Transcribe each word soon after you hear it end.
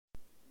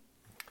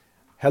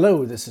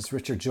Hello, this is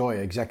Richard Joy,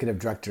 Executive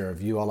Director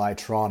of ULI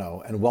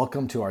Toronto, and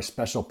welcome to our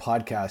special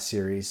podcast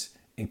series,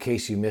 In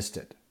Case You Missed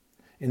It.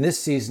 In this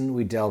season,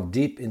 we delve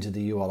deep into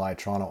the ULI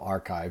Toronto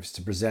archives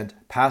to present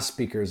past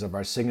speakers of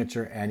our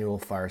signature annual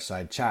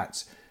Fireside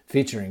Chats,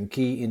 featuring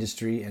key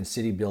industry and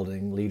city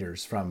building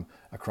leaders from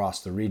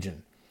across the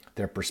region,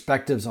 their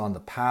perspectives on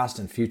the past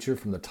and future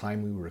from the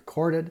time we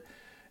recorded,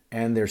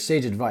 and their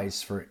sage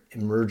advice for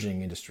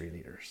emerging industry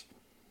leaders.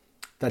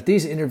 That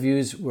these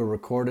interviews were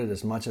recorded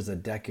as much as a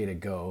decade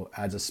ago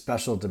adds a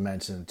special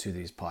dimension to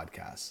these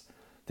podcasts.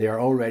 They are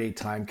already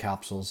time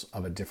capsules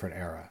of a different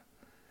era.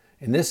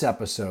 In this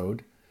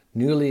episode,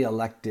 newly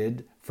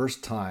elected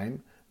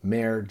first-time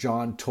Mayor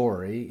John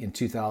Tory in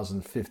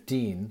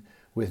 2015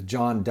 with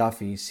John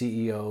Duffy,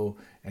 CEO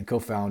and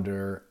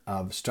co-founder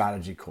of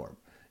StrategyCorp,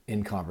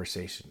 in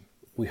conversation.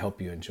 We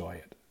hope you enjoy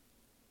it.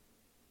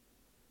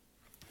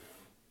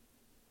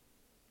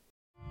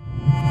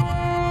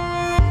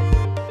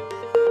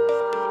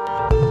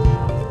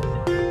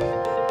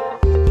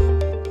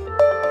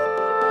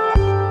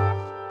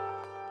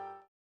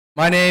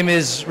 My name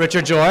is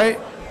Richard Joy,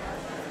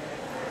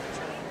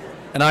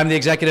 and I'm the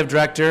Executive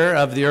Director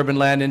of the Urban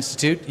Land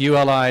Institute,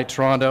 ULI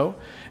Toronto.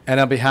 And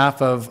on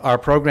behalf of our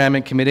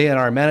Programming Committee and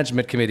our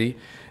Management Committee,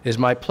 it is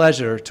my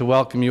pleasure to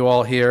welcome you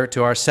all here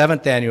to our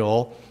 7th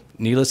annual,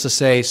 needless to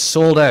say,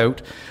 sold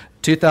out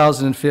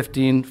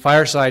 2015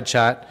 Fireside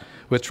Chat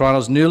with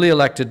Toronto's newly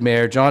elected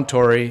Mayor, John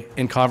Tory,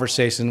 in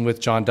conversation with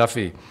John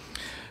Duffy.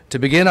 To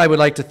begin, I would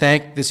like to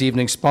thank this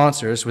evening's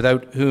sponsors,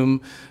 without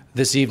whom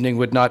this evening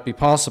would not be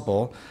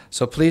possible.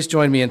 So please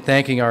join me in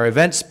thanking our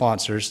event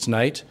sponsors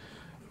tonight,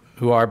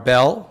 who are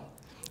Bell,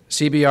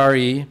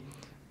 CBRE,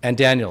 and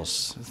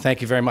Daniels.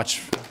 Thank you very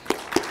much.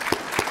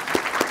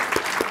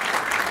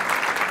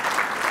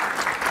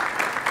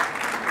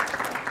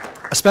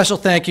 A special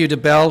thank you to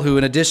Bell, who,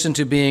 in addition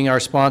to being our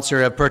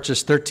sponsor, have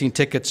purchased 13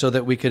 tickets so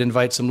that we could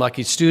invite some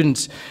lucky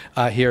students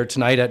here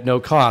tonight at no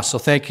cost. So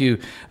thank you,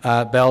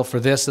 Bell, for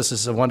this. This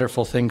is a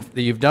wonderful thing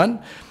that you've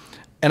done.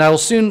 And I will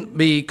soon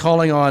be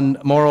calling on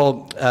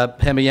Moral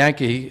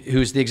Pemiyanki,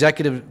 who's the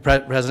Executive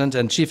President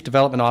and Chief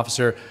Development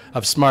Officer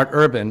of Smart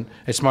Urban,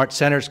 a smart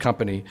centers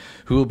company,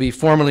 who will be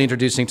formally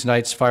introducing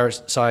tonight's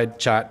Fireside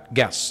Chat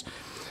guests.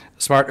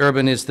 Smart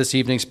Urban is this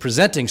evening's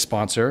presenting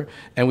sponsor,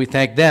 and we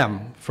thank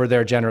them for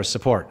their generous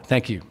support.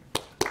 Thank you.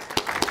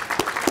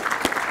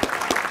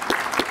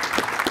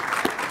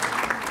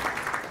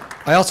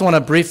 I also want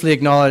to briefly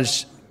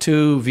acknowledge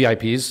two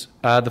VIPs.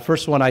 The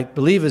first one, I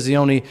believe, is the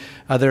only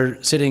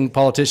other sitting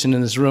politician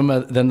in this room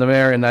than the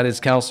mayor, and that is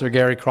Councillor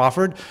Gary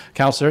Crawford.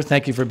 Councillor,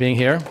 thank you for being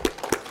here.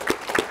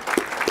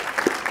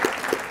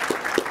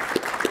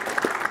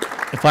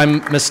 If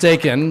I'm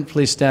mistaken,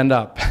 please stand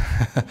up.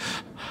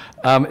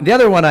 The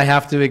other one I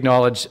have to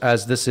acknowledge,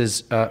 as this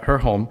is her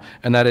home,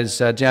 and that is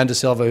Jan De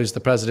Silva, who's the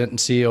President and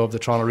CEO of the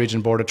Toronto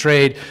Region Board of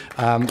Trade.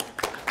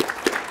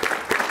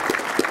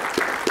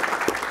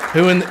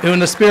 Who in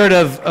the spirit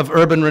of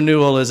urban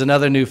renewal is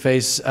another new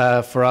face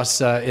for us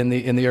in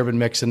the urban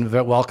mix, and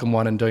a welcome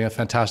one, and doing a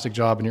fantastic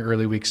job in your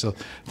early weeks. So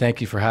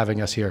thank you for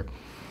having us here.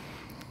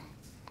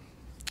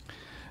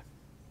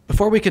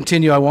 Before we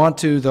continue, I want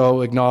to, though,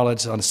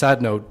 acknowledge, on a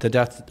sad note, the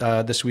death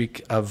this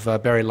week of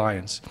Barry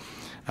Lyons.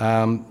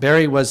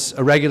 Barry was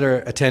a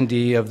regular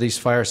attendee of these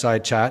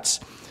Fireside Chats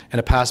and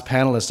a past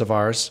panelist of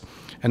ours,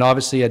 and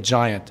obviously a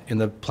giant in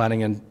the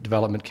planning and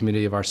development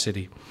community of our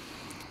city.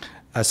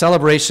 A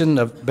celebration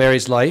of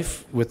Barry's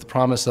life, with the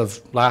promise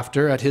of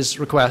laughter at his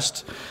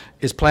request,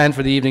 is planned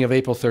for the evening of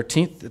April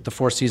 13th at the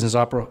Four Seasons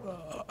Opera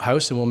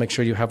House, and we'll make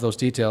sure you have those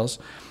details.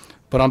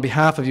 But on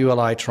behalf of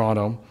ULI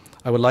Toronto,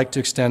 I would like to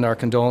extend our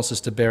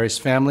condolences to Barry's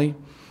family,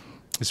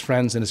 his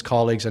friends, and his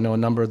colleagues. I know a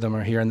number of them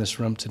are here in this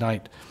room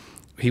tonight.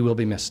 He will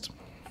be missed.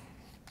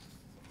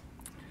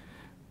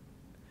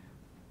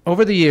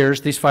 Over the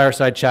years, these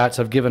Fireside Chats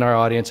have given our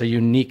audience a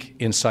unique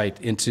insight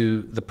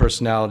into the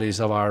personalities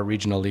of our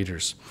regional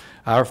leaders.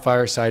 Our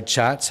Fireside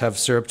Chats have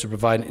served to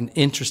provide an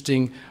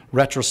interesting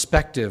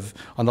retrospective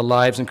on the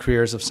lives and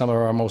careers of some of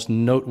our most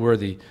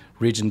noteworthy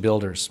region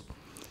builders.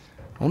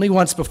 Only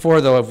once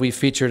before, though, have we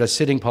featured a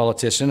sitting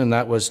politician, and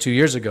that was 2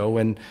 years ago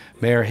when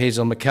Mayor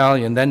Hazel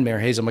McCallion, then Mayor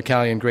Hazel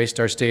McCallion, graced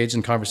our stage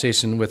in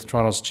conversation with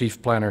Toronto's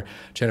Chief Planner,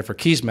 Jennifer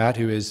Keesmaat,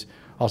 who is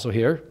also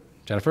here.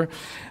 Jennifer.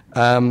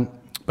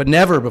 But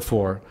never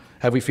before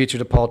have we featured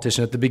a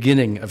politician at the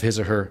beginning of his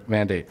or her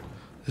mandate.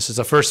 This is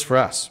a first for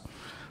us.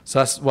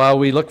 So while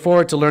we look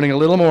forward to learning a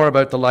little more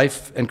about the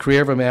life and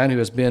career of a man who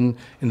has been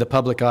in the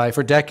public eye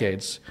for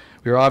decades,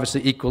 we are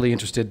obviously equally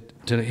interested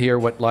to hear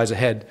what lies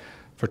ahead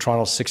for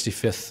Toronto's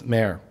 65th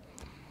mayor.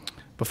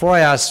 Before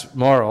I ask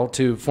Mauro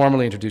to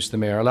formally introduce the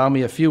mayor, allow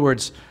me a few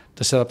words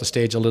to set up the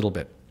stage a little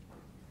bit.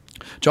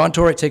 John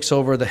Tory takes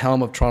over the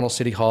helm of Toronto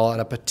City Hall at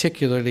a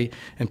particularly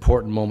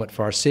important moment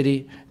for our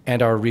city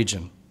and our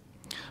region.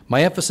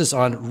 My emphasis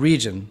on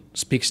region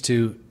speaks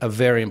to a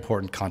very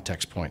important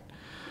context point.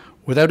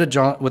 Without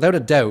a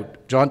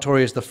doubt, John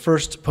Tory is the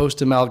first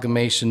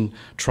post-amalgamation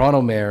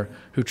Toronto mayor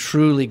who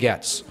truly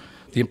gets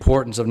the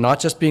importance of not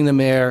just being the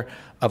mayor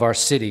of our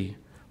city,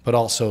 but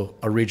also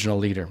a regional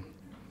leader.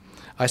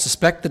 I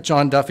suspect that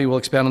John Duffy will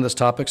expand on this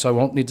topic, so I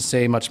won't need to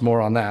say much more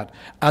on that,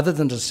 other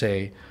than to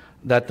say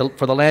that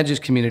for the land use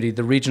community,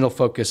 the regional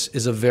focus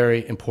is a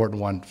very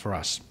important one for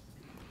us.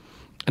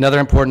 Another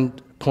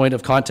important point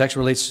of context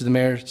relates to the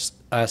Mayor's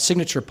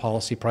signature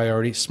policy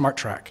priority, Smart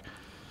Track.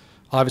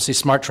 Obviously,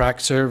 Smart Track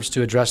serves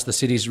to address the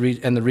city's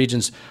and the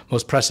region's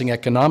most pressing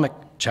economic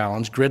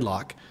challenge,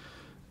 gridlock.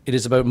 It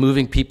is about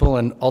moving people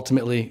and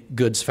ultimately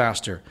goods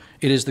faster.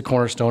 It is the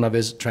cornerstone of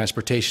his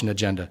transportation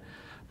agenda.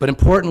 But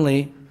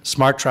importantly,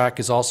 Smart Track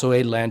is also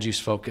a land use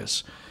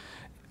focus.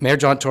 Mayor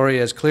John Tory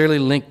has clearly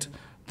linked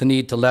the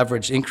need to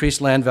leverage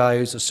increased land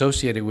values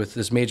associated with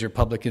this major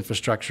public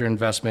infrastructure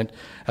investment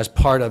as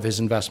part of his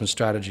investment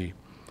strategy.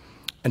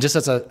 And just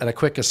as a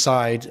quick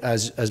aside,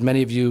 as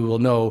many of you will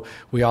know,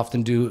 we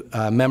often do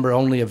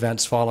member-only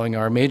events following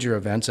our major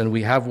events, and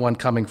we have one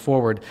coming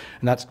forward,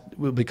 and that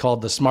will be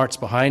called the Smarts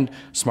Behind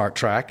Smart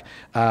Track,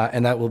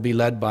 and that will be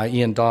led by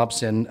Ian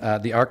Dobson,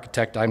 the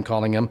architect, I'm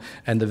calling him,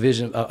 and the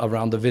vision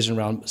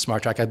around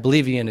Smart Track. I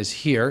believe Ian is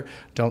here.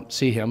 Don't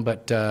see him,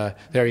 but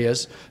there he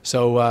is.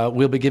 So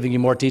we'll be giving you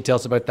more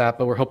details about that,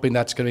 but we're hoping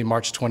that's going to be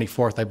March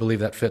 24th. I believe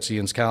that fits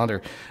Ian's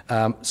calendar.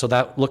 So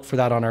look for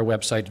that on our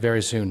website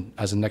very soon,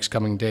 as in next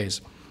coming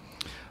days.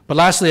 But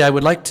lastly, I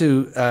would like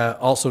to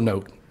also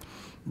note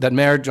that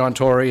Mayor John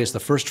Tory is the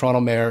first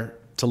Toronto mayor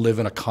to live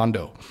in a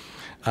condo.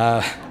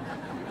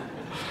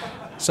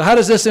 So how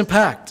does this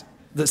impact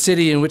the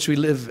city in which we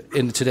live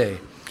in today?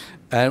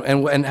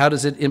 And how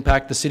does it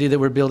impact the city that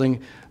we're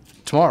building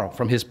tomorrow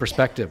from his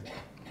perspective?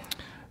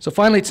 So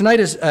finally,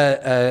 tonight's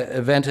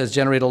event has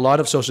generated a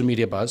lot of social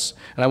media buzz,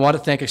 and I want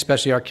to thank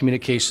especially our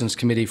communications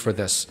committee for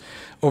this.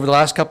 Over the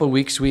last couple of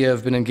weeks, we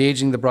have been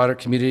engaging the broader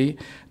community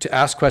to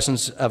ask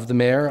questions of the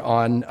mayor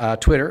on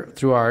Twitter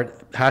through our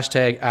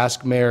hashtag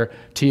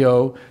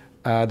AskMayorTO.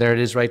 There it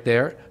is right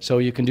there. So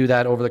you can do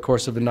that over the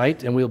course of the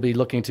night, and we'll be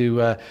looking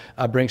to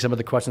bring some of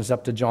the questions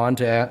up to John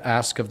to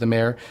ask of the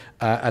mayor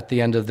at the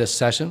end of this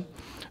session.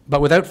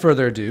 But without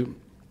further ado,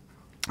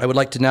 I would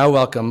like to now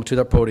welcome to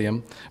the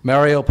podium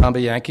Mario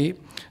Pambianchi,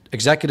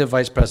 Executive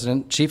Vice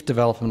President, Chief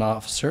Development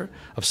Officer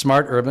of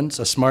Smart Urbans,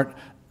 a smart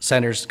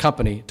centers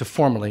company, to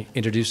formally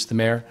introduce the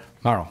mayor.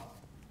 Mauro.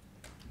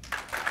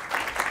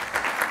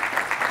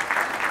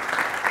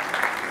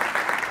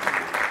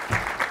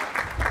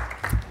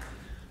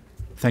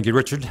 Thank you,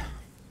 Richard.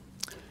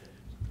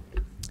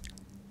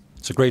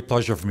 It's a great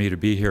pleasure for me to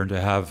be here and to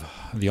have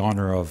the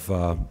honor of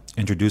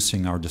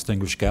introducing our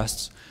distinguished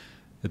guests.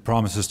 It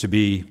promises to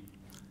be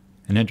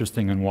an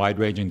interesting and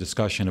wide-ranging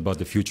discussion about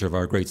the future of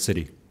our great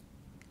city.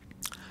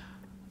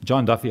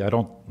 John Duffy, I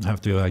don't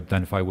have to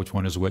identify which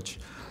one is which.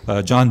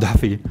 John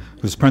Duffy,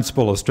 who's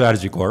principal of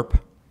StrategyCorp,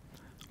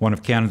 one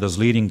of Canada's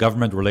leading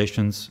government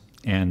relations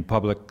and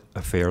public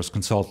affairs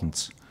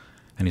consultants,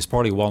 and he's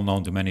probably well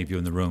known to many of you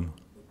in the room.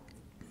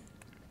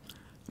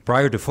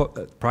 Prior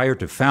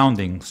to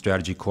founding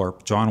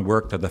StrategyCorp, John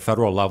worked at the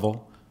federal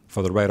level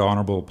for the Right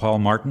Honourable Paul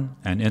Martin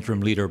and interim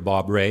leader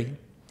Bob Rae.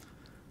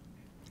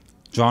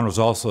 John was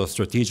also a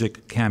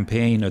strategic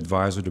campaign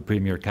advisor to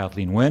Premier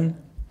Kathleen Wynne,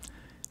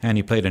 and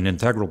he played an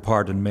integral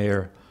part in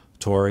Mayor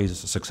Tory's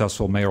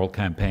successful mayoral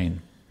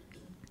campaign,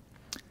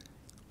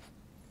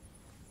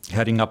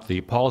 heading up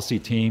the policy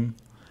team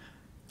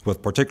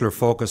with particular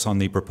focus on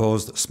the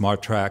proposed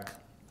Smart Track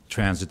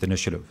transit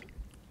initiative.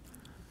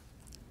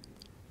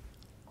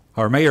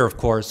 Our mayor, of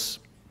course,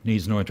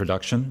 needs no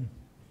introduction.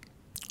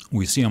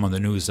 We see him on the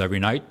news every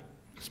night,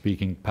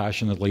 speaking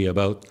passionately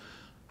about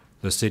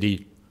the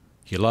city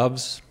he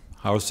loves,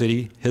 our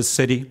city, his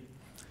city.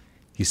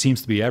 He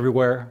seems to be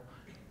everywhere,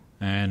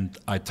 and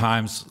at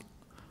times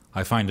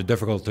I find it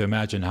difficult to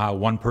imagine how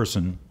one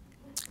person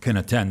can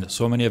attend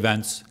so many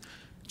events,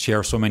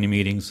 chair so many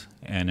meetings,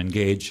 and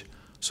engage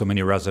so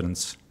many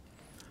residents.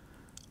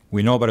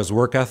 We know about his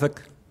work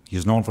ethic.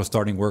 He's known for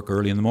starting work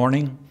early in the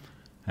morning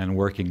and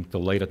working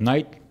till late at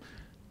night.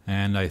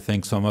 And I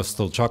think some of us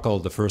still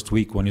chuckled the first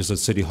week when he was at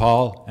City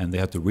Hall and they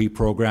had to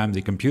reprogram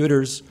the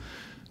computers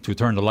to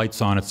turn the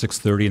lights on at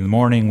 6:30 in the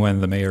morning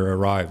when the mayor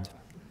arrived.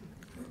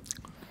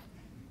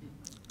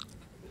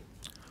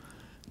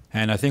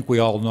 And I think we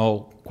all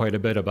know quite a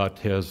bit about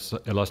his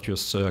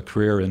illustrious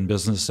career in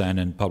business and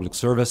in public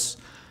service.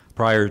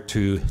 Prior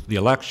to the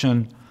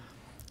election,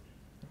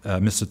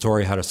 Mr.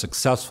 Tory had a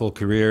successful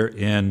career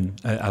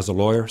as a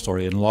lawyer,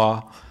 in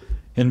law,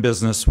 in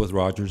business with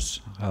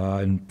Rogers.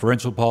 In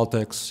provincial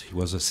politics, he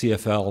was a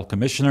CFL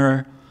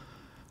commissioner,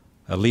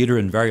 a leader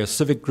in various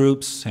civic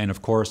groups, and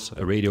of course,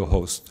 a radio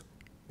host.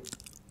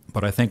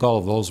 But I think all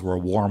of those were a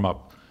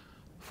warm-up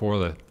for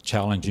the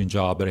challenging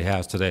job that he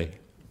has today.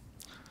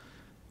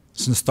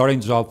 Since starting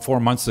the job 4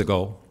 months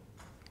ago,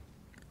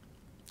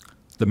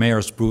 the mayor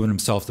has proven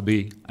himself to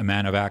be a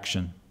man of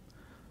action.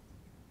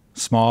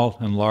 Small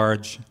and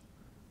large,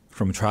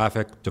 from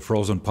traffic to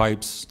frozen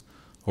pipes,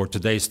 or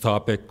today's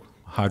topic,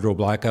 hydro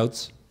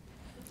blackouts.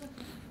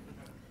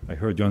 I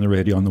heard you on the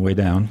radio on the way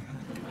down.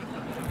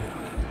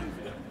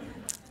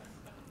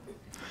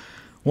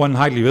 One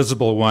highly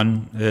visible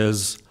one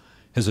is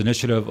his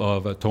initiative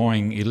of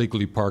towing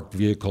illegally parked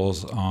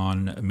vehicles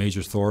on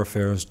major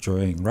thoroughfares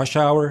during rush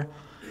hour,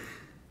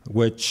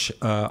 which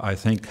I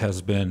think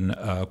has been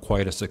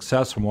quite a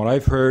success from what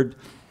I've heard,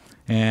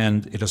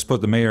 and it has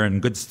put the mayor in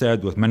good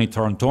stead with many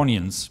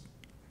Torontonians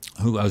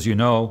who, as you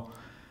know,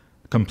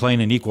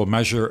 complain in equal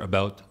measure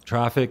about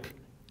traffic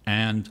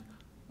and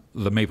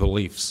the Maple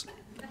Leafs.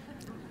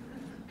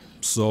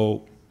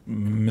 So,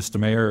 Mr.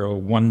 Mayor,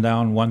 one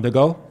down, one to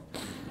go.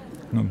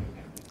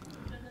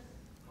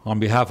 On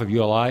behalf of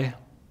ULI,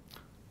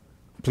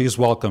 please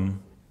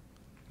welcome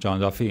John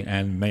Duffy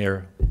and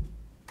Mayor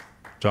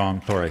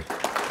John Tory.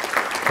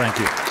 Thank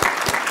you.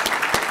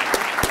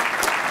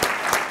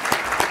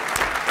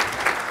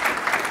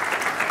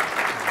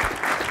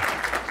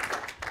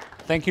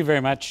 Thank you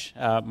very much,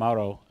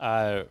 Mauro.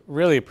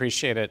 Really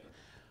appreciate it.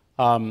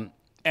 And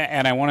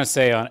I want to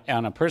say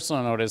on a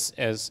personal note,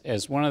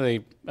 as one of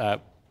the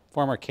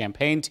former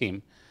campaign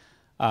team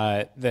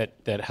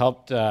that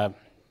helped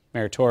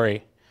Mayor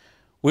Tory,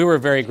 we were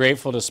very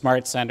grateful to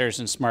Smart Centers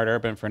and Smart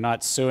Urban for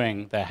not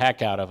suing the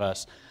heck out of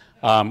us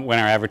when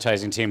our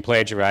advertising team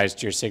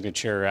plagiarized your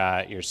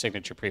signature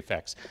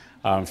prefix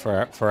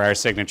for our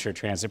signature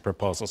transit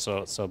proposal.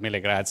 So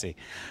mille grazie.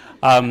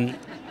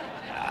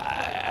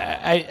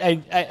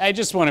 I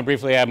just want to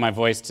briefly add my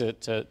voice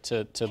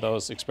to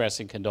those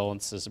expressing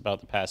condolences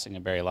about the passing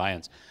of Barry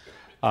Lyons.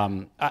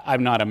 I'm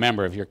not a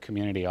member of your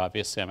community,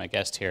 obviously. I'm a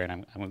guest here,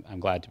 and I'm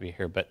glad to be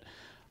here. But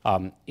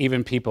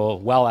even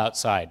people well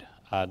outside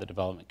the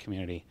development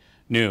community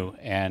knew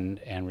and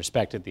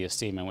respected the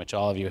esteem in which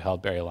all of you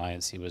held Barry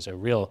Lyons. He was a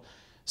real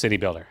city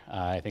builder.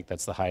 I think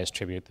that's the highest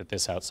tribute that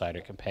this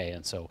outsider can pay.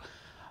 And so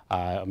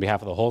on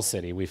behalf of the whole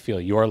city, we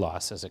feel your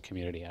loss as a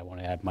community. I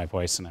want to add my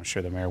voice, and I'm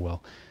sure the mayor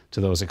will,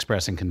 to those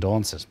expressing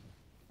condolences.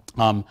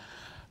 One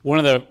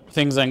of the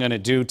things I'm going to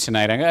do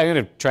tonight, I'm going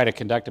to try to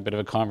conduct a bit of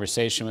a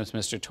conversation with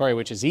Mr. Tory,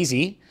 which is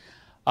easy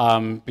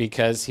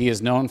because he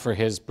is known for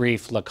his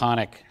brief,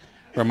 laconic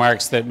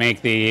remarks that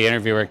make the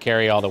interviewer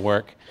carry all the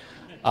work.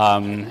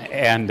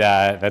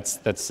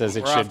 That's as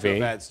it should be. We're off to a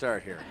bad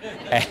start here.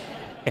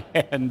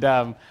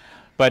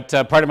 But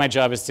part of my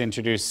job is to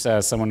introduce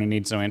someone who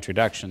needs no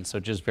introduction. So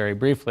just very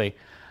briefly,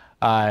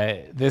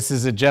 this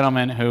is a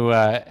gentleman who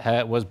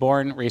was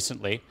born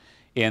recently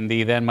in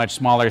the then much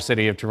smaller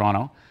city of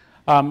Toronto.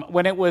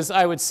 When it was,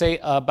 I would say,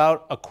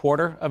 about a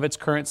quarter of its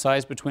current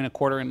size, between a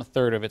quarter and a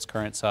third of its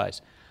current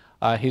size.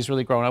 He's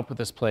really grown up with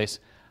this place.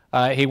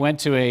 He went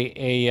to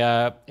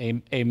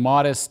a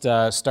modest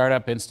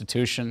startup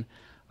institution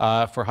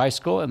for high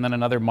school, and then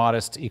another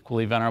modest,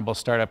 equally venerable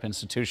startup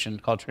institution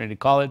called Trinity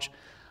College.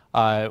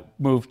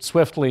 Moved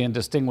swiftly and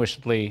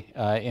distinguishedly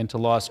into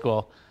law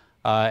school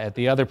at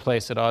the other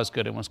place at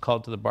Osgoode and was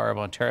called to the Bar of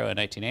Ontario in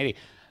 1980.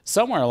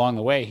 Somewhere along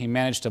the way, he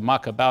managed to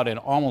muck about in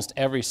almost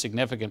every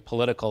significant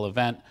political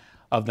event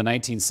of the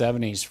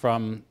 1970s,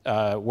 from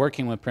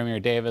working with Premier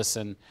Davis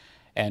and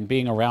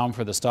being around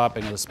for the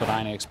stopping of the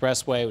Spadina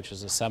Expressway, which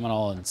is a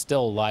seminal and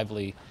still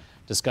lively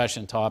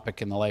discussion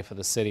topic in the life of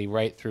the city,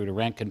 right through to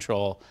rent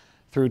control,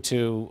 through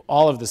to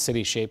all of the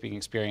city shaping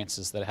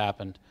experiences that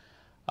happened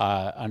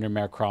under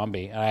Mayor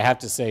Crombie. And I have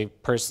to say,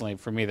 personally,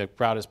 for me, the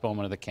proudest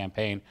moment of the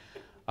campaign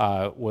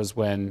was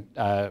when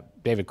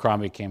David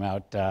Crombie came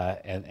out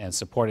and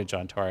supported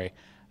John Tory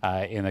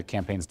in the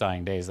campaign's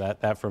dying days.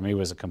 That for me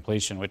was a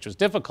completion, which was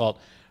difficult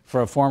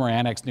for a former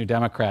annexed New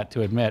Democrat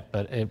to admit,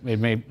 but it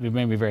made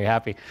me very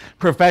happy.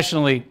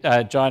 Professionally,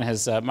 John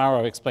has,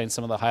 Mauro explained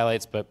some of the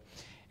highlights, but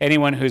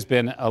anyone who's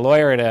been a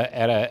lawyer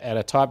at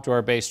a top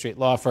drawer Bay Street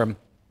law firm,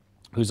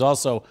 who's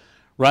also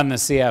run the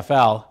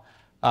CFL,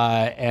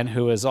 and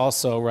who has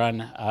also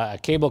run a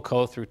cable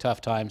co through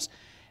tough times,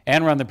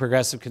 and run the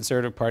Progressive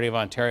Conservative Party of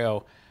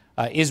Ontario,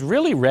 is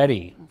really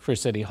ready for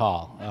City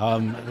Hall.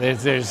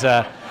 There's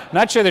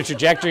not sure the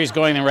trajectory is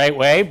going the right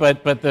way,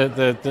 but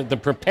the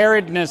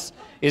preparedness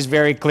is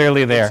very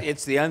clearly there.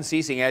 It's the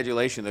unceasing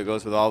adulation that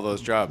goes with all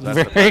those jobs.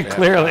 That's very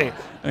clearly.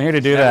 I'm here to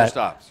do that. Never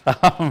stops.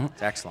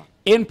 It's excellent.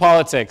 In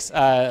politics,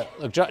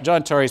 look,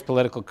 John Tory's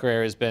political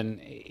career has been,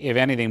 if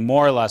anything,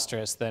 more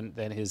illustrious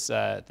than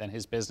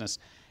his business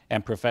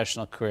and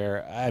professional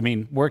career. I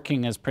mean,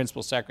 working as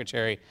principal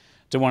secretary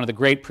to one of the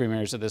great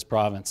premiers of this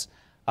province,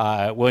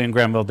 William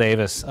Grenville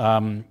Davis,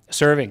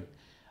 serving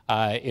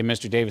in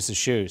Mr. Davis's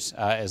shoes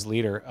as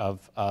leader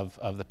of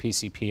the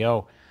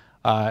PCPO,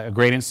 a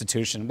great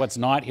institution. What's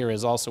not here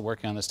is also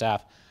working on the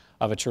staff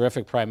of a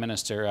terrific Prime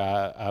Minister,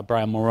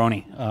 Brian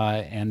Mulroney,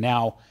 and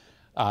now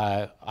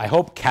I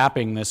hope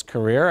capping this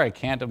career. I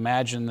can't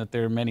imagine that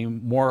there are many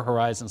more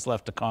horizons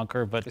left to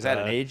conquer. But is that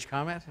an age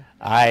comment?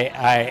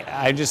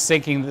 I'm just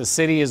thinking the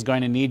city is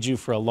going to need you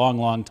for a long,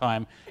 long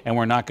time, and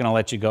we're not going to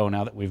let you go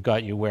now that we've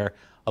got you where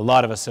a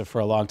lot of us have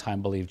for a long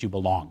time believed you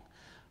belong.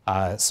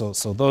 So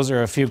those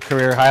are a few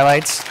career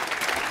highlights.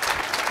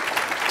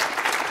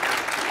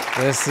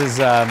 This is,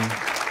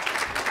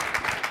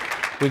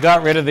 we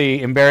got rid of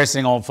the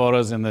embarrassing old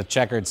photos in the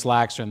checkered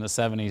slacks from the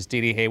 70s.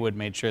 Dee Dee Haywood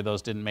made sure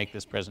those didn't make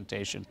this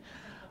presentation.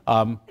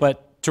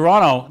 But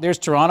Toronto, there's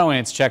Toronto in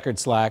its checkered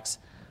slacks.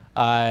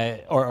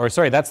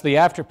 Sorry, that's the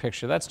after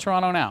picture. That's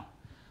Toronto now.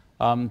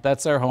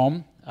 That's our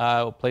home,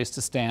 a place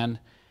to stand,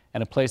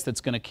 and a place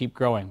that's going to keep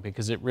growing,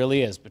 because it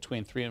really is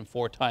between 3 and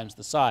 4 times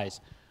the size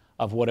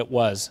of what it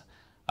was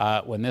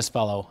when this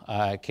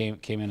fellow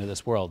came into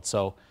this world.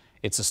 So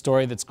it's a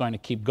story that's going to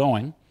keep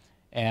going,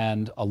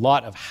 and a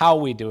lot of how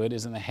we do it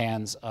is in the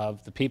hands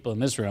of the people in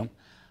this room,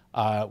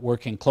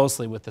 working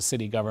closely with the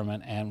city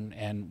government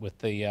and with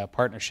the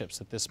partnerships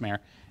that this mayor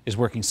is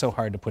working so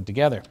hard to put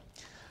together.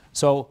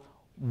 So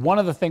one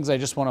of the things I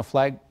just want to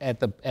flag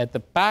at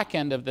the back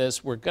end of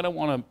this, we're going to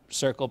want to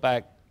circle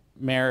back,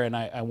 Mayor, and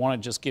I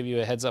want to just give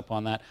you a heads up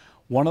on that.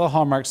 One of the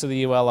hallmarks of the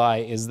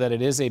ULI is that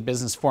it is a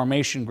business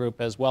formation group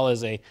as well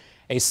as a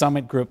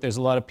summit group. There's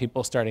a lot of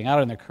people starting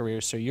out in their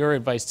careers, so your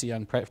advice to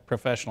young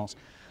professionals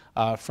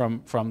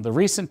from the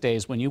recent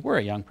days when you were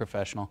a young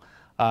professional,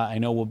 I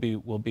know will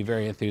be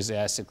very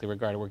enthusiastically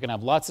regarded. We're going to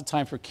have lots of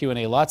time for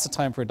Q&A, lots of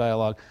time for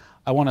dialogue.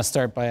 I want to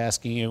start by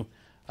asking you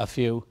a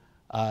few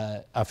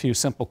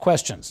simple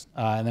questions,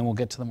 and then we'll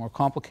get to the more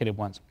complicated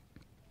ones.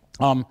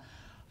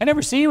 I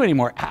never see you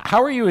anymore.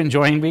 How are you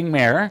enjoying being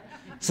mayor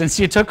since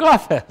you took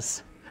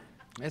office?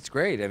 It's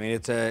great. I mean,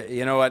 it's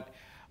you know what?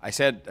 I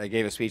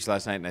gave a speech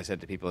last night, and I said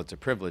to people, it's a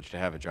privilege to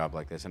have a job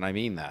like this, and I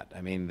mean that.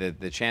 I mean,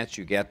 the chance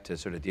you get to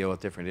sort of deal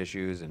with different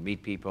issues and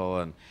meet people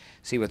and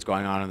see what's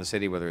going on in the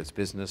city, whether it's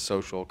business,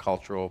 social,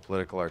 cultural,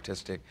 political,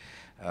 artistic,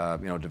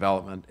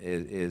 development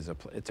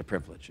it's a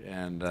privilege,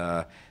 and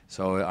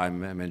so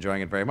I'm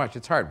enjoying it very much.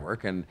 It's hard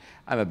work, and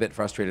I'm a bit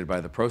frustrated by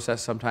the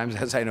process sometimes,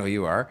 as I know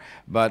you are.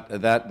 But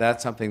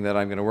that's something that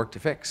I'm going to work to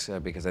fix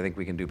because I think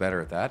we can do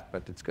better at that.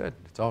 But it's good.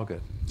 It's all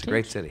good. It's a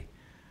great city.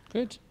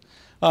 Good.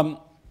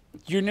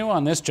 You're new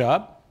on this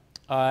job,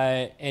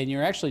 and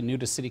you're actually new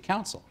to City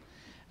Council.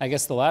 I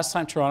guess the last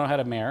time Toronto had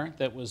a mayor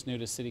that was new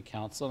to City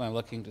Council, and I'm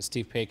looking to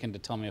Steve Paikin to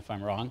tell me if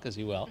I'm wrong, because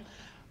he will,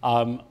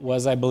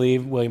 was, I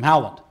believe, William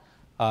Howland.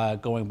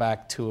 Going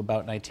back to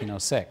about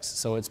 1906.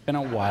 So it's been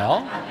a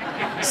while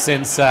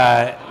since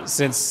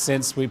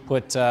we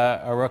put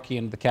a rookie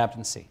into the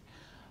captaincy.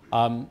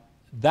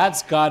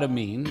 That's got to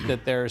mean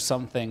that there are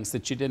some things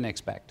that you didn't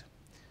expect.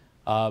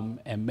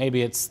 And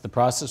maybe it's the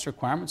process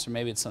requirements, or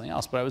maybe it's something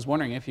else. But I was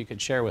wondering if you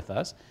could share with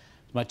us,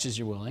 as much as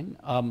you're willing,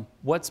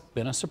 what's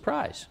been a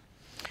surprise?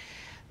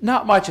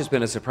 Not much has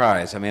been a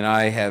surprise. I mean,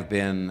 I have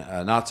been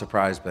not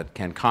surprised, but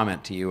can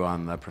comment to you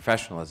on the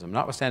professionalism,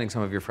 notwithstanding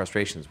some of your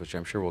frustrations, which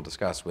I'm sure we'll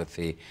discuss with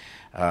the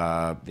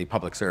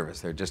public service.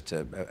 They're just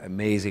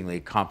amazingly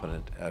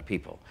competent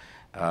people.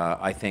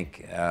 I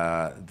think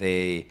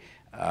they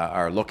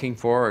are looking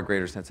for a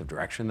greater sense of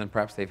direction than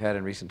perhaps they've had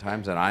in recent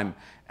times, and I'm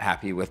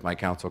happy with my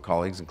council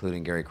colleagues,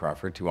 including Gary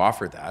Crawford, to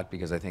offer that,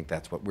 because I think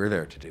that's what we're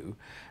there to do.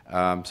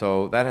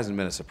 So that hasn't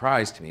been a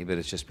surprise to me, but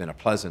it's just been a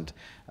pleasant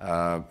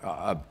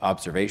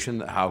observation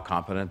how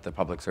competent the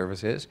public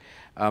service is.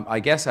 I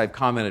guess I've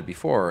commented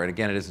before, and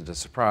again, it isn't a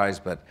surprise,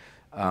 but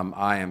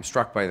I am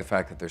struck by the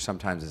fact that there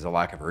sometimes is a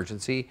lack of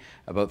urgency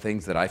about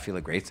things that I feel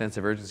a great sense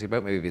of urgency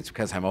about. Maybe it's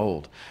because I'm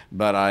old,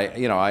 but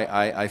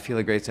I feel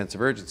a great sense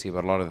of urgency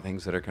about a lot of the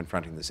things that are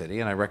confronting the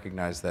city, and I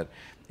recognize that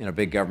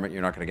big government,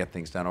 you're not going to get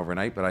things done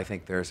overnight, but I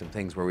think there are some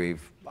things where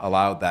we've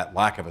allowed that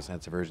lack of a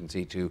sense of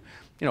urgency to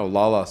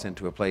lull us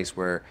into a place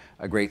where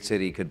a great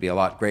city could be a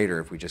lot greater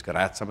if we just got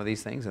at some of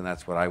these things, and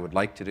that's what I would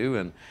like to do.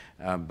 And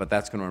but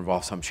that's going to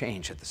involve some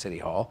change at the City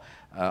Hall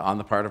on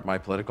the part of my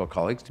political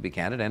colleagues, to be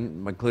candid,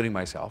 and including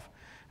myself.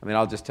 I mean,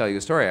 I'll just tell you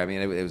a story. I mean,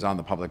 it was on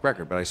the public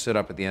record, but I stood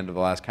up at the end of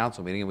the last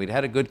council meeting, and we'd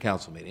had a good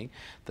council meeting.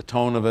 The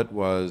tone of it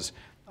was,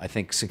 I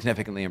think,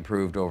 significantly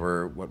improved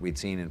over what we'd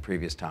seen in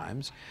previous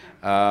times.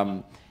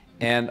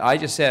 And I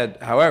just said,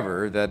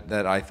 however,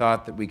 that I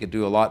thought that we could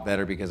do a lot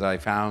better, because I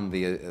found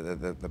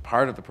the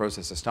part of the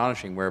process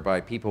astonishing,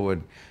 whereby people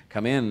would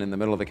come in the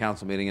middle of the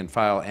council meeting and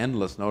file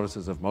endless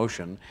notices of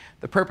motion,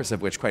 the purpose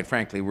of which, quite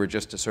frankly, were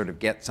just to sort of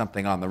get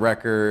something on the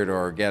record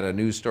or get a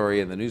news story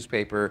in the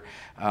newspaper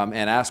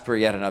and ask for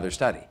yet another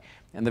study.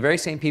 And the very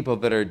same people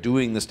that are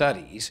doing the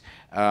studies,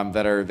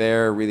 that are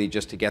there really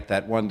just to get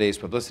that one day's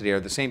publicity, are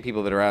the same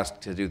people that are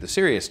asked to do the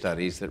serious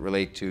studies that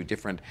relate to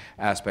different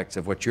aspects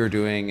of what you're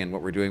doing and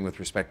what we're doing with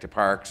respect to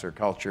parks or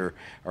culture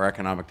or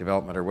economic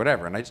development or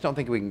whatever. And I just don't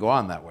think we can go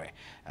on that way.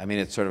 I mean,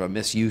 it's sort of a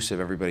misuse of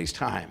everybody's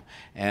time.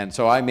 And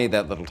so I made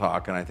that little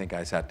talk, and I think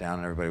I sat down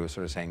and everybody was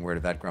sort of saying, where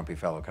did that grumpy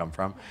fellow come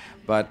from?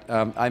 But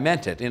I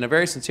meant it in a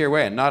very sincere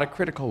way, and not a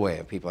critical way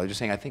of people. I was just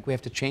saying, I think we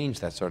have to change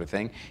that sort of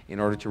thing in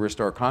order to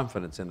restore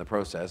confidence in the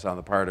process on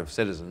the part of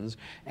citizens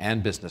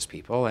and business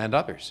people and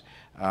others.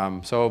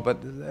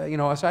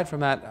 Aside from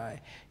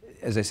that,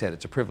 as I said,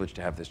 it's a privilege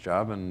to have this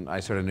job, and I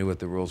sort of knew what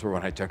the rules were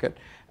when I took it,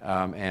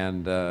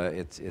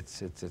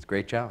 it's a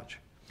great challenge.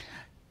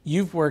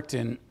 You've worked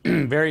in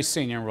very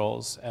senior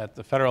roles at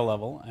the federal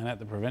level and at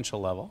the provincial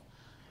level.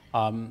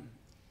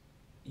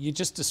 You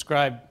just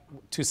described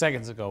 2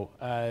 seconds ago,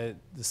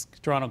 this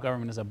Toronto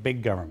government is a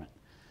big government.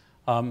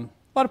 A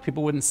lot of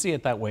people wouldn't see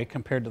it that way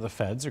compared to the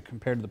feds or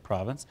compared to the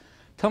province.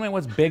 Tell me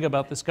what's big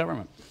about this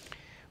government.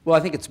 Well, I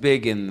think it's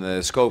big in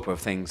the scope of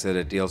things that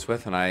it deals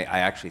with, and I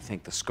actually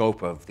think the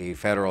scope of the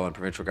federal and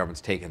provincial governments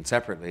taken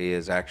separately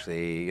is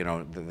actually,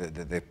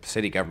 the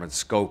city government's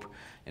scope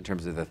in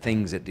terms of the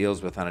things it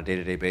deals with on a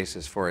day-to-day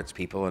basis for its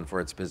people and for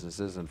its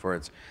businesses and for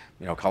its,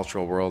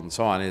 cultural world and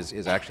so on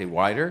is actually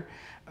wider.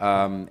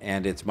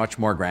 And it's much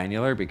more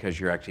granular because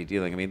you're actually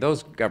dealing,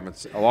 those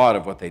governments, a lot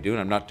of what they do, and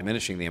I'm not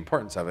diminishing the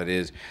importance of it,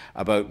 is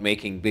about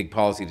making big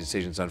policy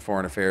decisions on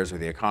foreign affairs or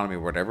the economy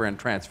or whatever and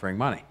transferring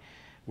money.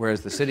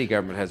 Whereas the city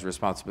government has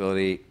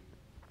responsibility,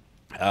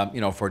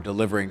 for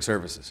delivering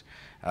services.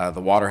 The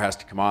water has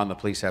to come on, the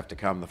police have to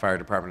come, the fire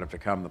department have to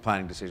come, the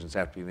planning decisions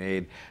have to be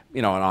made,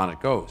 and on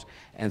it goes.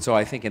 And so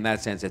I think in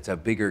that sense it's a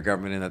bigger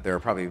government in that there are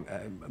probably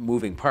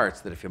moving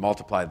parts that if you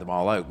multiplied them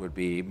all out would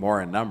be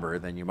more in number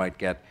than you might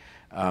get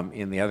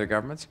in the other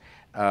governments.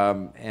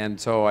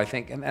 And so I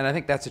think, and I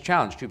think that's a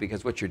challenge too,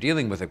 because what you're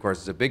dealing with, of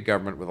course, is a big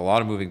government with a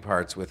lot of moving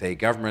parts, with a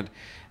government,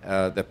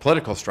 the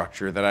political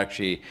structure that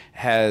actually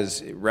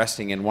has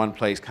resting in one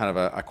place kind of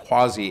a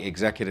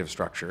quasi-executive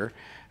structure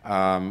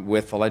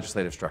with the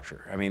legislative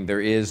structure. There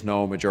is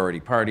no majority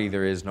party,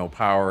 there is no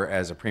power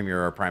as a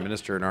premier or a prime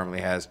minister normally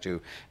has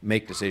to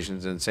make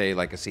decisions and say,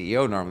 like a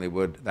CEO normally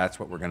would, that's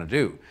what we're going to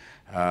do.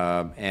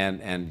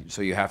 And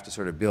so you have to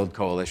sort of build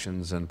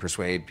coalitions and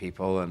persuade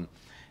people and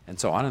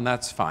so on, and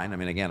that's fine.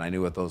 Again, I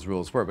knew what those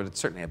rules were, but it's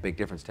certainly a big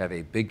difference to have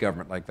a big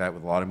government like that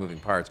with a lot of moving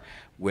parts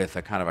with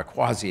a kind of a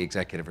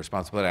quasi-executive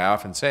responsibility. I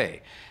often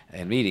say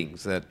in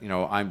meetings that,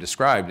 I'm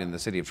described in the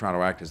City of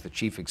Toronto Act as the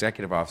chief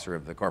executive officer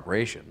of the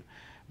corporation,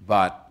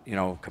 but,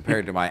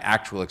 compared to my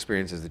actual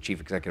experience as the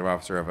chief executive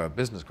officer of a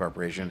business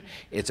corporation,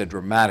 it's a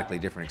dramatically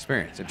different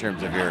experience in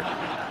terms of your,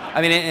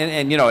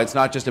 it's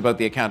not just about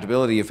the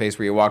accountability you face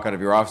where you walk out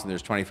of your office and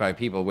there's 25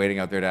 people waiting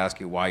out there to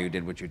ask you why you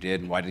did what you did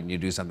and why didn't you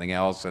do something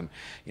else and,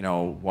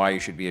 why you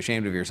should be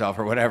ashamed of yourself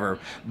or whatever.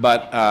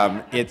 But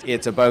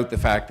it's about the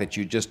fact that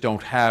you just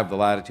don't have the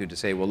latitude to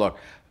say, well, look,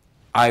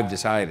 I've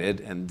decided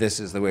and this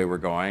is the way we're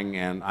going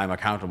and I'm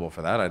accountable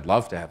for that. I'd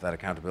love to have that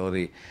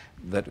accountability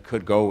that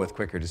could go with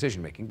quicker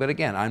decision making. But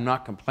again, I'm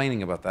not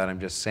complaining about that. I'm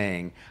just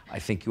saying I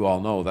think you all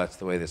know that's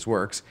the way this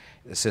works.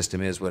 The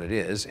system is what it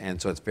is, and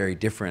so it's very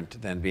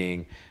different than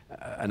being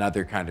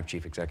another kind of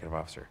chief executive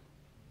officer.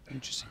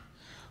 Interesting.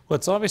 Well,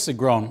 it's obviously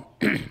grown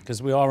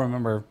because we all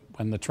remember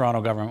when the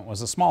Toronto government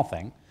was a small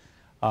thing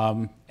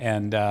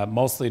and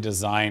mostly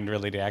designed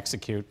really to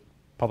execute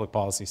public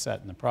policy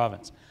set in the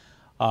province.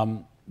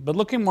 But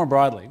looking more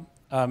broadly,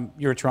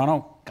 you're a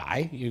Toronto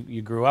guy.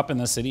 You grew up in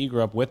the city. You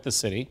grew up with the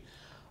city.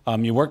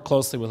 You work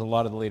closely with a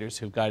lot of the leaders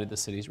who've guided the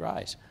city's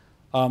rise.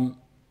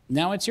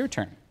 Now it's your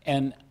turn,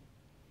 and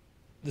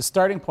the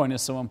starting point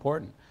is so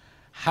important.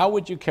 How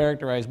would you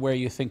characterize where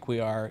you think we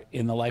are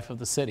in the life of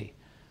the city?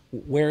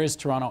 Where is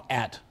Toronto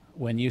at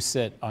when you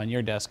sit on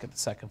your desk at the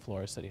second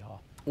floor of City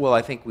Hall? Well,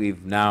 I think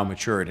we've now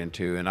matured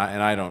into, and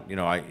I don't,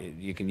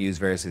 you can use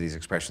various of these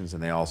expressions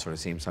and they all sort of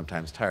seem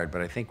sometimes tired,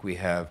 but I think we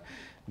have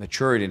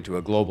matured into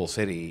a global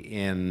city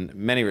in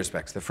many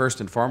respects. The first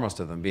and foremost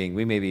of them being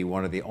we may be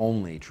one of the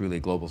only truly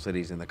global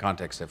cities in the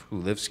context of who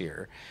lives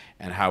here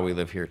and how we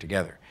live here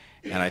together.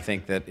 And I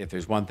think that if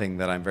there's one thing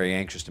that I'm very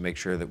anxious to make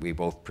sure that we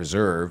both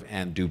preserve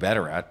and do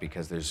better at,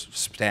 because there's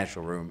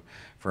substantial room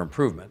for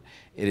improvement,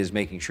 it is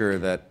making sure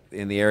that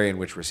in the area in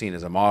which we're seen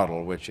as a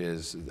model, which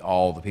is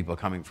all the people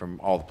coming from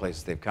all the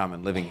places they've come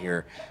and living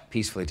here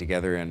peacefully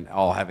together and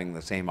all having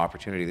the same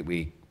opportunity that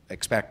we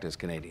expect as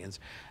Canadians,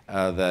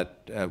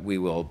 that we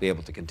will be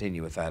able to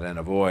continue with that and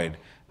avoid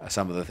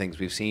some of the things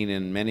we've seen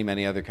in many,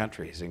 many other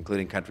countries,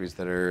 including countries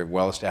that are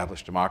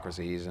well-established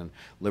democracies and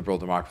liberal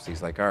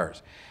democracies like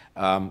ours.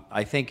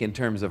 I think in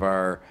terms of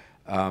our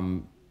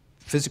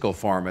physical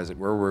form, as it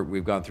were,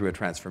 we've gone through a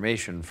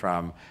transformation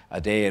from a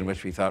day in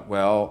which we thought,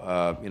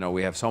 well,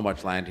 we have so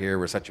much land here,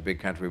 we're such a big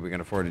country, we can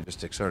afford to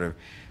just to sort of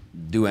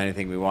do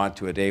anything we want,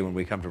 to a day when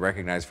we come to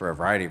recognize for a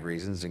variety of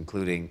reasons,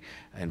 including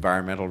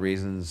environmental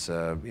reasons,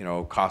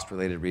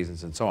 cost-related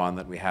reasons and so on,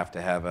 that we have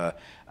to have a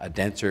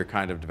denser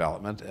kind of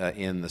development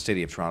in the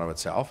city of Toronto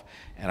itself.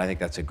 And I think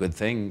that's a good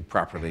thing,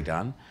 properly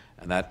done.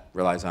 And that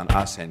relies on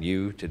us and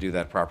you to do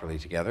that properly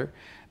together.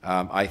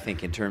 I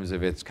think in terms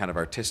of its kind of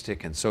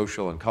artistic and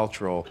social and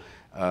cultural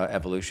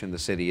evolution, the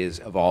city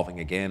is evolving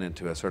again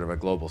into a sort of a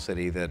global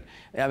city that,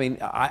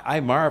 I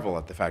marvel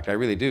at the fact, I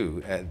really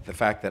do, the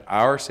fact that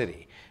our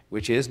city,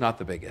 which is not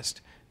the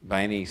biggest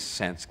by any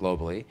sense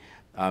globally,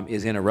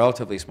 is in a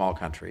relatively small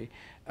country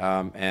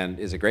and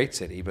is a great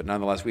city, but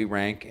nonetheless we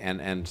rank,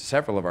 and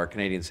several of our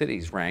Canadian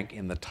cities rank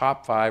in the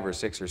top 5 or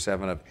 6 or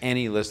 7 of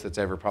any list that's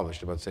ever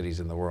published about cities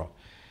in the world.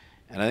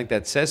 And I think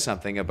that says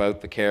something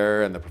about the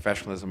care and the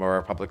professionalism of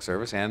our public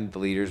service and the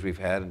leaders we've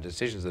had and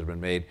decisions that have been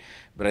made.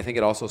 But I think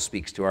it also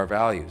speaks to our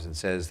values and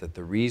says that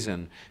the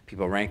reason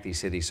people rank these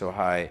cities so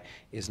high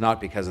is not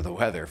because of the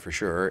weather, for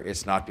sure.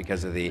 It's not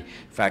because of the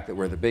fact that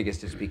we're the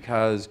biggest. It's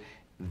because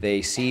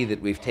they see that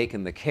we've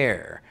taken the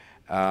care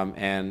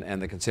and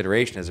the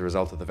consideration as a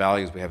result of the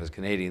values we have as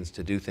Canadians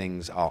to do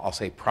things, I'll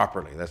say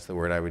properly, that's the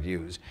word I would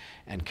use,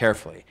 and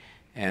carefully.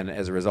 and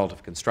as a result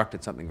have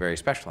constructed something very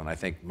special. And I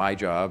think my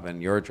job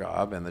and your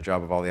job and the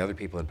job of all the other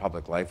people in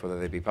public life, whether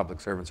they be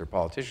public servants or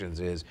politicians,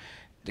 is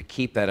to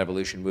keep that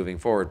evolution moving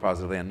forward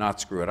positively and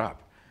not screw it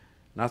up.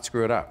 Not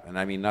screw it up. And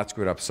I mean not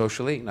screw it up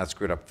socially, not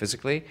screw it up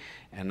physically,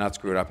 and not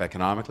screw it up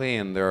economically.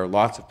 And there are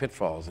lots of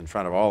pitfalls in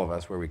front of all of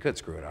us where we could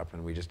screw it up.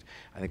 And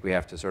I think we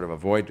have to sort of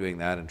avoid doing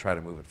that and try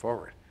to move it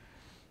forward.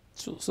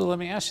 So let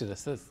me ask you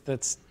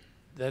this.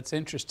 That's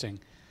interesting.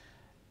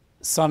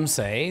 Some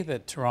say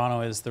that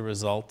Toronto is the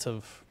result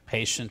of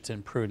patient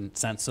and prudent,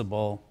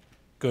 sensible,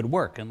 good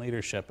work and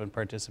leadership and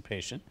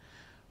participation.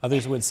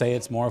 Others would say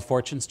it's more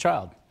fortune's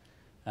child.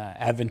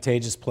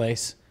 Advantageous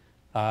place,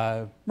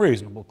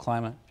 reasonable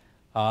climate,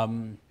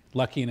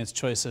 lucky in its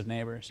choice of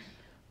neighbors.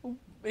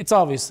 It's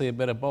obviously a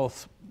bit of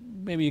both.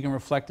 Maybe you can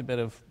reflect a bit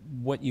of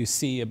what you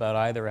see about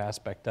either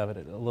aspect of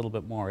it a little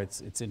bit more.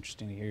 It's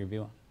interesting to hear your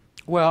view on it.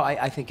 Well,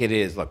 I think it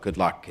is. Look, good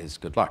luck is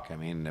good luck. I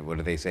mean, what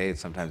do they say?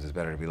 Sometimes it's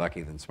better to be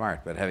lucky than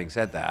smart. But having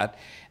said that,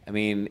 I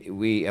mean,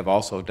 we have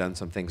also done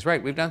some things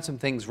right. We've done some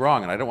things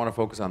wrong, and I don't want to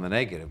focus on the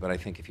negative, but I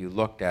think if you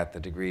looked at the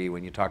degree,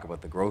 when you talk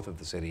about the growth of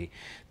the city,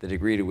 the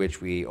degree to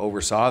which we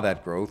oversaw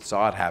that growth,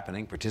 saw it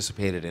happening,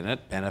 participated in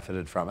it,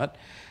 benefited from it,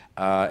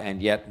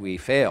 and yet we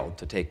failed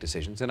to take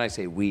decisions, and I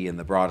say we in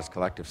the broadest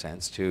collective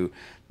sense, to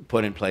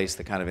put in place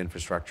the kind of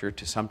infrastructure,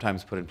 to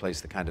sometimes put in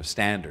place the kind of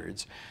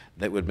standards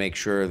that would make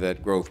sure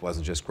that growth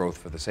wasn't just growth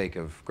for the sake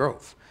of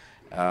growth.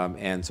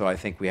 And so I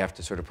think we have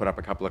to sort of put up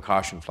a couple of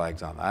caution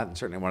flags on that. And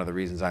certainly one of the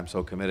reasons I'm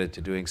so committed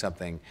to doing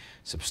something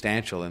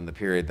substantial in the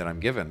period that I'm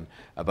given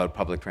about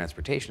public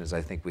transportation is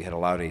I think we had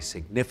allowed a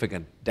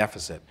significant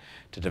deficit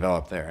to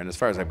develop there. And as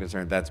far as I'm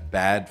concerned, that's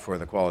bad for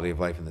the quality of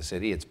life in the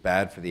city. It's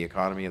bad for the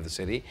economy of the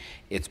city.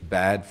 It's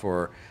bad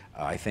for,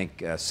 I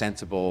think,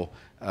 sensible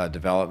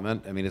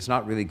development. I mean, it's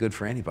not really good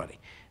for anybody.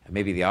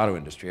 Maybe the auto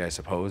industry, I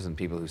suppose, and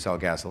people who sell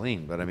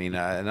gasoline. But I mean,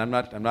 and I'm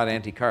not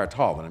anti-car at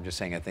all, but I'm just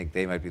saying I think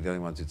they might be the only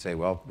ones who'd say,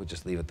 well, we'll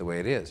just leave it the way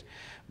it is.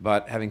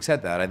 But having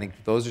said that, I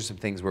think those are some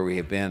things where we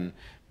have been,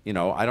 you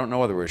know, I don't know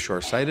whether we're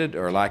short-sighted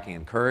or lacking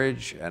in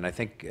courage. And I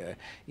think,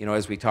 you know,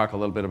 as we talk a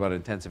little bit about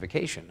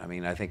intensification, I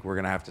mean, I think we're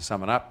going to have to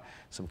summon up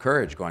some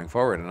courage going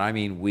forward. And I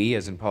mean we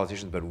as in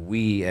politicians, but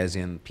we as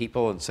in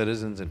people and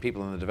citizens and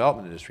people in the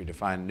development industry to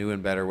find new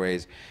and better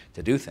ways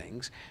to do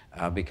things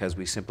because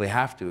we simply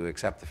have to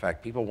accept the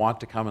fact people want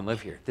to come and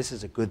live here. This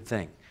is a good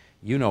thing.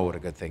 You know what a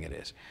good thing it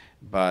is.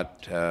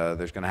 But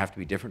there's going to have to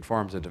be different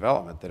forms of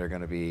development that are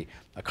going to be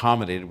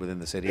accommodated within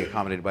the city,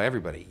 accommodated by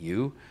everybody.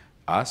 You,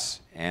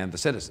 us, and the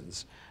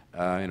citizens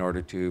in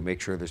order to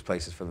make sure there's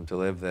places for them to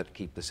live that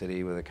keep the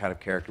city with the kind of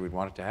character we'd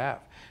want it to have.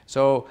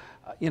 So,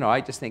 you know,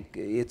 I just think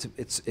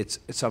it's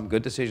some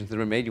good decisions that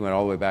have been made. You went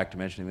all the way back to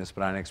mentioning the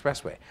Spadina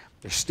Expressway.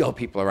 There's still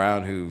people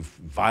around who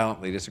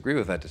violently disagree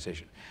with that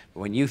decision.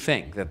 But when you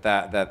think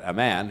that a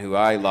man who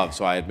I love,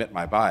 so I admit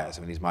my bias,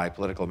 I mean, he's my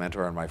political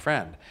mentor and my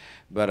friend,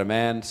 but a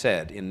man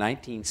said in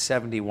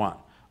 1971,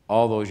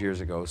 all those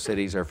years ago,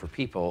 cities are for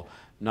people,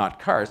 not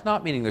cars.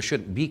 Not meaning there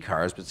shouldn't be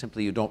cars, but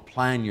simply you don't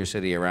plan your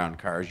city around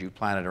cars, you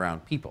plan it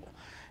around people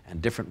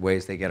and different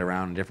ways they get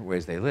around and different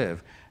ways they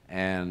live.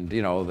 And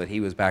you know, that he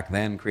was back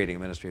then creating a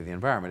Ministry of the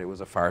Environment, it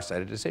was a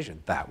far-sighted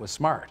decision. That was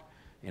smart,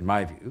 in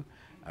my view.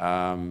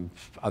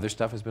 Other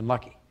stuff has been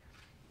lucky.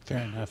 Fair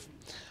enough.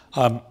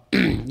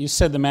 You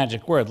said the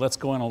magic word. Let's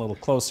go in a little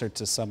closer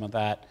to some of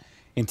that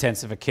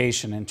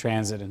intensification in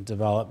transit and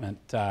development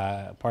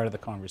part of the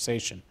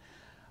conversation.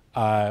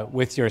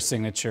 With your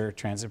signature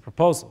transit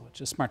proposal,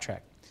 which is Smart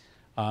Track.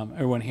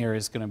 Everyone here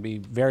is going to be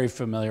very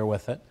familiar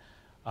with it,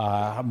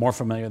 more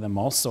familiar than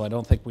most, so I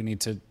don't think we need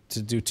to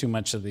do too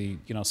much of the,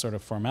 you know, sort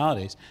of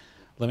formalities.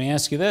 Let me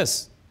ask you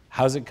this.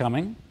 How's it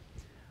coming?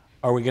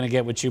 Are we going to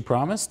get what you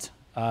promised?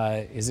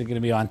 Is it going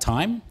to be on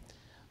time?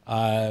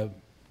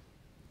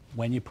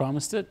 When you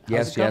promised it?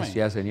 How's it coming?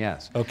 Yes, and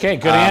yes. Okay,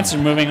 good answer.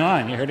 Moving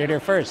on. You heard it here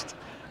first.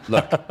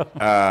 Look,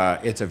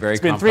 it's a very complex.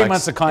 It's been 3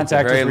 months of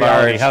contact with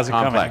reality. How's it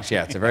coming?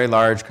 Yeah, it's a very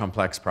large,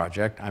 complex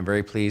project. I'm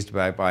very pleased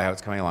by how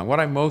it's coming along. What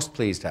I'm most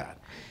pleased at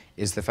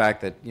is the fact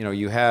that, you know,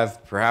 you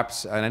have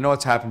perhaps, and I know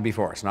it's happened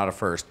before, it's not a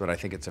first, but I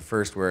think it's a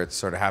first where it's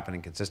sort of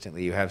happening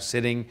consistently. You have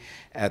sitting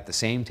at the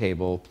same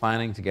table,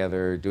 planning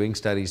together, doing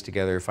studies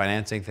together,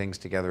 financing things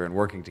together, and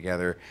working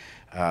together.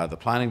 The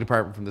planning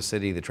department from the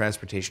city, the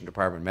transportation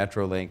department,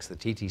 Metrolinx, the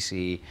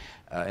TTC,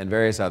 and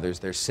various others,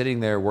 they're sitting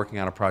there working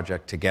on a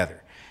project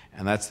together.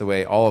 And that's the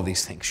way all of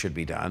these things should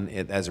be done.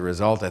 As a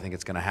result, I think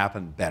it's going to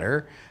happen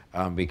better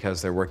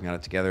because they're working on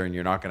it together, and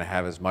you're not going to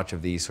have as much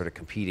of these sort of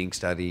competing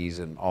studies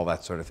and all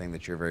that sort of thing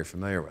that you're very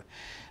familiar with.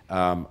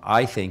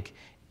 I think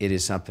it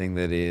is something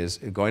that is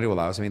going to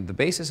allow us, I mean, the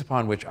basis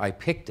upon which I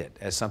picked it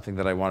as something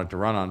that I wanted to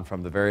run on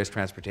from the various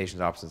transportation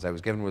options I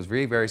was given was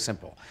very, very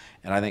simple,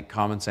 and I think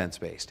common sense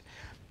based.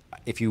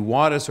 If you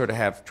want to sort of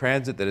have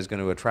transit that is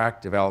going to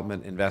attract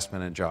development,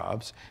 investment, and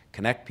jobs,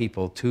 connect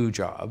people to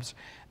jobs,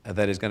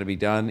 that is going to be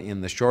done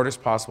in the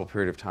shortest possible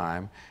period of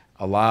time,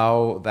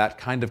 allow that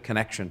kind of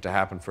connection to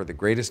happen for the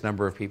greatest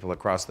number of people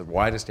across the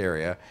widest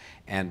area,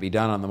 and be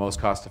done on the most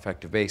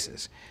cost-effective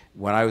basis.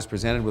 When I was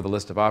presented with a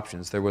list of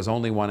options, there was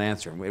only one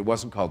answer. It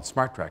wasn't called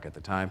Smart Track at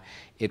the time.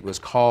 It was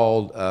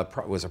called,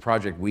 was a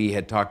project we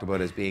had talked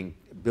about as being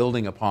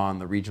building upon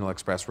the regional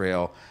express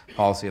rail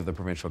policy of the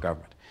provincial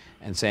government,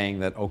 and saying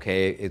that,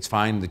 okay, it's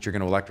fine that you're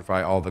going to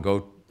electrify all the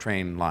GO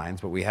train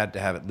lines, but we had to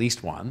have at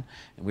least one,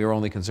 and we were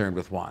only concerned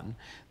with one,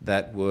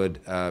 that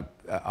would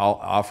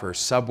offer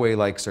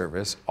subway-like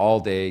service,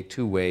 all-day,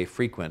 two-way,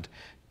 frequent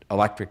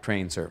electric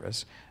train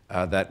service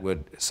that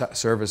would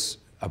service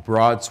a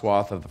broad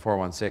swath of the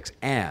 416,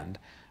 and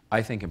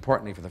I think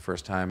importantly for the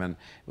first time, and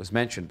it was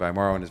mentioned by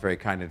Mauro in his very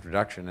kind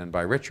introduction and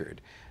by Richard,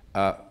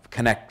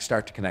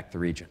 start to connect the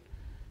region.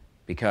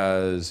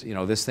 Because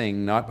this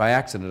thing, not by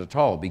accident at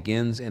all,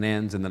 begins and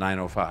ends in the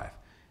 905.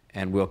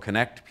 And will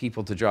connect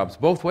people to jobs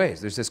both ways.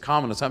 There's this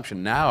common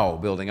assumption now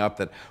building up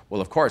that, well,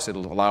 of course,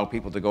 it'll allow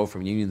people to go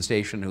from Union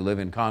Station who live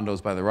in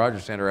condos by the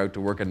Rogers Centre out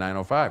to work at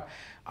 905.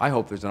 I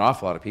hope there's an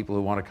awful lot of people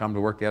who want to come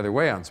to work the other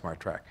way on Smart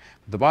Track.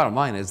 But the bottom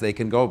line is they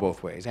can go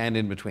both ways and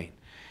in between.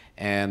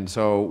 And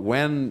so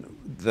when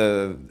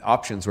the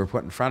options were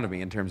put in front of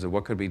me in terms of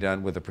what could be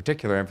done with a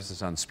particular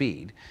emphasis on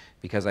speed,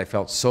 because I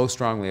felt so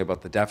strongly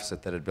about the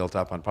deficit that had built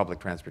up on public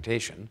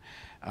transportation,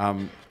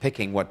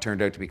 picking what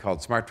turned out to be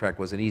called Smart Track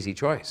was an easy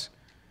choice,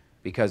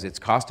 because it's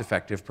cost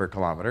effective per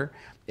kilometer.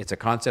 It's a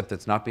concept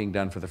that's not being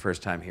done for the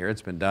first time here.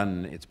 It's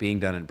being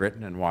done in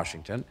Britain and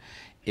Washington.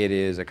 It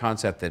is a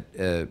concept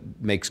that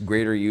makes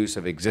greater use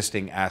of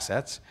existing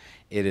assets.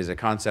 It is a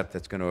concept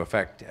that's going to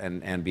affect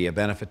and be a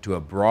benefit to a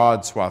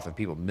broad swath of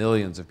people,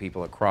 millions of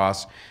people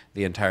across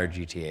the entire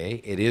GTA.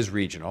 It is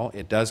regional.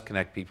 It does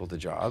connect people to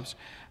jobs.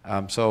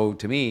 So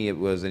to me, it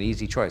was an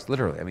easy choice,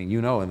 literally. I mean,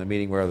 in the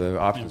meeting where the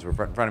options were in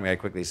front of me, I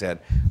quickly said,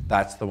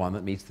 that's the one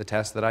that meets the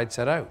test that I'd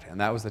set out. And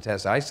that was the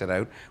test I set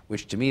out,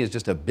 which to me is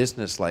just a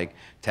business-like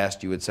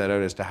test you would set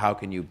out as to how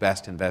can you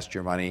best invest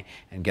your money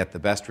and get the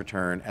best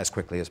return as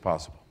quickly as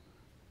possible.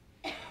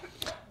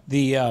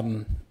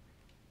 There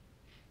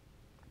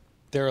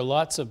are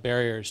lots of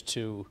barriers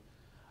to,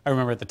 I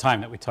remember at the time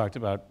that we talked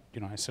about,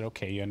 I said,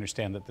 okay, you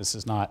understand that this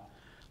is not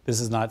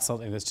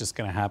something that's just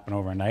going to happen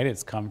overnight.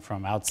 It's come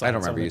from outside. I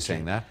don't remember you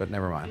saying that, but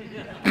never mind.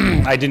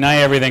 I deny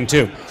everything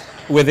too.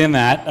 Within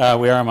that,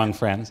 we are among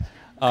friends.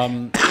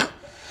 What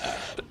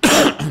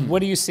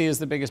do you see as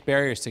the biggest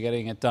barriers to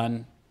getting it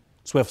done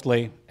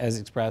swiftly, as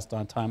expressed,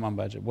 on time, on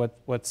budget?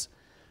 What's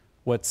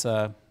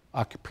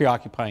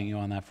preoccupying you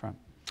on that front?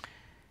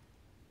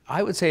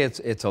 I would say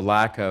it's a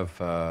lack of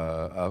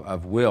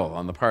will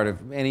on the part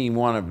of any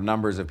one of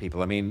numbers of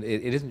people. I mean,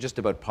 it isn't just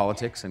about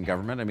politics and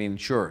government. I mean,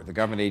 sure, the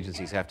government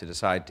agencies have to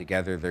decide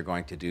together they're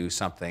going to do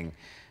something,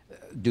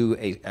 do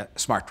a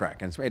Smart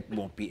Track. And it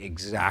won't be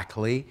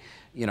exactly,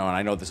 and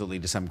I know this will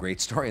lead to some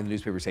great story in the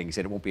newspaper saying he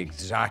said it won't be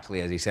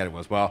exactly as he said it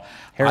was. Well,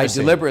 heresy.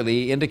 I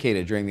deliberately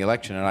indicated during the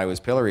election, and I was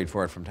pilloried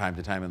for it from time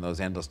to time in those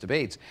endless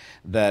debates,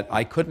 that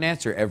I couldn't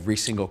answer every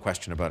single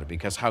question about it,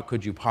 because how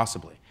could you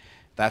possibly?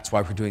 That's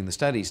why we're doing the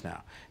studies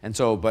now. And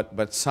so,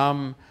 but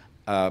some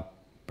a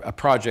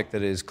project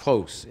that is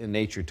close in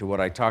nature to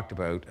what I talked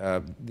about,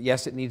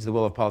 yes, it needs the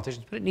will of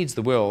politicians, but it needs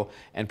the will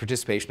and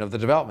participation of the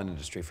development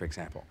industry, for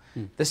example.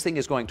 This thing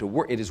is going to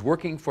work. It is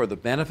working for the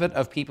benefit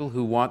of people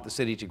who want the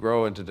city to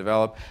grow and to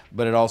develop,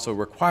 but it also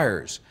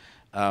requires,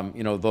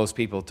 those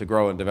people to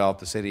grow and develop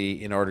the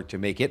city in order to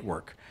make it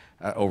work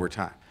over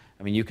time.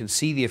 I mean, you can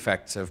see the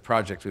effects of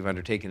projects we've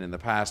undertaken in the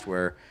past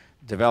where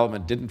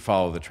development didn't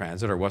follow the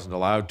transit or wasn't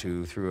allowed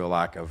to through a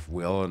lack of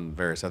will and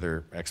various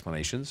other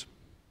explanations.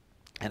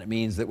 And it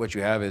means that what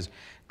you have is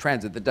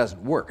transit that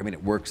doesn't work. I mean,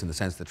 it works in the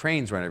sense the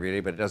trains run every day,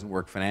 but it doesn't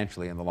work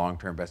financially in the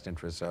long-term best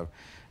interests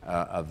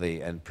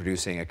and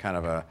producing a kind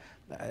of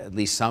at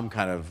least some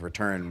kind of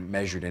return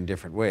measured in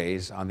different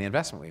ways on the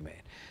investment we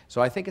made.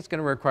 So I think it's going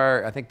to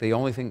require,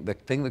 the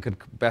thing that could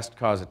best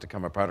cause it to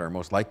come apart, or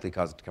most likely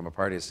cause it to come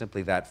apart, is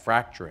simply that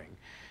fracturing,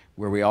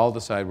 where we all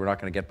decide we're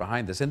not going to get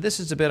behind this. And this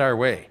is a bit our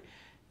way.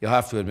 You'll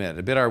have to admit,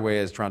 a bit our way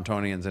as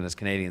Torontonians and as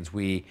Canadians.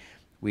 We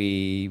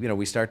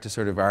start to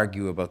sort of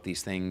argue about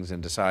these things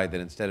and decide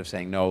that instead of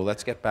saying, no,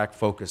 let's get back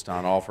focused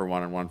on all for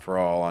one and one for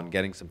all, on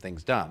getting some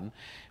things done,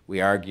 we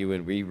argue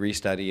and we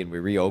restudy and we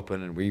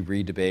reopen and we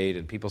redebate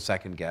and people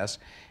second guess.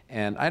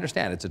 And I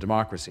understand it's a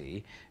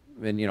democracy,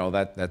 and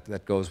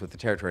that goes with the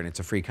territory, and it's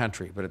a free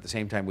country. But at the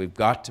same time, we've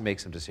got to make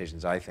some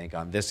decisions, I think,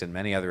 on this and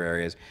many other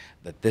areas,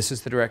 that this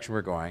is the direction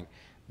we're going,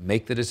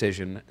 make the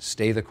decision,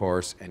 stay the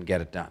course, and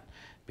get it done.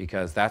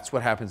 Because that's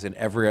what happens in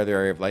every other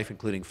area of life,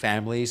 including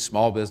families,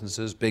 small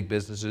businesses, big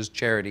businesses,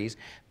 charities.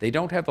 They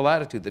don't have the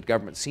latitude that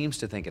government seems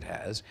to think it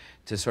has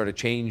to sort of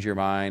change your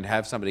mind,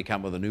 have somebody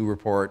come with a new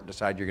report,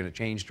 decide you're going to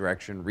change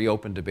direction,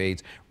 reopen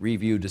debates,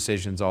 review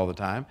decisions all the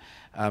time.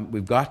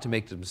 We've got to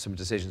make some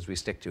decisions we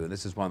stick to, and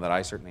this is one that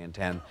I certainly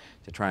intend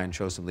to try and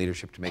show some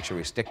leadership to make sure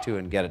we stick to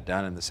and get it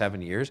done in the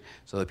 7 years,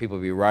 so that people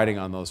will be riding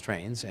on those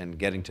trains and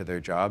getting to their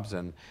jobs,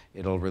 and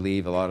it'll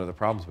relieve a lot of the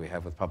problems we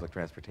have with public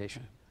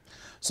transportation.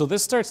 So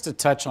this starts to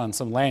touch on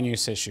some land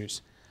use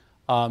issues.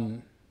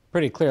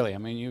 pretty clearly. I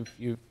mean,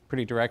 you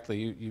pretty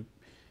directly.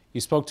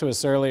 You spoke to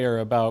us earlier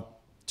about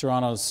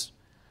Toronto's,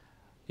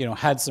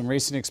 had some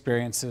recent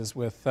experiences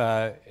with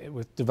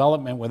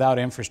development without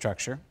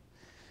infrastructure,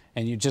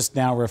 and you just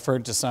now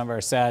referred to some of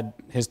our sad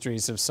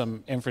histories of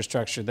some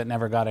infrastructure that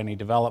never got any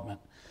development.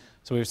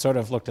 So we've sort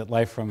of looked at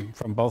life from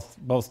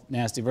both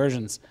nasty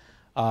versions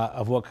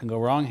of what can go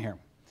wrong here.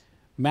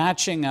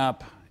 Matching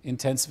up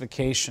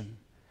intensification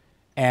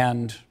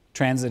and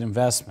transit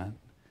investment,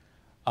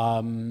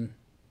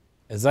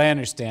 as I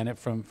understand it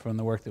from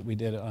the work that we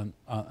did on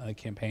a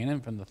campaign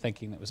and from the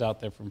thinking that was out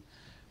there from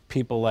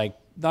people like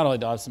not only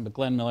Dobson, but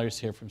Glenn Miller's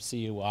here from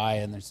CUI,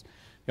 and there's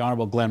the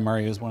Honorable Glenn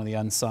Murray, who's one of the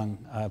unsung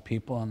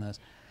people on this.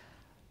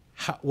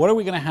 What are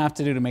we going to have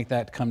to do to make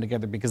that come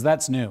together? Because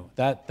that's new.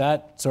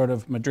 That sort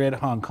of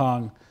Madrid-Hong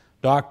Kong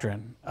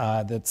doctrine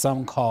that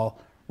some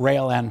call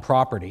rail and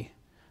property,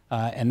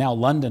 and now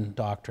London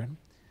doctrine,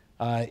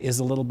 is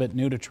a little bit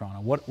new to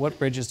Toronto. What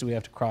bridges do we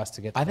have to cross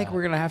to get to I think that?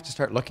 we're going to have to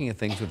start looking at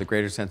things with a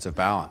greater sense of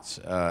balance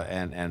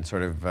and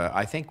sort of,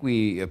 I think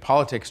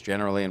politics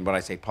generally, and when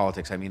I say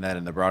politics, I mean that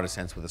in the broadest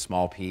sense with a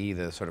small p,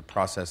 the sort of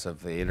process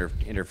of the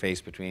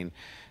interface between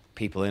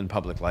people in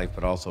public life,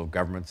 but also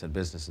governments and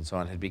business and so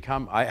on, has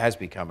become,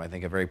 I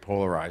think, a very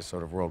polarized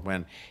sort of world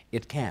when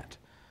it can't.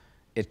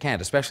 It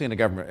can't, especially in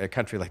a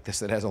country like this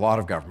that has a lot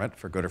of government,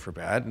 for good or for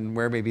bad, and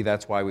where maybe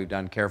that's why we've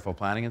done careful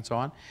planning and so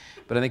on.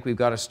 But I think we've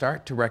got to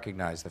start to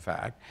recognize the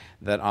fact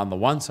that on the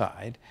one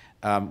side,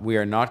 we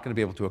are not going to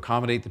be able to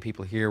accommodate the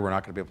people here. We're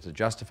not going to be able to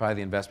justify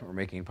the investment we're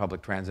making in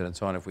public transit and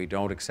so on if we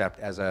don't accept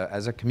as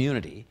a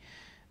community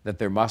that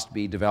there must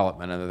be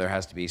development and that there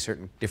has to be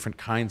certain different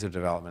kinds of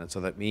development. And so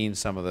that means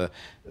some of the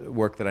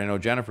work that I know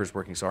Jennifer's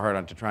working so hard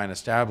on to try and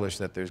establish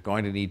that there's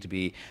going to need to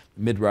be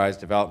mid-rise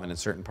development in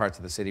certain parts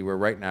of the city where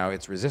right now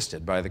it's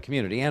resisted by the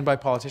community and by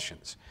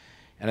politicians.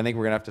 And I think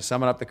we're going to have to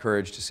summon up the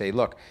courage to say,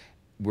 look,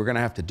 we're going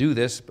to have to do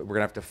this, but we're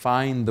going to have to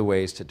find the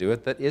ways to do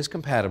it that is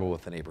compatible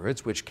with the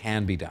neighborhoods, which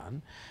can be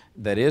done,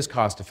 that is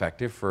cost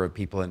effective for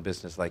people in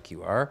business like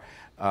you are,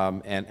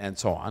 and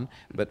so on.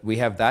 But we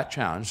have that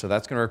challenge, so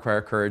that's going to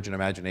require courage and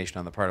imagination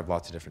on the part of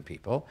lots of different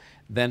people.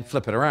 Then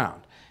flip it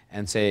around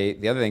and say,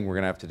 the other thing we're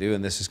going to have to do,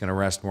 and this is going to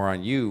rest more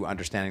on you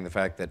understanding the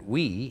fact that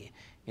we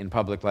in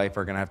public life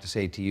are going to have to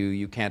say to you,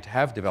 you can't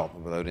have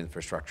development without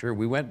infrastructure.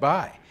 We went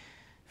by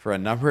for a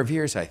number of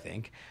years, I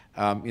think,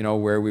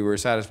 where we were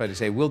satisfied to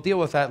say, we'll deal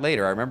with that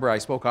later. I remember I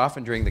spoke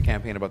often during the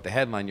campaign about the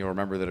headline, you'll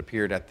remember, that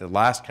appeared at the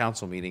last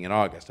council meeting in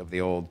August of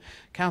the old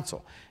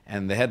council.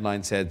 And the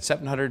headline said,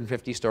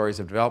 750 stories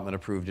of development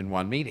approved in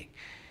one meeting.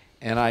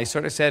 And I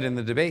sort of said in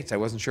the debates, I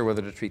wasn't sure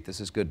whether to treat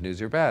this as good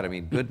news or bad. I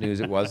mean, good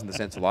news it was in the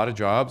sense a lot of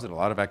jobs and a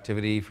lot of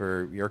activity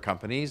for your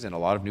companies and a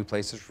lot of new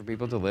places for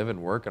people to live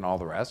and work and all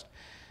the rest.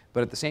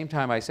 But at the same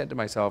time, I said to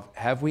myself,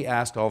 have we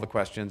asked all the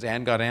questions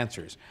and got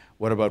answers?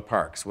 What about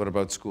parks? What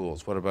about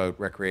schools? What about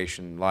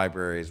recreation,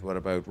 libraries? What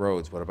about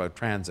roads? What about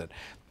transit?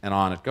 And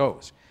on it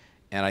goes.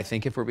 And I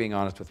think if we're being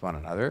honest with one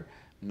another,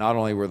 not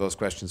only were those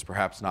questions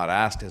perhaps not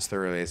asked as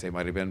thoroughly as they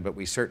might have been, but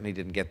we certainly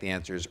didn't get the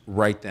answers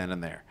right then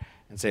and there.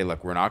 And say,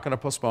 look, we're not going to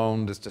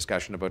postpone this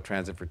discussion about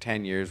transit for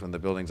 10 years when the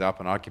building's up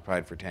and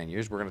occupied for 10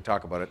 years. We're going to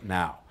talk about it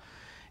now.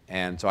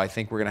 And so I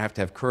think we're going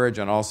to have courage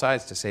on all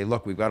sides to say,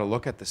 look, we've got to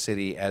look at the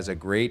city as a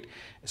great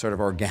sort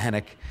of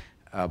organic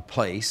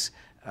place,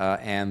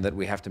 and that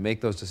we have to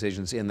make those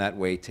decisions in that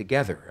way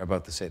together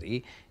about the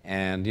city.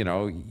 And,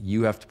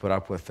 you have to put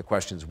up with the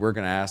questions we're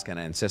going to ask and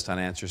insist on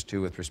answers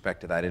to with respect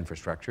to that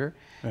infrastructure.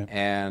 Right.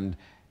 And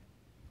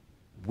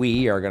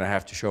we are going to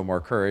have to show more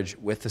courage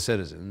with the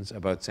citizens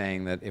about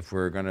saying that if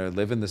we're going to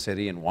live in the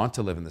city and want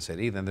to live in the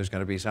city, then there's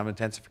going to be some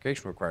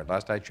intensification required.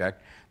 Last I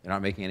checked, they're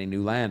not making any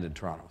new land in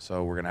Toronto.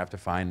 So we're going to have to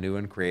find new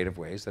and creative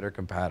ways that are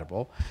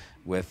compatible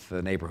with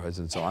the neighborhoods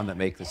and so on that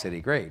make the city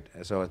great.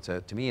 So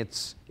to me,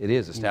 it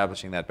is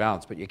establishing that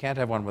balance, but you can't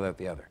have one without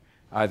the other,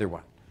 either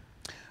one.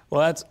 Well,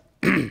 that's,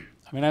 I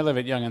live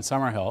at Yonge and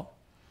Summerhill,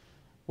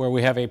 where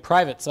we have a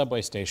private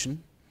subway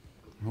station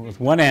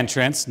with one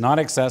entrance, not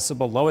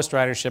accessible, lowest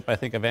ridership, I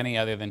think, of any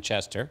other than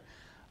Chester.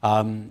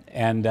 Are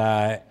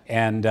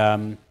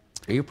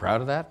you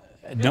proud of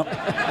that? No,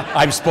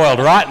 I'm spoiled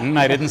rotten.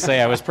 I didn't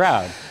say I was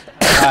proud.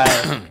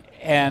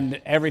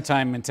 And every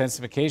time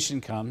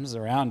intensification comes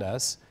around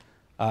us,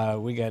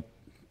 we get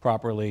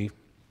properly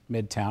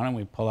Midtown, and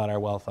we pull out our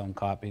well-thumbed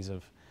copies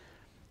of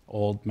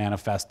old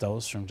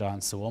manifestos from John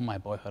Sewell, my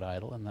boyhood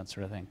idol, and that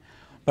sort of thing.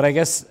 But I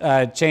guess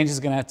change is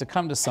going to have to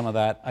come to some of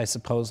that, I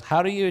suppose. How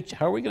are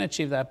we going to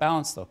achieve that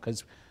balance, though?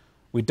 Because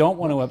we don't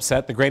want to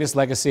upset the greatest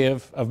legacy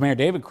of Mayor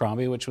David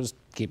Crombie, which was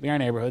keeping our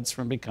neighborhoods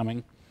from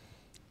becoming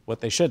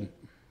what they shouldn't.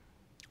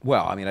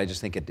 Well, I just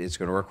think it's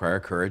going to require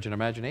courage and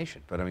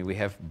imagination. But we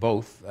have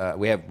both.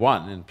 We have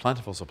one in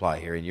plentiful supply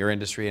here in your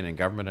industry and in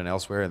government and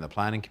elsewhere in the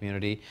planning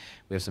community.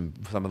 We have some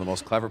of the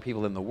most clever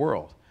people in the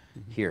world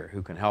here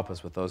who can help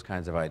us with those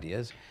kinds of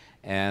ideas.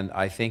 And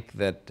I think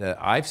that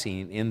I've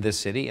seen in this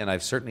city, and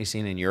I've certainly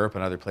seen in Europe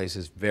and other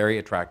places, very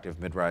attractive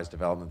mid-rise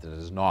development that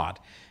does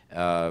not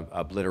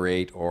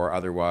obliterate or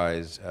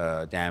otherwise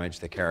damage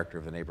the character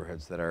of the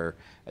neighborhoods that are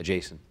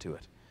adjacent to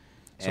it.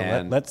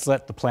 So let's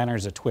let the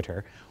planners of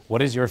Twitter.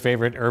 What is your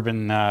favorite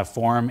urban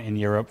form in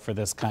Europe for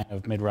this kind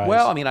of mid-rise?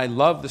 Well, I mean, I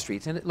love the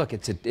streets, and look,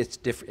 it's a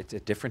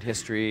different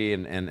history,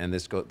 and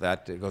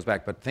that goes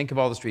back. But think of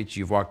all the streets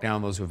you've walked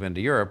down, those who've been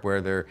to Europe,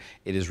 where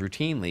it is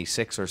routinely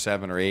 6 or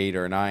 7 or 8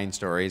 or 9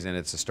 stories, and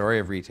it's a story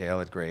of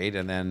retail at grade,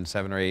 and then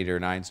 7 or 8 or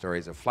 9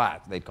 stories of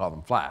flats. They'd call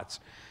them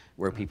flats,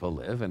 where people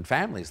live and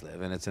families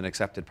live, and it's an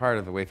accepted part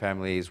of the way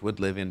families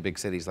would live in big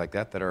cities like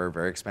that are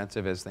very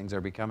expensive as things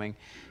are becoming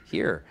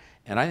here.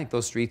 And I think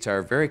those streets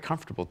are very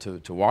comfortable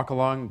to walk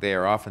along. They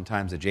are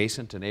oftentimes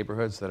adjacent to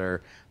neighborhoods that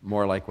are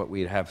more like what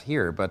we have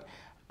here. But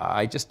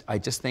I just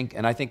think,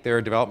 and I think there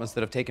are developments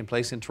that have taken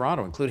place in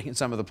Toronto, including in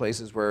some of the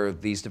places where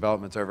these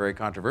developments are very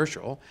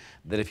controversial,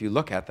 that if you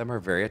look at them are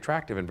very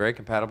attractive and very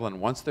compatible. And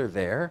once they're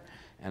there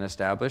and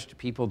established,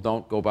 people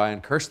don't go by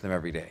and curse them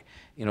every day.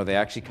 You know, they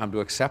actually come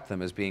to accept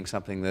them as being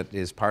something that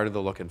is part of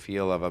the look and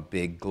feel of a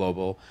big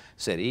global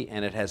city,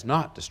 and it has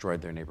not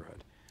destroyed their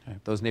neighborhood.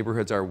 Right. Those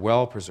neighborhoods are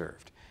well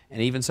preserved.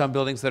 And even some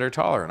buildings that are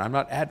taller. And I'm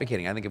not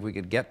advocating. I think if we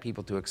could get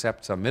people to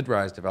accept some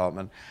mid-rise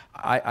development,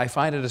 I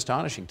find it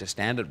astonishing to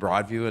stand at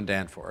Broadview and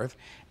Danforth,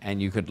 and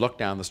you could look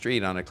down the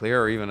street on a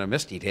clear or even a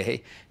misty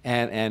day,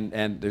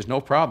 and there's no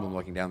problem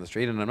looking down the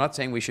street. And I'm not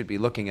saying we should be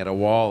looking at a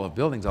wall of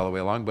buildings all the way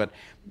along, but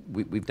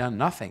we've done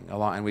nothing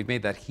along, and we've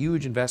made that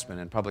huge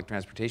investment in public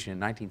transportation in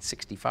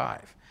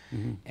 1965.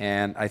 Mm-hmm.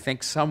 And I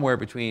think somewhere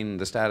between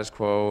the status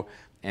quo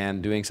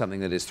and doing something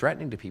that is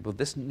threatening to people,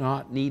 this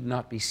need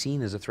not be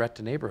seen as a threat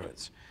to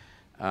neighborhoods.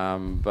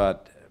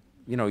 But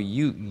you know,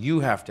 you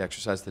have to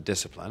exercise the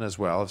discipline as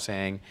well of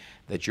saying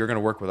that you're going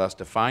to work with us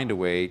to find a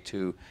way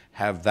to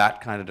have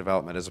that kind of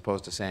development, as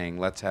opposed to saying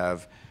let's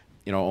have,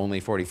 you know,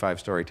 only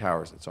 45-story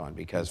towers and so on.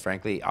 Because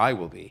frankly, I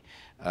will be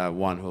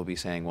one who will be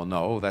saying, well,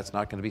 no, that's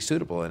not going to be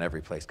suitable in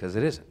every place, because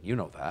it isn't. You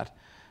know that.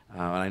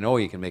 And I know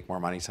you can make more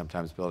money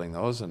sometimes building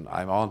those, and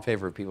I'm all in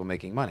favor of people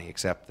making money,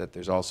 except that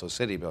there's also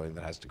city building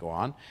that has to go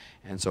on.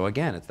 And so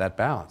again, it's that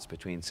balance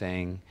between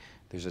saying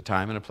there's a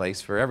time and a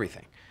place for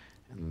everything.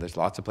 And there's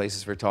lots of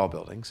places for tall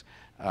buildings,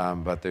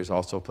 but there's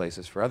also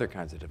places for other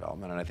kinds of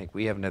development. And I think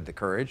we haven't had the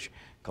courage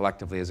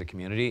collectively as a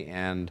community,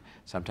 and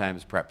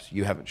sometimes perhaps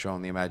you haven't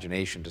shown the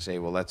imagination to say,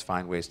 well, let's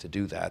find ways to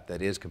do that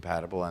is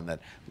compatible and that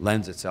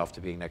lends itself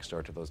to being next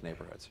door to those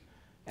neighborhoods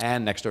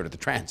and next door to the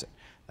transit.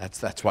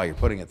 That's why you're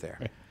putting it there,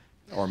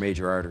 or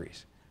major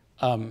arteries.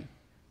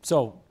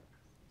 So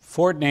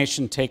Ford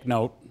Nation, take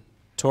note.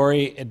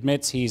 Tory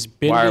admits he's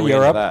been Why to are we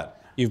Europe. into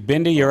that? You've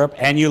been to Europe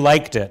and you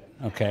liked it,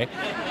 okay?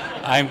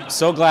 I'm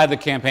so glad the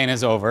campaign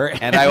is over,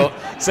 and I will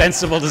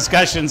sensible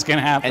discussions can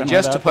happen. And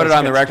just to put it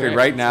on the record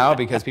right now,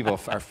 because people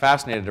are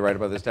fascinated to write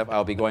about this stuff,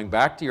 I'll be going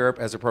back to Europe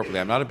as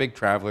appropriately. I'm not a big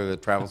traveler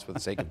that travels for the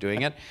sake of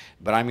doing it,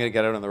 but I'm going to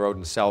get out on the road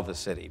and sell the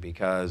city,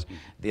 because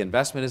the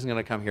investment isn't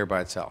going to come here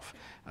by itself.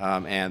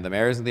 And the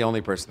mayor isn't the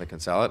only person that can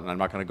sell it, and I'm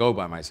not going to go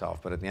by myself.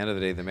 But at the end of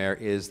the day, the mayor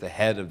is the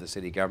head of the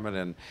city government,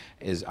 and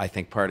is, I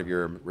think, part of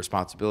your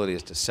responsibility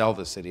is to sell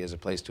the city as a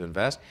place to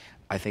invest.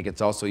 I think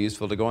it's also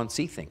useful to go and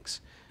see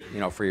things, you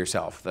know, for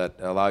yourself, that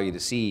allow you to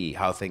see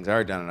how things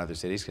are done in other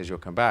cities, because you'll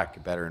come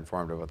back better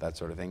informed about that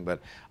sort of thing.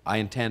 But I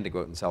intend to go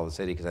out and sell the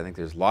city, because I think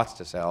there's lots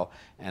to sell,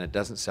 and it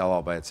doesn't sell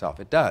all by itself.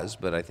 It does,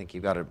 but I think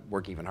you've got to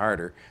work even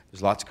harder.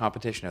 There's lots of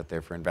competition out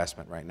there for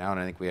investment right now, and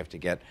I think we have to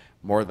get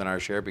more than our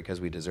share because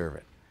we deserve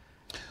it.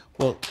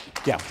 Well,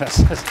 yeah.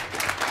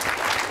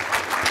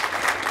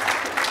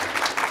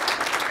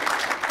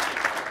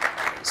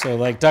 So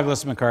like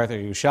Douglas MacArthur,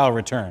 you shall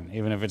return,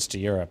 even if it's to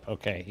Europe.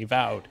 Okay, he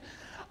vowed.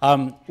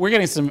 We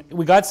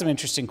got some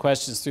interesting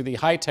questions through the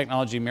high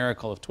technology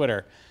miracle of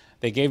Twitter.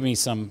 They gave me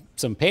some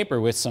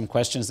paper with some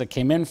questions that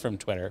came in from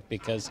Twitter,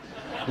 because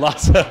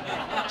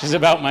which is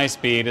about my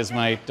speed, as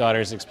my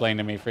daughters explain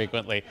to me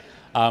frequently.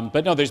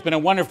 But no, there's been a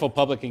wonderful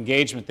public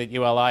engagement that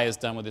ULI has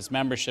done with its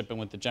membership and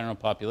with the general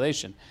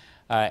population.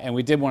 And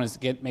we did want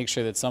to make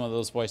sure that some of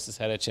those voices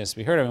had a chance to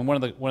be heard. I mean,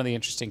 one of the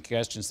interesting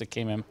questions that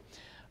came in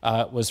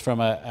was from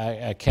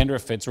a Kendra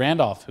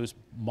Fitz-Randolph, whose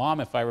mom,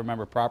 if I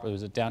remember properly,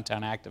 was a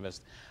downtown activist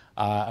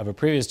of a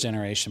previous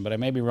generation, but I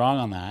may be wrong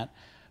on that,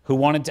 who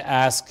wanted to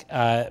ask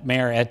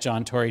Mayor at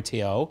John Tory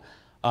TO,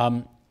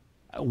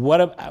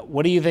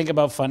 what do you think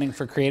about funding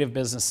for creative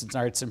business and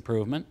arts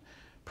improvement,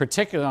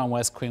 particularly on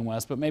West Queen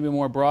West, but maybe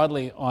more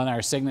broadly on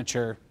our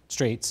signature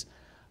streets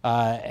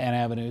and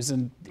avenues?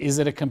 And is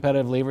it a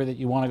competitive lever that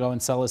you want to go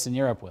and sell us in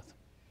Europe with?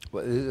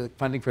 Well,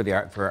 funding for the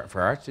art,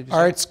 for arts, did you say?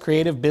 Arts,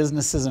 creative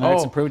businesses, and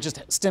arts improvement,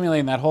 just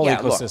stimulating that whole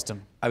ecosystem. Look,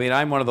 I mean,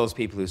 I'm one of those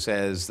people who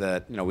says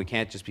that, you know, we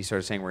can't just be sort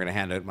of saying we're going to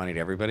hand out money to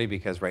everybody,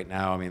 because right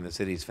now, I mean, the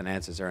city's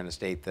finances are in a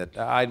state that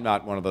I'm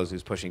not one of those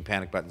who's pushing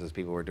panic buttons as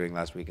people were doing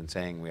last week and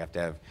saying we have to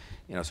have,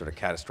 you know, sort of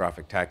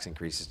catastrophic tax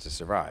increases to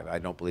survive. I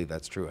don't believe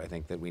that's true. I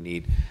think that we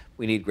need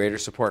greater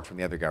support from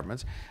the other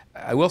governments.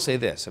 I will say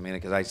this, I mean,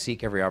 because I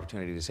seek every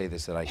opportunity to say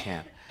this that I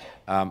can.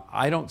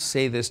 I don't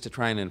say this to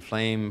try and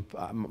inflame.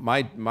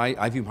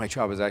 I view my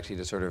job as actually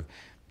to sort of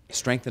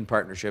strengthen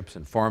partnerships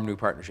and form new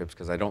partnerships,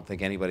 because I don't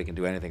think anybody can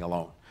do anything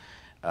alone.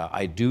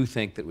 I do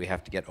think that we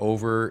have to get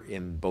over,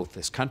 in both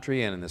this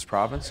country and in this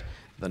province,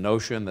 the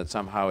notion that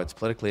somehow it's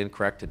politically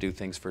incorrect to do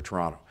things for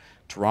Toronto.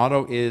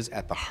 Toronto is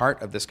at the heart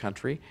of this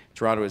country.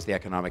 Toronto is the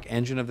economic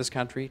engine of this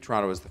country.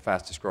 Toronto is the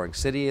fastest growing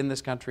city in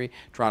this country.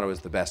 Toronto is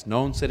the best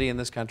known city in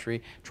this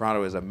country.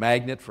 Toronto is a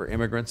magnet for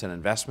immigrants and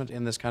investment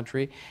in this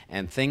country.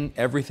 And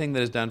everything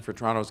that is done for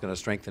Toronto is going to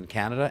strengthen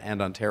Canada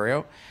and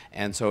Ontario.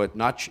 And so it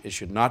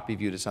should not be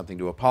viewed as something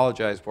to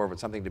apologize for, but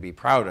something to be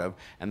proud of,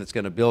 and that's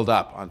going to build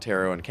up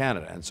Ontario and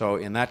Canada. And so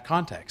in that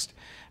context,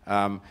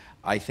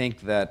 I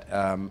think that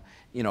I'm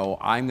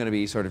going to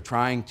be sort of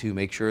trying to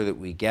make sure that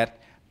we get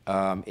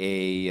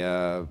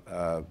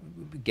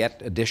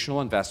get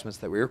additional investments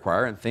that we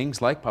require in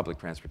things like public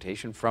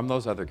transportation from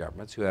those other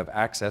governments who have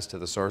access to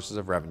the sources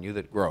of revenue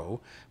that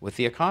grow with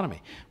the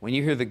economy. When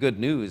you hear the good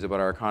news about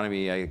our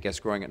economy, I guess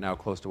growing at now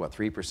close to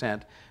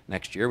 3%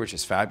 next year, which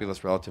is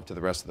fabulous relative to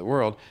the rest of the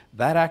world,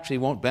 that actually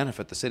won't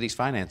benefit the city's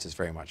finances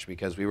very much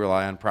because we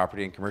rely on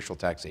property and commercial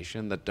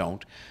taxation that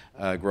don't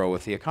grow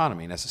with the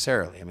economy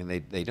necessarily. I mean,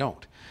 they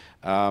don't.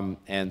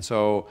 And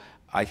so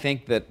I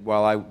think that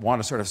while I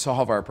want to sort of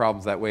solve our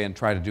problems that way and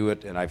try to do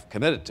it, and I've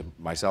committed to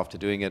myself to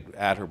doing it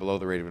at or below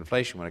the rate of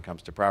inflation when it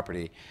comes to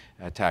property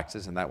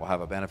taxes, and that will have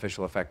a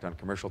beneficial effect on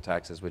commercial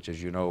taxes, which,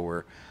 as you know,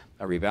 we're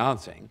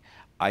rebalancing,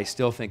 I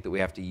still think that we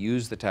have to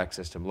use the tax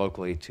system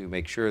locally to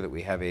make sure that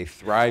we have a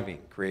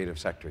thriving creative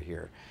sector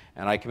here.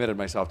 And I committed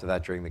myself to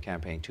that during the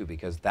campaign too,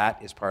 because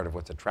that is part of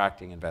what's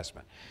attracting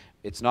investment.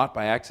 It's not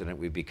by accident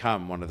we've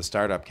become one of the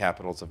startup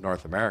capitals of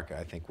North America.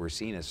 I think we're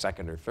seen as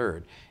second or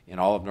third in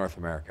all of North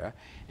America.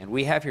 And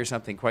we have here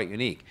something quite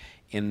unique.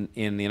 In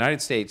the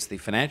United States, the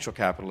financial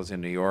capital is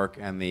in New York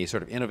and the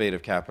sort of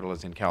innovative capital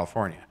is in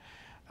California.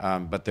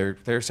 But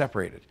they're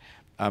separated.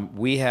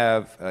 We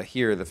have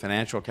here the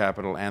financial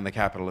capital and the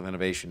capital of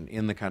innovation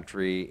in the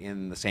country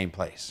in the same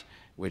place,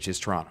 which is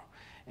Toronto.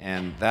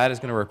 And that is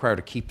going to require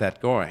to keep that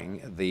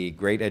going. The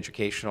great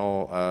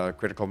educational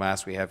critical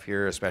mass we have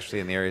here, especially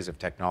in the areas of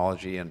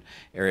technology and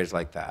areas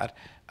like that.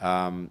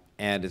 And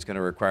it's going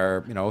to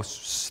require,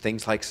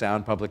 things like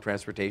sound public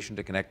transportation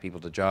to connect people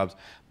to jobs.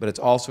 But it's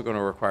also going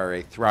to require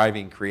a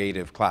thriving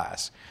creative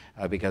class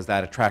because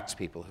that attracts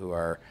people who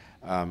are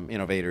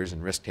innovators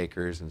and risk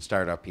takers and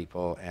startup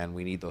people, and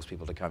we need those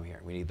people to come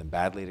here. We need them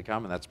badly to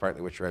come, and that's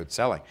partly what you're out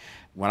selling.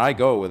 When I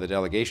go with a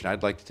delegation,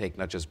 I'd like to take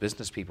not just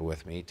business people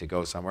with me to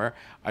go somewhere.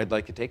 I'd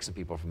like to take some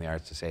people from the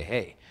arts to say,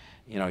 hey,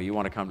 you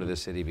want to come to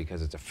this city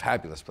because it's a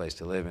fabulous place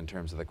to live in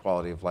terms of the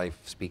quality of life,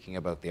 speaking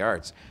about the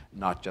arts,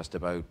 not just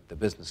about the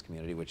business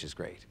community, which is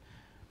great.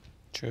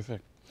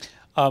 Terrific.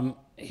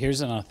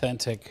 Here's an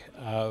authentic,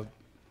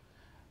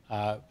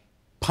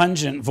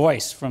 pungent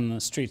voice from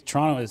the streets.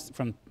 Toronto is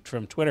from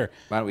Twitter.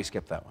 Why don't we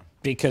skip that one?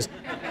 Because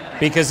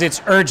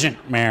it's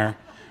urgent, Mayor.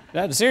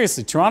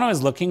 Seriously, Toronto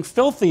is looking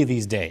filthy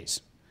these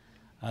days.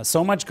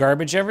 So much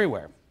garbage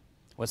everywhere.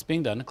 What's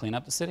being done to clean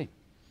up the city?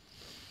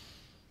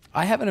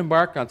 I haven't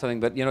embarked on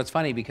something, but it's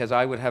funny because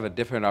I would have a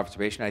different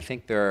observation. I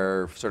think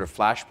there are sort of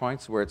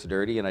flashpoints where it's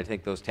dirty, and I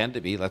think those tend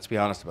to be, let's be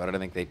honest about it, I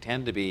think they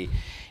tend to be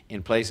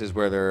in places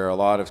where there are a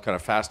lot of kind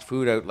of fast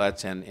food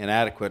outlets and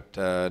inadequate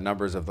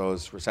numbers of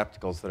those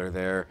receptacles that are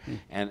there.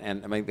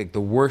 And I mean, the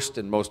worst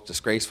and most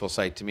disgraceful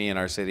sight to me in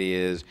our city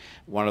is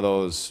one of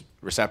those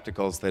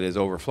receptacles that is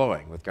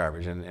overflowing with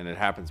garbage, and it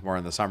happens more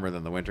in the summer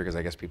than the winter because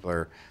I guess people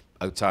are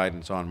outside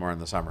and so on more in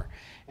the summer.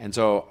 And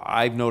so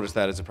I've noticed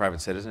that as a private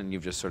citizen.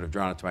 You've just sort of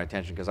drawn it to my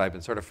attention because I've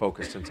been sort of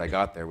focused since I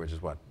got there, which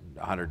is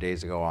 100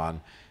 days ago,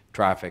 on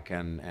traffic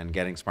and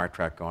getting Smart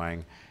Track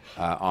going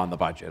on the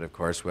budget, of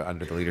course,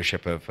 under the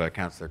leadership of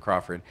Councillor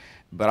Crawford.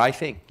 But I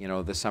think,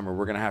 this summer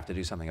we're going to have to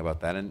do something about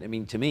that. And I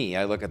mean, to me,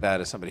 I look at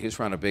that as somebody who's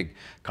run a big,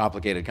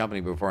 complicated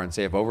company before and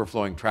say if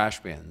overflowing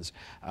trash bins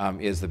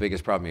is the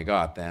biggest problem you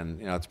got, then,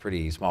 it's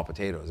pretty small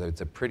potatoes.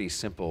 It's a pretty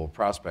simple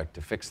prospect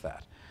to fix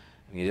that.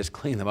 You just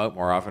clean them out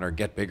more often or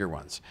get bigger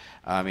ones.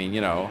 I mean,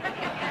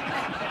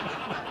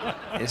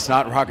 it's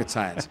not rocket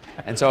science.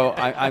 And so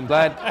I'm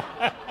glad,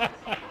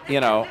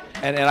 and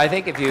I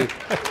think if you,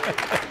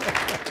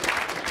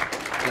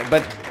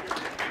 but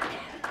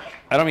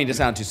I don't mean to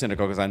sound too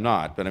cynical because I'm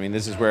not, but I mean,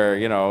 this is where,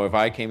 if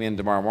I came in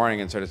tomorrow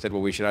morning and sort of said,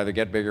 well, we should either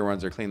get bigger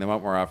ones or clean them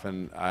out more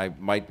often, I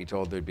might be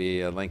told there'd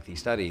be a lengthy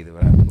study that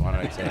would have to go on,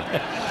 I'd say.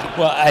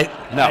 Well,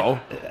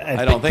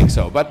 I don't think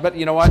so. But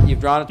you know what? You've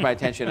drawn it to my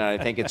attention, and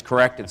I think it's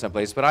correct in some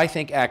places. But I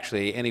think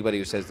actually anybody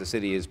who says the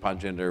city is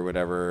pungent or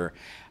whatever,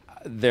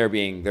 they're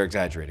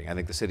exaggerating. I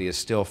think the city is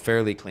still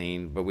fairly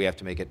clean, but we have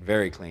to make it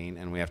very clean,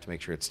 and we have to make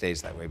sure it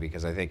stays that way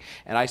because I think,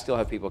 and I still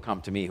have people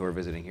come to me who are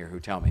visiting here who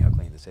tell me how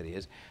clean the city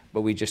is,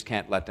 but we just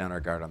can't let down our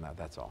guard on that,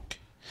 that's all.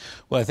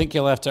 Well, I think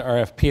you'll have to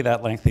RFP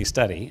that lengthy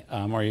study,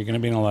 or you're going to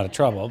be in a lot of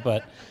trouble.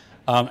 But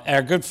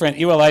our good friend,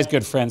 ULI's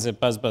good friends at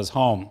Buzz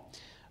Home,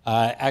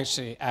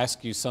 actually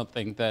ask you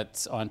something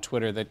that's on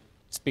Twitter that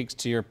speaks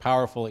to your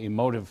powerful,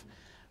 emotive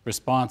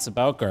response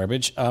about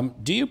garbage.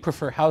 Do you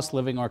prefer house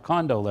living or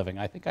condo living?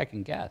 I think I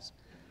can guess.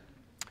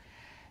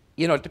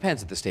 You know, it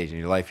depends at the stage in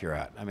your life you're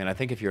at. I mean, I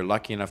think if you're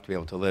lucky enough to be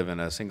able to live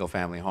in a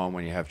single-family home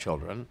when you have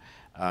children,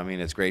 I mean,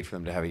 it's great for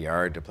them to have a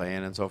yard to play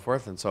in and so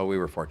forth. And so we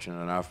were fortunate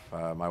enough,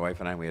 my wife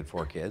and I, we had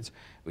 4 kids.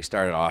 We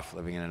started off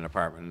living in an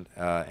apartment,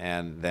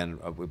 and then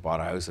we bought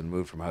a house and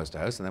moved from house to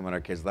house. And then when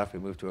our kids left, we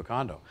moved to a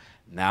condo.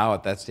 Now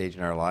at that stage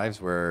in our lives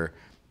where,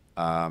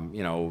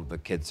 you know, the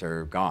kids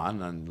are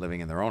gone and living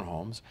in their own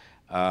homes,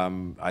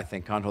 I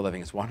think condo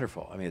living is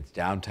wonderful. I mean, it's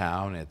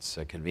downtown, it's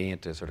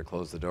convenient to sort of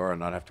close the door and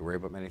not have to worry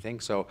about many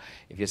things. So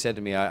if you said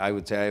to me, I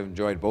would say I've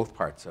enjoyed both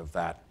parts of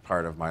that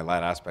part of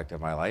that aspect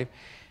of my life.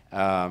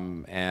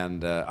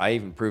 I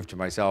even proved to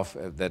myself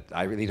that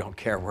I really don't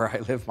care where I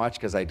live much,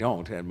 because I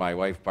don't, and my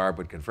wife Barb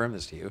would confirm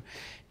this to you.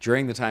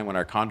 During the time when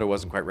our condo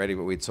wasn't quite ready,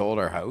 but we'd sold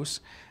our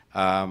house,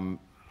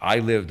 I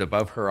lived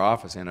above her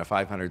office in a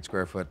 500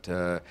 square foot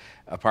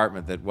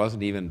apartment that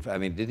wasn't even, I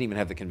mean, didn't even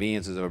have the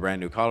conveniences of a brand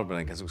new condo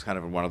building, because it was kind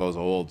of in one of those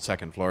old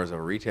second floors of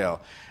a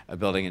retail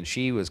building, and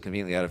she was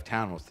conveniently out of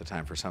town most of the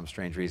time for some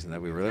strange reason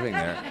that we were living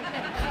there.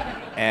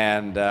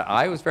 And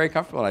I was very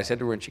comfortable. I said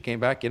to her when she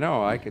came back, you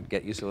know, I could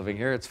get used to living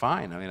here. It's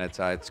fine. I mean,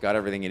 it's got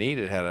everything you need.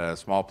 It had a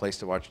small place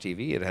to watch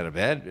TV. It had a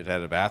bed. It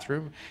had a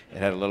bathroom. It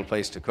had a little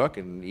place to cook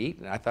and eat.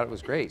 And I thought it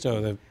was great.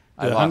 So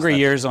the hungry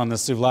years on the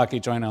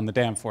souvlaki joint on the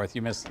Danforth,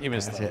 you missed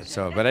those.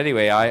 So, but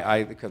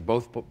anyway, because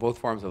both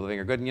forms of living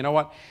are good. And you know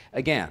what?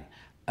 Again,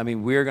 I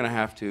mean, we're going to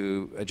have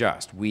to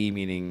adjust. We,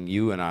 meaning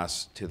you and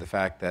us, to the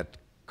fact that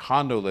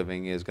condo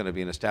living is going to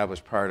be an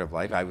established part of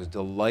life. I was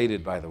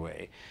delighted, by the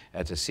way,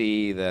 to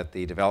see that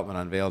the development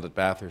unveiled at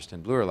Bathurst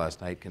and Bloor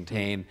last night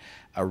contained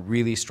a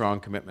really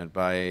strong commitment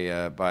by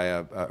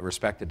a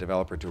respected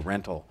developer to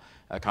rental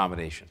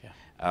accommodation. Yeah.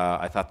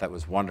 I thought that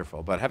was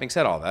wonderful. But having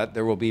said all that,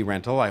 there will be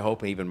rental, I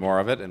hope even more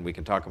of it, and we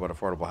can talk about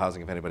affordable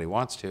housing if anybody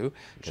wants to,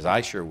 because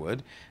I sure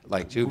would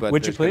like to. But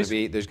would you please?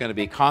 There's going to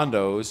be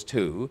condos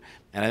too,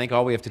 and I think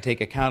all we have to take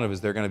account of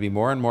is there are going to be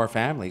more and more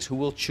families who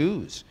will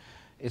choose.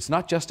 It's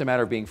not just a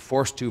matter of being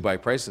forced to by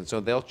price, and so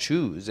they'll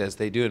choose, as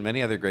they do in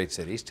many other great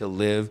cities, to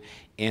live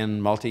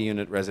in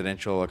multi-unit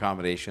residential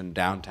accommodation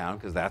downtown,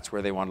 because that's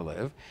where they want to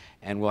live.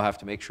 And we'll have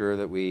to make sure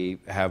that we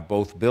have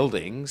both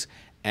buildings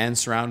and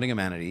surrounding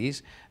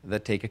amenities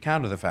that take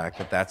account of the fact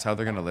that that's how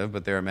they're going to live,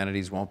 but their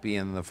amenities won't be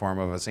in the form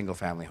of a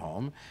single-family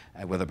home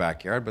with a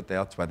backyard, but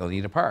that's why they'll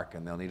need a park,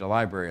 and they'll need a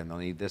library, and they'll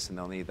need this, and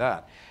they'll need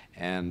that.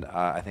 And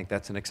I think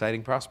that's an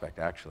exciting prospect,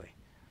 actually.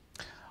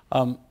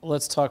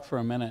 Let's talk for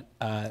a minute.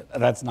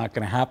 That's not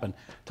going to happen.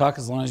 Talk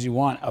as long as you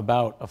want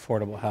about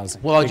affordable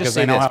housing. Well, I'll just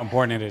say because I know this. how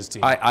important it is to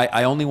you.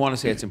 I only want to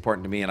say it's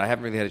important to me, and I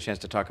haven't really had a chance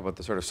to talk about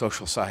the sort of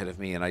social side of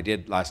me, and I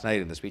did last night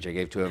in the speech I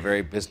gave to a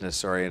very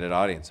business-oriented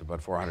audience,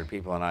 about 400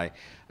 people, and I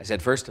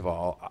said, first of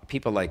all,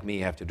 people like me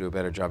have to do a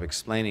better job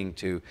explaining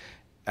to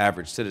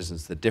average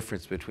citizens the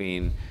difference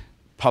between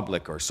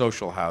public or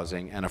social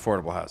housing and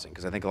affordable housing,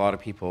 because I think a lot of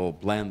people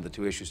blend the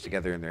two issues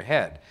together in their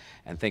head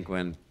and think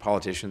when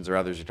politicians or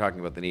others are talking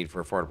about the need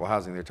for affordable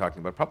housing, they're talking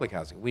about public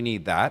housing. We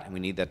need that, and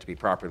we need that to be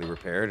properly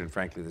repaired, and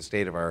frankly the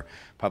state of our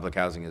public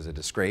housing is a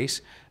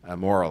disgrace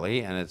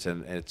morally, and it's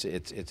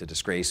a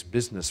disgrace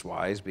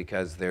business-wise,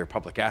 because they're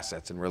public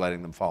assets and we're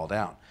letting them fall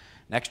down.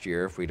 Next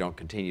year, if we don't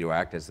continue to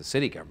act as the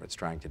city government's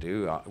trying to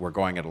do, we're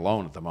going it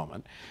alone at the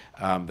moment,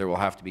 there will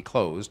have to be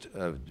closed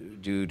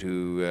due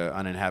to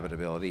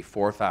uninhabitability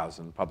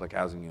 4,000 public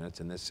housing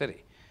units in this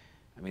city.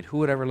 I mean, who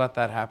would ever let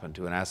that happen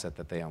to an asset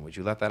that they own? Would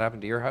you let that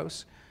happen to your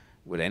house?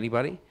 Would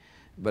anybody?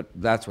 But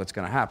that's what's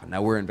going to happen.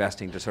 Now, we're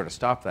investing to sort of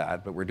stop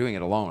that, but we're doing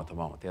it alone at the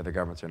moment. The other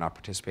governments are not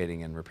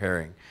participating in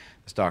repairing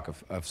the stock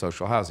of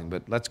social housing.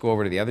 But let's go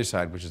over to the other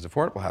side, which is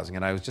affordable housing.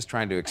 And I was just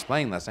trying to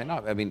explain last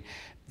night,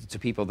 to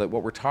people that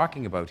what we're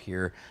talking about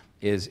here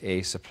is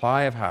a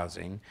supply of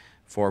housing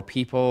for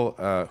people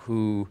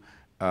who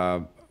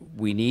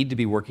we need to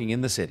be working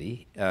in the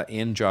city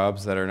in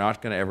jobs that are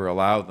not going to ever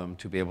allow them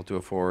to be able to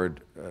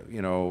afford,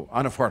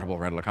 unaffordable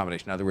rental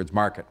accommodation. In other words,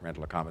 market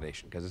rental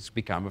accommodation, because it's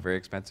become a very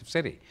expensive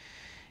city.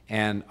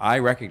 And I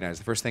recognize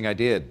the first thing I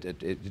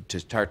did to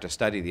start to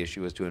study the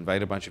issue was to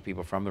invite a bunch of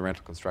people from the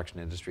rental construction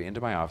industry into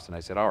my office, and I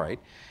said, all right,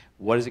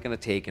 what is it going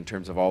to take in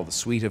terms of all the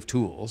suite of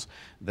tools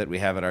that we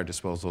have at our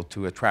disposal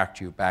to attract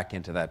you back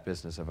into that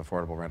business of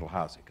affordable rental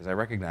housing? Because I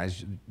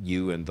recognize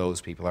you and those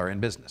people are in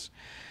business.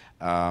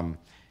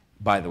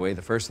 By the way,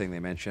 the first thing they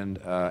mentioned,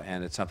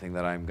 and it's something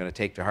that I'm going to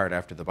take to heart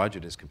after the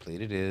budget is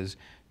completed, is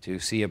to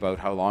see about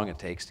how long it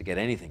takes to get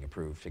anything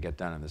approved to get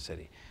done in the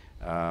city.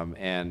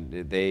 And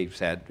they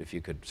said if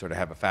you could sort of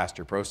have a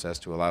faster process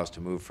to allow us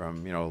to move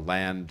from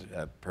land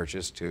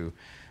purchase to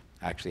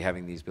actually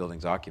having these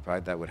buildings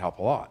occupied, that would help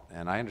a lot,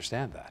 and I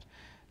understand that.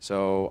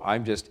 So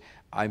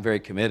I'm very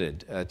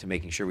committed to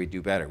making sure we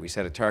do better. We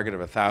set a target of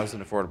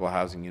 1,000 affordable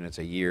housing units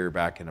a year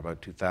back in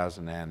about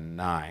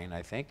 2009,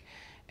 I think,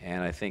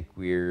 and I think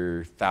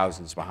we're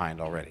thousands behind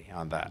already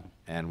on that,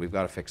 and we've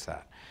got to fix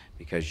that,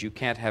 because you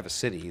can't have a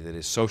city that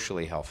is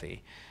socially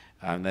healthy,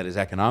 that is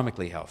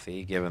economically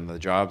healthy, given the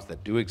jobs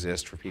that do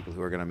exist for people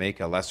who are going to make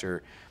a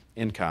lesser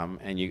income,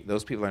 and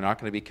those people are not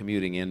going to be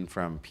commuting in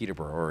from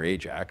Peterborough or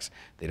Ajax.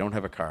 They don't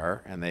have a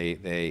car, and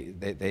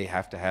they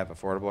have to have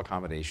affordable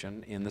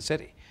accommodation in the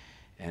city.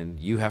 And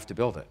you have to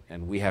build it,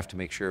 and we have to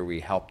make sure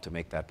we help to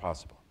make that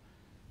possible.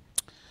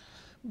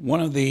 One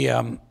of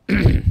the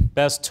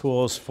best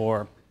tools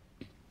for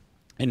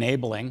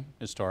enabling,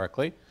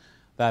 historically,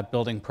 that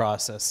building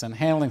process and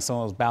handling some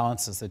of those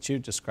balances that you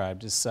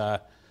described is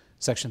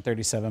Section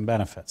 37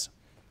 benefits.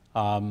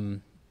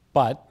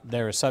 But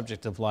they're a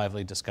subject of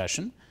lively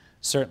discussion,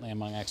 certainly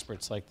among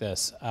experts like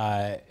this.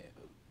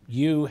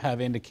 You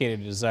have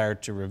indicated a desire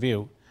to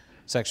review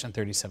Section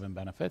 37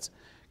 benefits.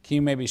 Can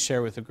you maybe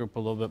share with the group a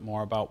little bit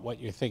more about what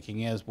your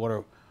thinking is?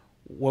 What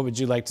would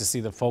you like to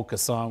see the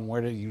focus on?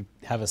 Where do you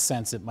have a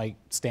sense it might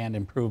stand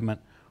improvement?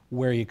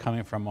 Where are you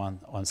coming from on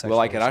Section 37? Well,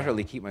 I could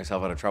utterly keep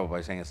myself out of trouble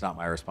by saying it's not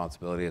my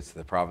responsibility, it's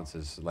the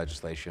province's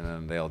legislation,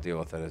 and they'll deal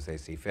with it as they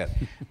see fit.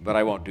 But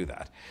I won't do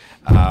that.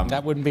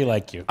 That wouldn't be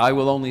like you. I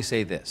will only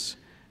say this.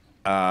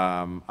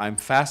 I'm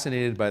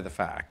fascinated by the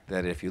fact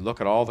that if you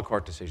look at all the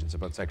court decisions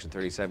about Section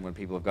 37, when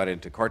people have got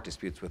into court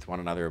disputes with one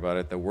another about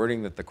it, the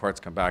wording that the courts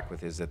come back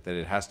with is that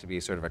it has to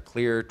be sort of a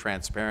clear,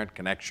 transparent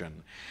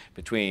connection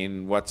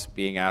between what's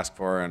being asked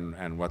for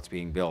and what's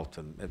being built.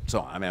 And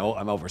so on. I mean,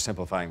 I'm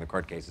oversimplifying the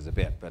court cases a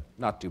bit, but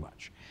not too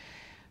much.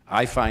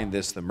 I find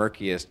this the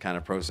murkiest kind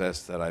of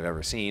process that I've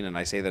ever seen, and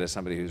I say that as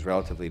somebody who's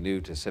relatively new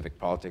to civic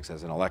politics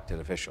as an elected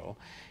official.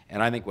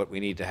 And I think what we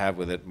need to have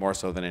with it, more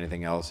so than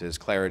anything else, is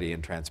clarity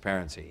and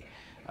transparency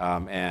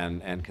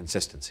and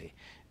consistency,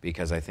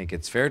 because I think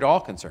it's fair to all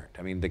concerned.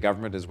 I mean, the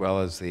government as well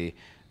as the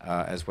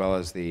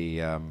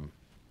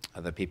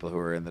people who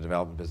are in the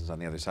development business on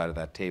the other side of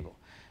that table,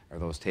 or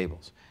those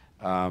tables.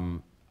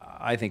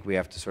 I think we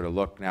have to sort of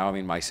look now. I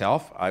mean,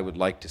 myself, I would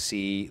like to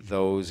see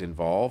those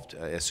involved,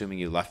 assuming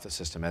you left the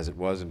system as it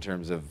was in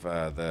terms of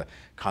the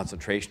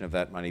concentration of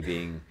that money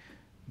being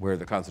where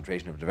the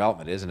concentration of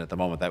development is, and at the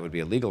moment that would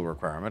be a legal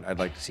requirement. I'd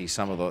like to see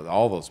some of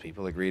all those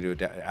people agree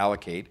to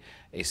allocate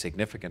a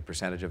significant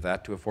percentage of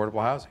that to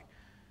affordable housing.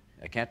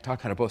 I can't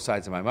talk out of both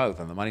sides of my mouth,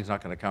 and the money's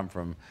not going to come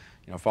from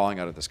falling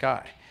out of the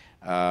sky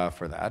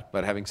for that.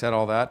 But having said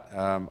all that,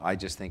 I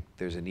just think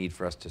there's a need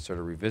for us to sort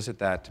of revisit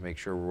that to make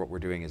sure what we're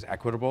doing is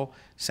equitable,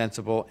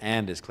 sensible,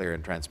 and as clear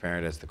and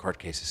transparent as the court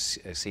cases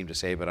seem to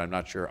say, but I'm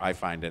not sure I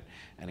find it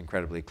an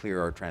incredibly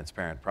clear or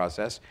transparent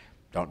process.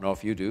 Don't know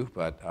if you do,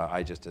 but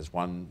I just, as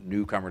one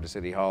newcomer to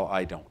City Hall,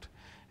 I don't.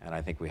 And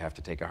I think we have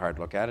to take a hard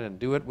look at it and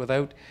do it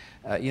without,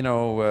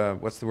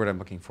 what's the word I'm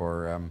looking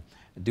for?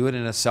 Do it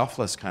in a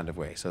selfless kind of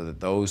way, so that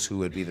those who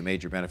would be the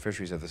major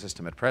beneficiaries of the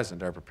system at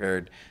present are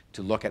prepared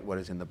to look at what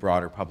is in the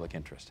broader public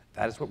interest.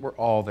 That is what we're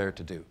all there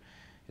to do.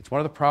 It's one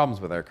of the problems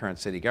with our current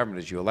city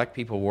government is you elect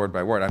people ward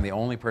by ward. I'm the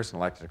only person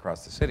elected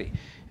across the city,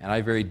 and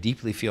I very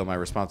deeply feel my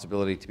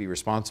responsibility to be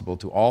responsible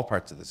to all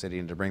parts of the city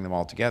and to bring them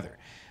all together.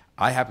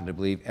 I happen to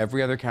believe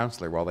every other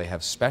councillor, while they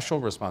have special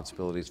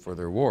responsibilities for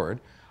their ward,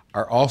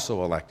 are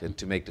also elected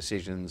to make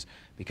decisions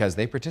because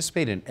they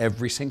participate in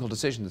every single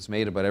decision that's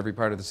made about every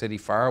part of the city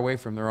far away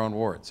from their own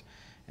wards.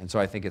 And so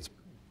I think it's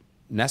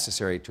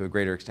necessary to a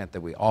greater extent that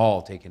we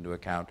all take into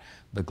account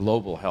the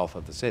global health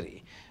of the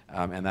city.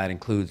 And that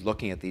includes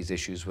looking at these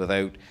issues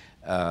without,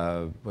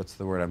 what's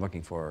the word I'm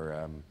looking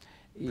for?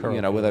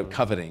 Without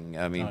coveting,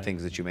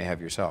 things that you may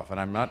have yourself. And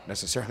I'm not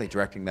necessarily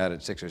directing that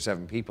at 6 or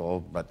 7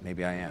 people, but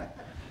maybe I am.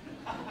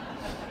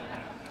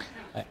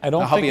 I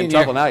don't I'll think be in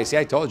trouble now. You see,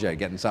 I told you I'd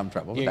get in some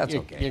trouble, but that's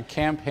okay. Your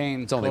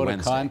campaign It's only code of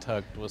Wednesday.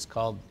 conduct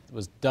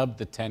was dubbed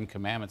the 10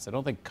 Commandments. I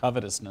don't think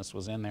covetousness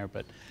was in there,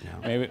 but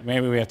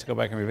maybe we have to go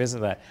back and revisit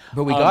that.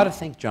 But we got to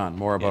think, John,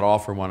 more about all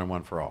for one and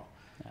one for all.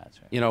 That's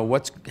right.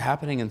 What's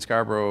happening in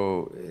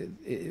Scarborough,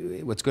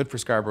 what's good for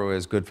Scarborough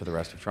is good for the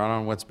rest of Toronto,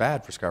 and what's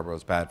bad for Scarborough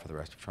is bad for the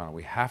rest of Toronto.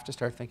 We have to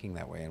start thinking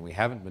that way, and we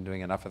haven't been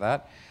doing enough of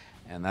that,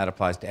 and that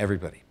applies to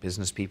everybody,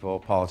 business people,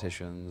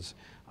 politicians.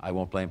 I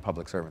won't blame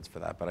public servants for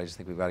that, but I just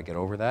think we've got to get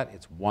over that.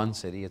 It's one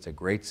city, it's a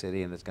great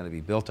city, and it's going to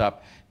be built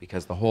up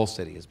because the whole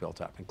city is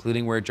built up,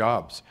 including where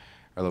jobs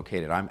are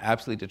located. I'm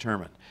absolutely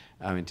determined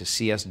to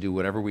see us do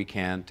whatever we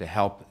can to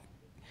help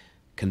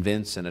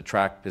convince and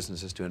attract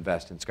businesses to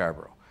invest in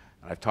Scarborough.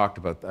 And I've talked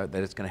about that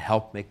it's going to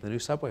help make the new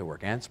subway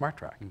work and Smart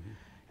Track. Mm-hmm.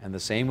 And the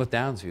same with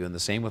Downsview and the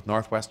same with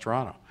Northwest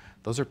Toronto.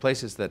 Those are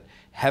places that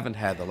haven't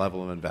had the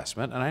level of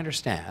investment, and I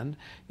understand,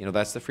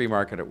 that's the free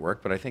market at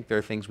work, but I think there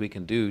are things we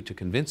can do to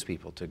convince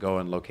people to go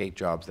and locate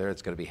jobs there.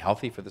 It's going to be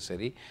healthy for the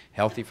city,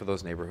 healthy for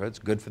those neighborhoods,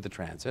 good for the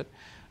transit,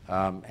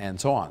 and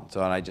so on.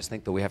 So I just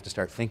think that we have to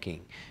start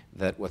thinking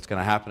that what's going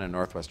to happen in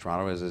Northwest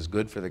Toronto is as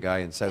good for the guy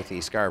in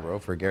Southeast Scarborough,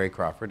 for Gary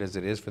Crawford, as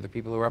it is for the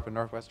people who are up in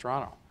Northwest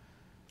Toronto.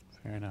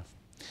 Fair enough.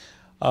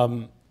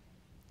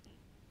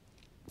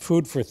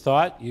 Food for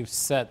thought, you've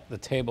set the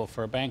table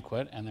for a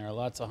banquet, and there are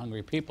lots of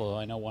hungry people who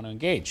I know want to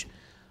engage.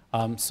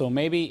 So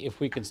maybe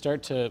if we can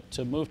start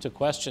to move to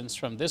questions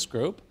from this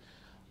group.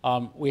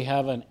 We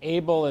have an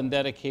able and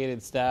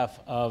dedicated staff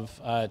of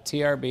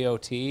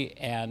TRBOT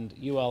and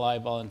ULI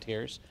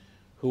volunteers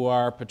who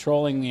are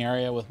patrolling the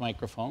area with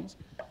microphones.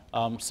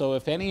 So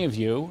if any of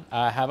you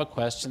have a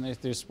question,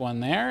 there's one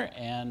there,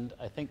 and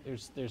I think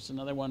there's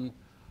another one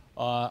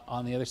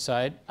on the other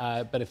side.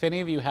 But if any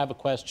of you have a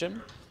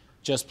question,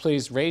 just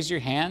please raise your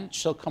hand.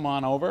 She'll come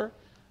on over.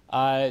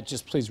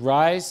 Just please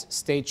rise,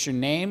 state your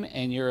name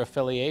and your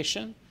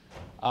affiliation,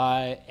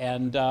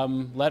 and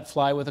let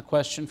fly with a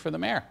question for the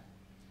mayor.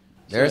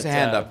 There's a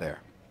hand up there.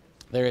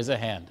 There is a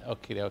hand.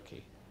 Okie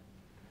dokie.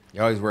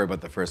 You always worry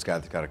about the first guy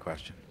that's got a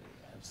question.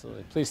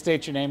 Absolutely. Please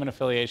state your name and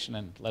affiliation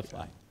and let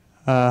fly.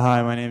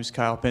 Hi, my name is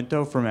Kyle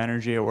Pinto from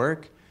Energy at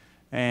Work.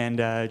 And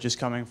just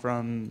coming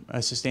from a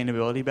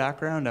sustainability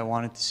background, I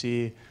wanted to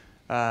see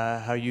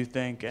how you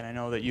think, and I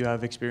know that you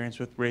have experience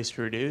with Race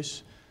to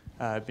Reduce,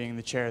 being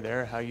the chair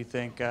there, how you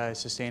think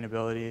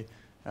sustainability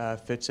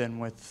fits in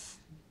with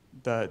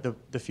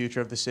the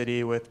future of the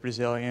city, with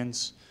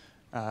resilience,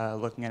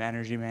 looking at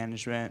energy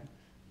management.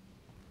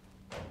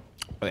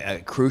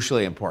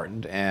 Crucially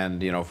important,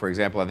 and for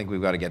example, I think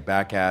we've got to get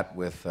back at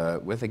with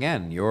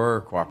again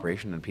your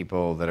cooperation and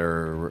people that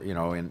are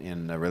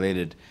in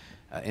related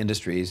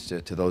industries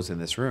to those in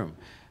this room.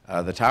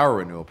 The tower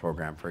renewal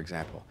program, for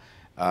example.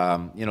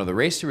 The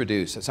Race to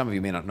Reduce, some of you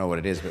may not know what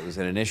it is, but it was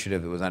an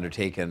initiative that was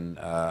undertaken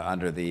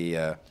under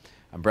the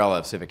umbrella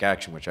of Civic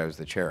Action, which I was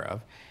the chair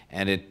of.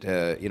 And it,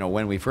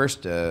 when we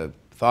first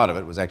thought of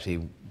it, was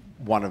actually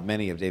one of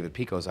many of David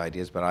Pico's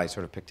ideas, but I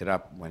sort of picked it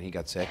up when he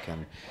got sick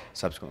and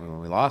subsequently when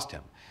we lost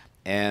him.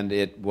 And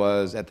it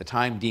was at the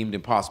time deemed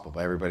impossible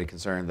by everybody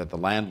concerned that the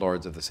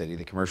landlords of the city,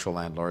 the commercial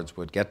landlords,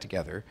 would get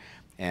together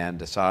and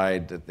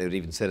decide that they would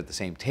even sit at the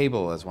same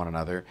table as one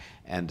another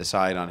and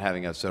decide on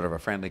having a sort of a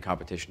friendly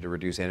competition to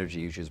reduce energy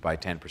usage by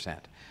 10%.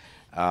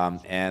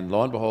 And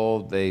lo and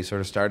behold, they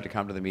sort of started to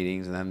come to the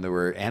meetings, and then there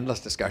were endless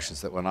discussions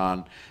that went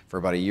on for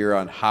about a year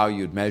on how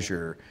you'd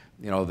measure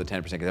the 10%,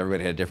 because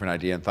everybody had a different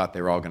idea and thought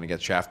they were all going to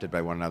get shafted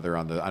by one another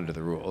under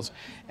the rules.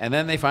 And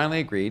then they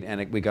finally agreed,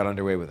 and we got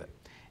underway with it.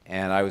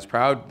 And I was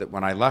proud that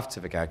when I left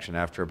Civic Action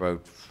after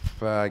about,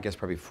 I guess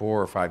probably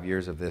 4 or 5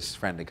 years of this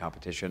friendly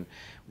competition,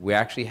 we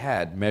actually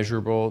had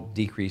measurable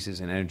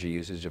decreases in energy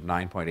usage of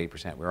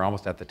 9.8%. We were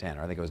almost at the 10,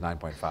 or I think it was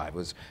 9.5. It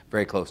was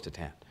very close to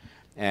 10.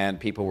 And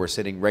people were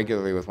sitting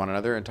regularly with one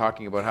another and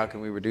talking about how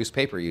can we reduce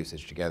paper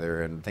usage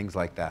together and things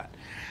like that.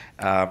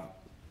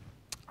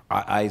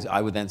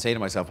 I would then say to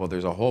myself, well,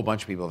 there's a whole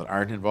bunch of people that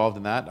aren't involved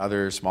in that,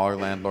 other smaller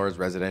landlords,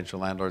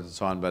 residential landlords, and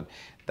so on, but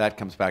that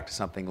comes back to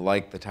something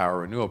like the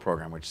Tower Renewal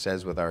Program, which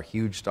says with our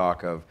huge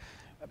stock of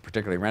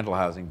particularly rental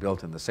housing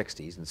built in the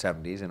 60s and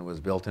 70s, and it was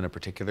built in a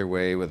particular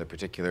way with a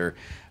particular,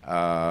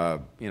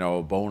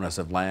 bonus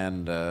of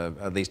land,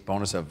 at least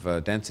bonus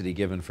of density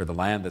given for the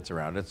land that's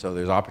around it. So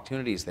there's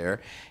opportunities there,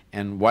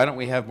 and why don't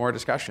we have more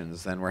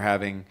discussions than we're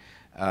having,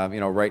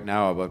 right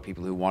now about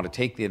people who want to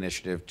take the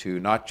initiative to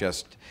not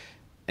just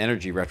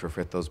energy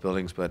retrofit those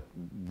buildings, but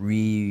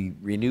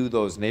renew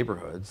those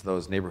neighborhoods.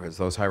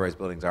 Those high-rise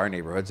buildings are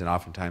neighborhoods, and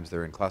oftentimes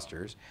they're in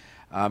clusters.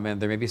 And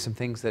there may be some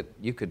things that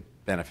you could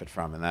benefit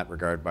from in that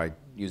regard by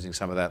using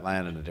some of that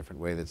land in a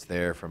different way that's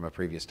there from a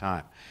previous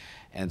time.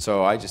 And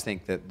so I just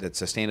think that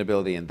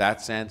sustainability in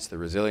that sense, the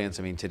resilience,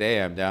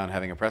 today I'm down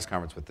having a press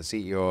conference with the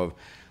CEO of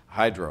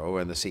Hydro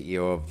and the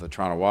CEO of the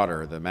Toronto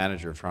Water, the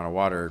manager of Toronto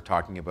Water,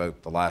 talking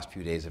about the last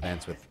few days'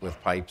 events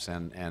with pipes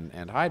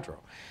and Hydro.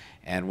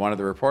 And one of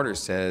the reporters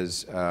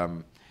says, it's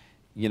one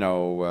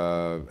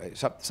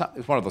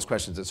of those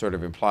questions that sort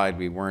of implied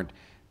we weren't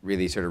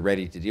really sort of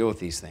ready to deal with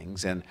these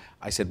things. And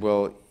I said,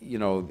 well,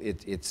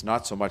 it's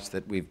not so much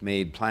that we've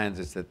made plans,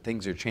 it's that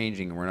things are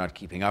changing and we're not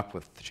keeping up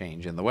with the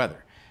change in the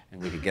weather.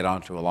 And we could get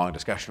on to a long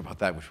discussion about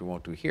that, which we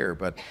won't do here.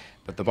 But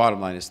the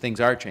bottom line is things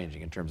are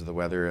changing in terms of the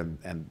weather,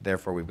 and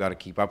therefore we've got to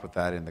keep up with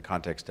that in the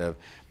context of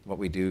what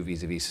we do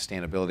vis-a-vis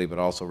sustainability, but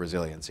also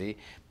resiliency.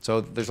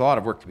 So there's a lot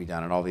of work to be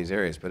done in all these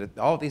areas, but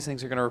all of these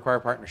things are going to require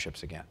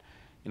partnerships again.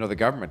 The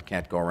government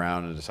can't go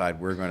around and decide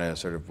we're going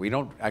to we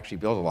don't actually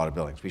build a lot of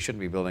buildings. We shouldn't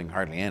be building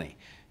hardly any.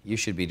 You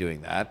should be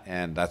doing that,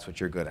 and that's what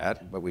you're good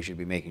at, but we should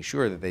be making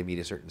sure that they meet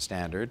a certain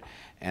standard,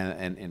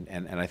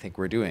 and I think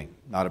we're doing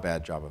not a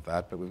bad job of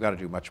that, but we've got to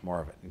do much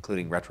more of it,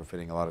 including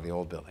retrofitting a lot of the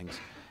old buildings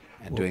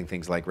and doing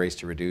things like Race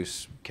to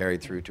Reduce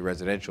carried through to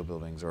residential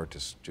buildings or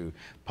to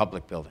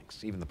public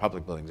buildings. Even the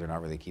public buildings are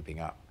not really keeping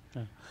up.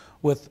 Yeah.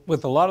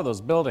 With a lot of those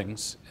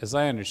buildings, as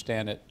I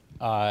understand it,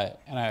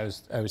 and I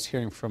was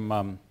hearing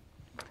from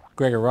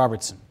Gregor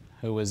Robertson,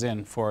 who was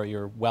in for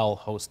your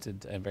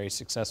well-hosted and very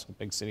successful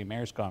Big City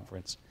Mayors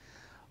Conference.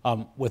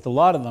 With a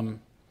lot of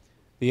them,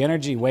 the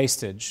energy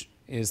wastage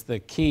is the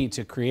key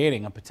to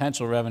creating a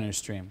potential revenue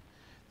stream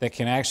that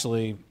can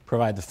actually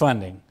provide the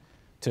funding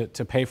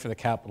to pay for the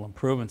capital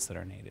improvements that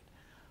are needed.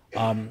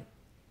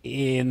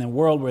 In the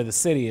world where the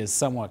city is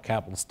somewhat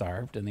capital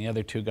starved and the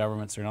other two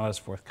governments are not as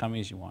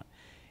forthcoming as you want,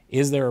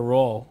 is there a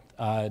role,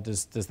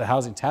 does the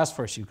housing task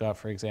force you've got,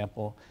 for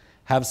example,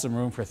 have some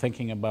room for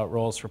thinking about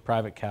roles for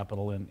private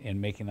capital in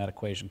making that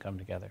equation come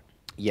together?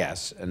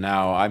 Yes, and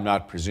now I'm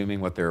not presuming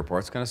what their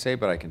report's going to say,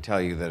 but I can tell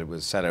you that it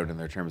was set out in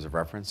their terms of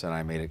reference, and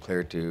I made it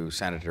clear to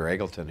Senator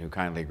Eggleton, who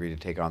kindly agreed to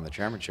take on the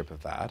chairmanship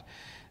of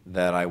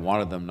that I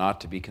wanted them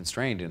not to be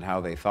constrained in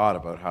how they thought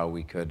about how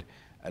we could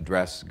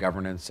address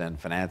governance and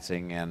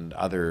financing and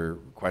other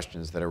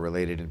questions that are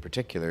related in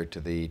particular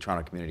to the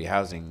Toronto community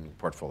housing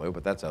portfolio,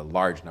 but that's a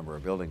large number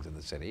of buildings in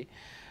the city.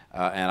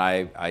 And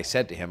I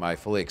said to him, I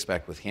fully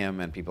expect with him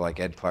and people like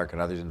Ed Clark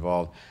and others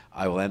involved,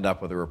 I will end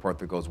up with a report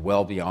that goes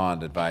well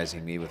beyond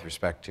advising me with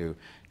respect to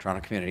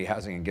Toronto community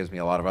housing and gives me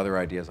a lot of other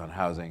ideas on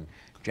housing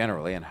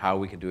generally and how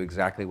we can do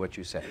exactly what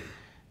you say.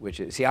 Which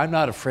is, see, I'm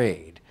not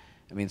afraid.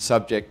 I mean,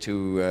 subject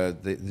to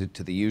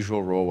the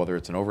usual role, whether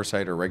it's an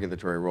oversight or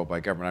regulatory role by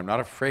government, I'm not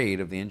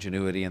afraid of the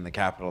ingenuity and the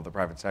capital of the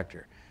private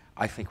sector.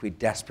 I think we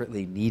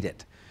desperately need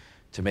it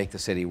to make the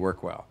city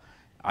work well.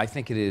 I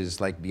think it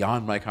is like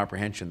beyond my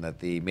comprehension that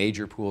the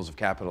major pools of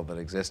capital that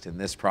exist in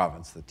this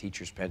province, the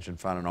Teachers' Pension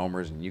Fund and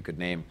OMERS, and you could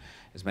name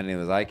as many of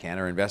them as I can,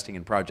 are investing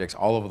in projects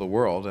all over the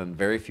world and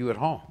very few at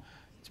home.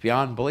 It's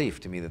beyond belief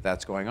to me that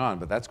that's going on,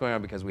 but that's going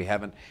on because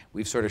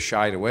we've sort of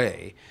shied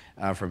away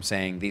from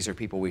saying these are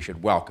people we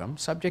should welcome,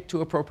 subject to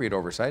appropriate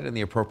oversight and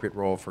the appropriate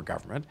role for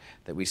government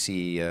that we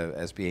see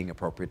as being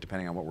appropriate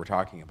depending on what we're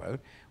talking about.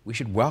 We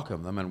should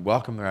welcome them and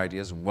welcome their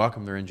ideas and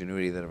welcome their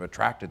ingenuity that have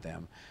attracted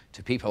them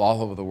to people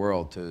all over the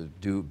world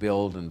to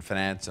build and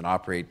finance and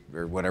operate,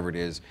 or whatever it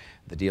is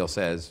the deal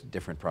says,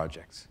 different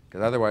projects.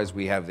 Because otherwise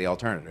we have the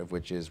alternative,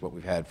 which is what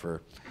we've had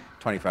for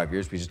 25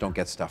 years. We just don't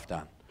get stuff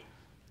done.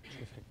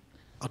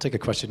 I'll take a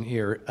question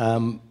here.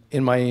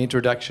 In my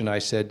introduction, I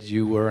said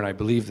you were, and I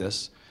believe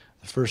this,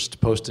 the first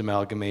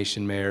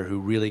post-amalgamation mayor who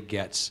really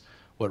gets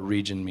what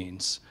region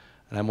means.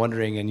 And I'm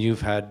wondering, and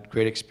you've had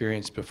great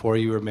experience before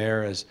you were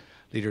mayor as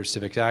leader of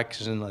Civic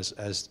Action,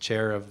 as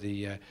chair of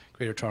the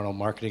Greater Toronto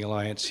Marketing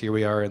Alliance. Here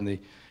we are in the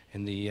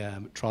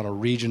Toronto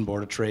Region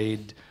Board of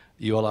Trade.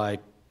 ULI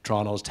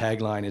Toronto's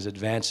tagline is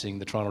advancing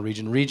the Toronto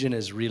region. Region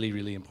is really,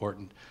 really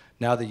important.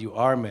 Now that you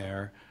are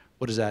mayor,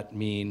 what does that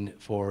mean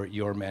for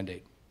your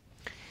mandate?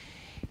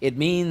 It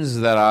means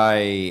that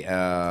I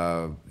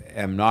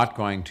am not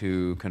going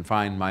to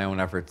confine my own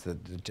efforts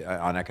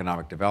on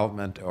economic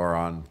development or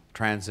on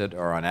transit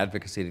or on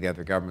advocacy to the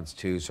other governments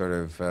to sort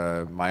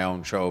of my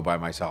own show by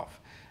myself.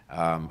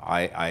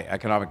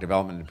 Economic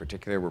development in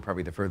particular, we're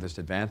probably the furthest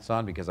advanced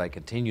on because I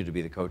continue to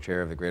be the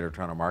co-chair of the Greater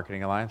Toronto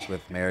Marketing Alliance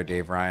with Mayor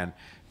Dave Ryan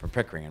from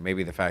Pickering. And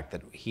maybe the fact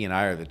that he and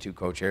I are the two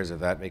co-chairs of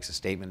that makes a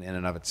statement in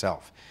and of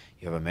itself.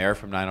 You have a mayor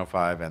from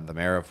 905 and the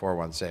mayor of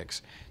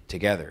 416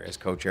 together as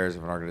co-chairs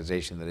of an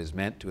organization that is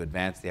meant to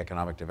advance the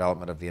economic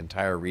development of the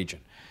entire region.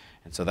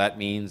 And so that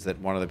means that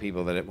one of the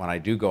people that, when I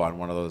do go on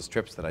one of those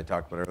trips that I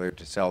talked about earlier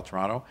to sell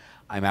Toronto,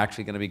 I'm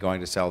actually going to be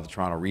going to sell the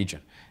Toronto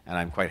region. And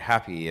I'm quite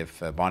happy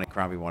if Bonnie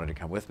Crombie wanted to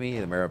come with me,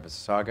 the mayor of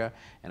Mississauga,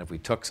 and if we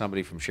took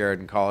somebody from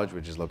Sheridan College,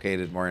 which is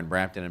located more in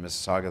Brampton and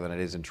Mississauga than it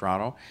is in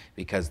Toronto,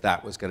 because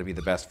that was going to be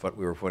the best foot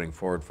we were putting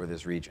forward for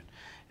this region.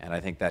 And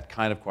I think that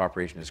kind of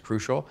cooperation is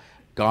crucial.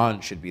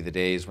 Gone should be the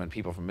days when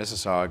people from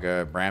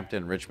Mississauga,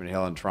 Brampton, Richmond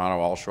Hill, and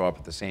Toronto all show up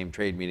at the same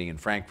trade meeting in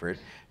Frankfurt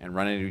and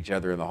run into each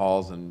other in the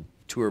halls and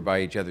tour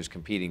by each other's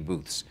competing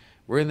booths.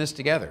 We're in this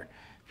together.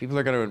 People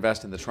are going to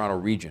invest in the Toronto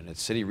region.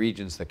 It's city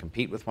regions that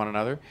compete with one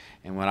another.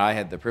 And when I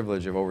had the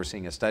privilege of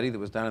overseeing a study that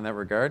was done in that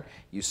regard,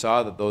 you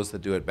saw that those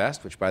that do it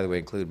best, which by the way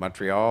include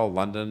Montreal,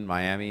 London,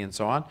 Miami, and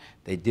so on,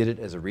 they did it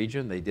as a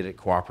region, they did it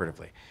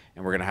cooperatively.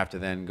 And we're going to have to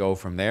then go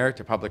from there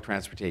to public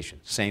transportation.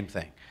 Same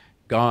thing.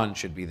 Gone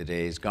should be the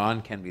days,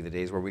 gone can be the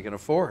days where we can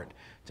afford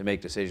to make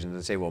decisions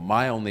and say, well,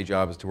 my only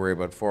job is to worry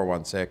about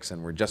 416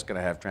 and we're just going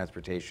to have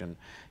transportation,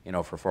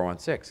 for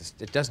 416.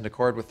 It doesn't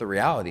accord with the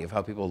reality of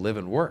how people live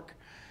and work.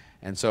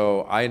 And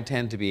so I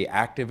intend to be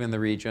active in the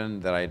region,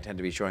 that I intend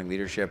to be showing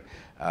leadership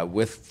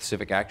with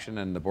Civic Action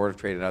and the Board of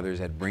Trade and others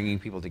at bringing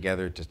people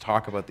together to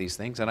talk about these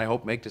things and I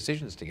hope make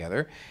decisions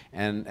together.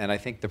 And I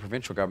think the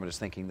provincial government is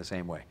thinking the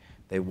same way.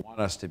 They want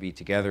us to be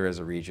together as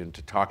a region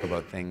to talk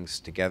about things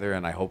together,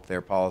 and I hope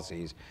their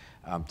policies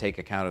take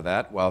account of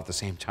that, while at the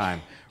same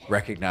time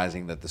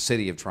recognizing that the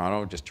City of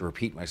Toronto, just to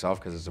repeat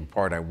myself because it's a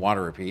part I want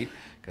to repeat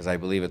because I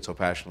believe it so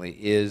passionately,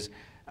 is,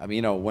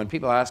 when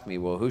people ask me,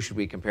 well, who should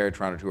we compare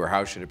Toronto to or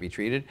how should it be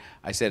treated?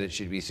 I said it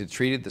should be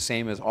treated the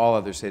same as all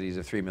other cities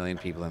of 3 million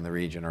people in the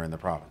region or in the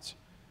province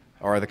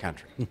or the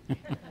country.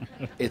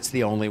 It's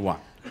the only one.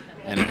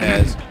 And it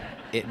has,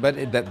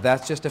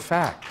 that's just a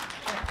fact.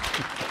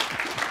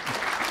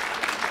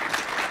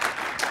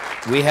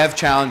 We have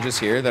challenges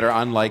here that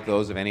are unlike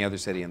those of any other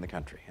city in the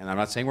country. And I'm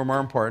not saying we're more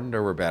important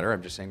or we're better,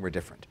 I'm just saying we're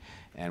different.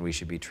 And we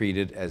should be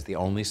treated as the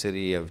only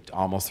city of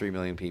almost 3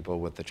 million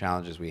people with the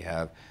challenges we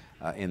have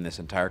in this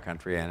entire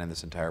country and in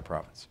this entire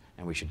province.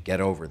 And we should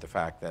get over the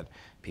fact that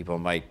people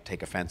might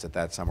take offense at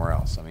that somewhere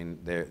else. I mean,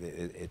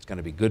 it's going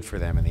to be good for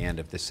them in the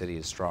end if this city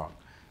is strong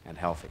and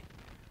healthy.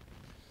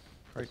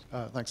 Great,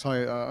 thanks.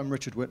 Hi, I'm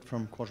Richard Witt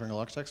from Quadrangle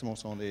Architects. I'm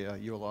also on the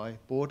ULI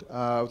board.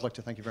 I would like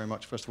to thank you very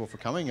much, first of all, for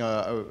coming.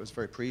 I was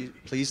very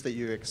pleased that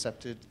you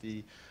accepted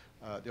the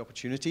the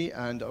opportunity,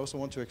 and I also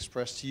want to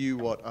express to you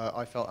what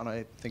I felt, and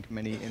I think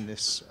many in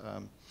this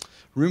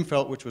room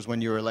felt, which was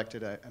when you were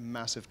elected, a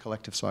massive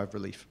collective sigh of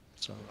relief.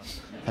 So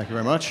thank you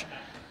very much.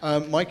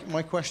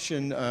 My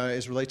question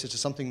is related to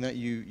something that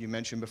you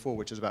mentioned before,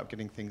 which is about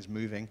getting things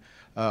moving.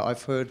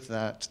 I've heard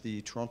that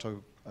the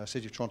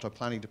City of Toronto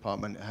Planning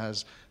Department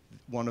has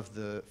one of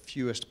the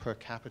fewest per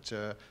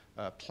capita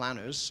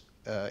planners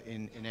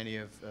in any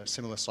of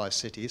similar-sized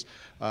cities.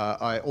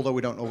 Although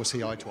we don't always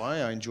see eye to eye,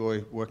 I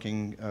enjoy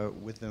working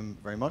with them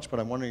very much, but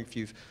I'm wondering if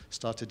you've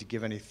started to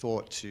give any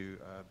thought to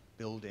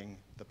building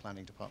the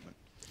planning department.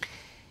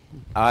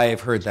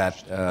 I've heard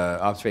that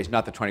observation,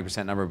 not the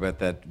 20% number, but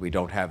that we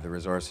don't have the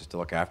resources to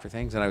look after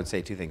things. And I would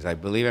say two things. I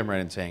believe I'm right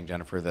in saying,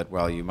 Jennifer, that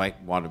while you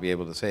might want to be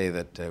able to say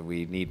that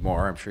we need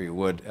more, I'm sure you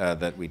would,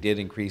 that we did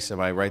increase, am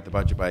I right, the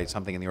budget by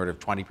something in the order of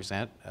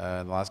 20% in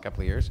the last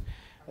couple of years?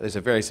 There's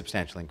a very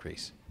substantial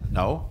increase.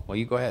 No? Well,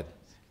 you go ahead.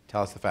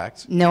 Tell us the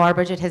facts. No, our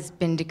budget has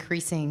been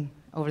decreasing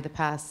over the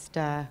past,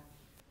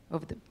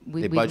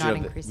 we've not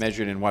increased.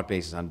 Measured in what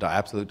basis? On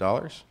absolute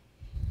dollars?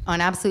 On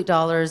absolute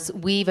dollars,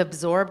 we've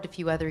absorbed a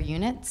few other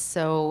units.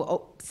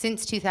 So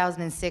since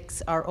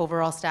 2006, our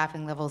overall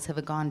staffing levels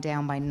have gone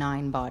down by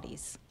 9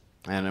 bodies.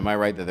 And am I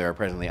right that there are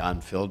presently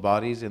unfilled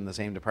bodies in the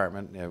same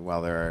department?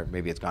 While there are,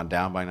 maybe it's gone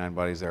down by 9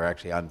 bodies, there are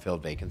actually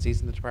unfilled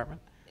vacancies in the department?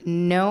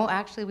 No,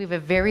 actually, we have a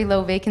very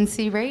low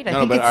vacancy rate. I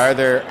think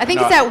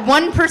it's at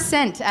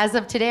 1% as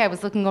of today. I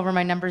was looking over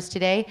my numbers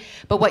today.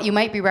 But what you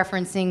might be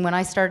referencing, when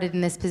I started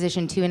in this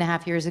position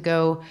 2.5 years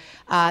ago,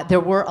 there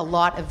were a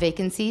lot of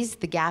vacancies,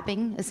 the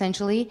gapping,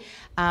 essentially.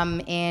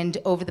 And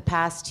over the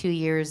past 2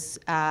 years,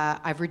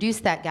 I've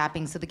reduced that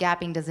gapping, so the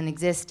gapping doesn't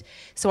exist.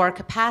 So our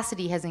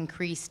capacity has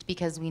increased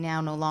because we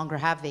now no longer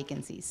have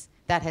vacancies.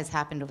 That has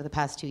happened over the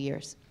past 2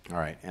 years. All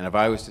right. And if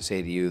I was to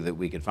say to you that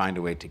we could find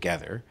a way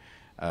together,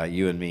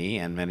 you and me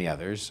and many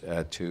others,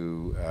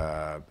 to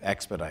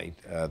expedite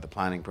the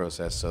planning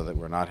process so that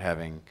we're not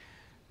having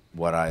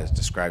what is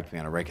described to me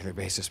on a regular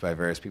basis by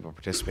various people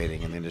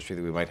participating in the industry,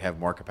 that we might have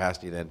more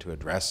capacity then to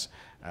address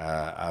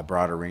a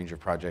broader range of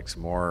projects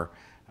more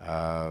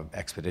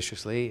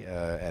expeditiously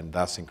and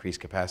thus increase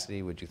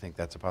capacity. Would you think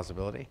that's a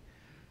possibility?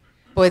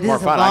 Boy,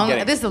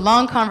 this is a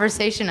long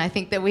conversation I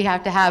think that we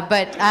have to have,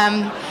 but...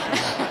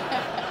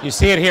 You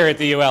see it here at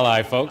the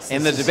ULI, folks.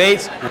 In the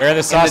debates, where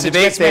the sausage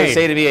gets they made.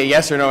 Say to me a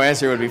yes or no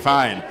answer would be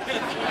fine.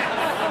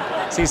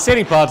 See,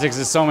 city politics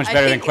is so much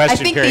better than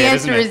question period,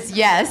 isn't it? I think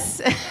the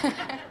answer is yes.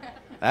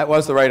 That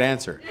was the right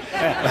answer.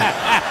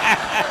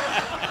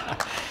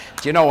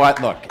 Do you know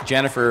what? Look,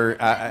 Jennifer,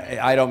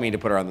 I don't mean to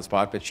put her on the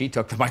spot, but she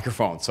took the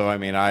microphone. So, I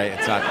mean,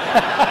 it's not...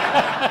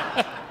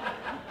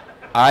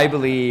 I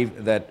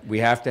believe that we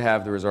have to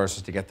have the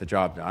resources to get the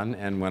job done,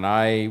 and when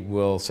I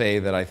will say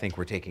that I think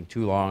we're taking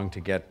too long to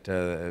get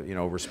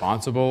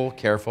responsible,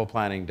 careful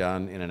planning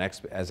done in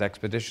as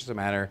expeditious a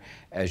manner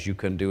as you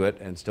can do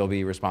it and still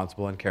be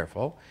responsible and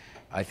careful,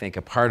 I think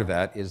a part of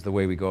that is the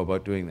way we go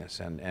about doing this,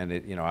 and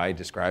it, I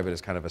describe it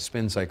as kind of a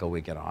spin cycle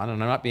we get on,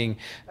 and I'm not being,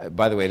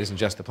 by the way, it isn't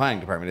just the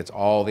planning department, it's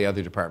all the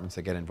other departments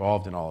that get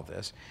involved in all of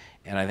this,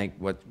 and I think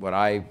what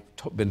I've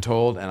been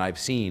told and I've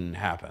seen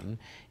happen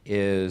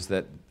is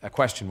that a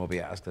question will be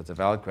asked, that's a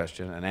valid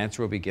question, an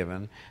answer will be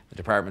given, the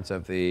departments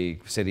of the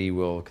city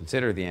will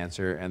consider the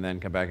answer and then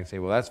come back and say,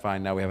 well, that's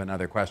fine, now we have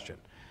another question.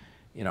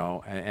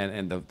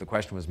 And the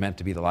question was meant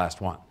to be the last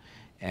one.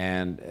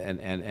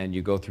 And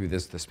you go through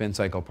the spin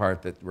cycle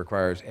part that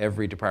requires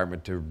every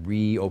department to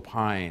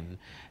re-opine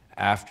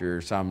after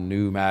some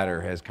new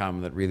matter has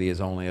come that really is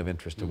only of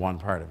interest to one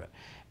part of it.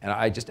 And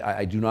I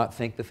do not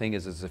think the thing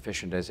is as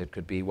efficient as it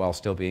could be while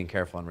still being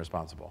careful and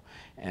responsible.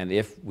 And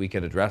if we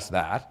could address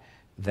that,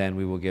 then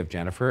we will give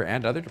Jennifer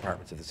and other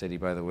departments of the city,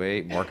 by the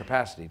way, more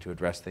capacity to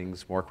address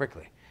things more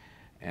quickly.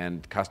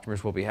 And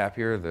customers will be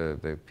happier,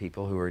 the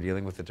people who are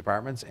dealing with the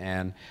departments,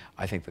 and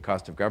I think the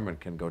cost of government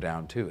can go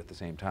down too at the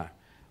same time.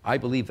 I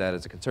believe that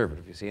as a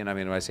conservative, you see, and I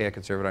mean, when I say a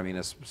conservative, I mean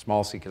a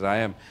small c, because I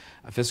am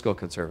a fiscal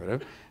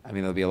conservative. I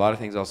mean, there'll be a lot of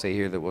things I'll say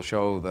here that will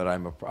show that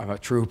I'm a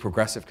true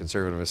progressive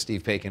conservative, as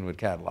Steve Paikin would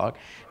catalog,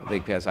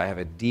 because I have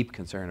a deep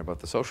concern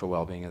about the social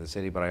well-being of the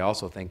city, but I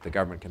also think the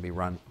government can be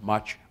run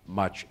much,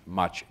 much,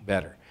 much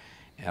better.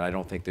 And I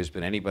don't think there's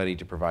been anybody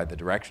to provide the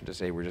direction to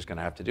say we're just going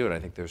to have to do it. I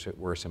think there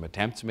were some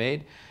attempts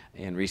made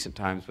in recent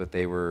times, but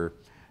they were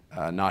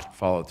not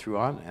followed through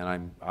on,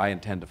 and I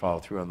intend to follow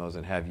through on those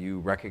and have you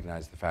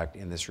recognize the fact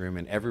in this room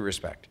in every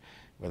respect,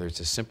 whether it's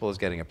as simple as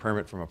getting a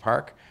permit from a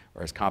park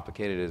or as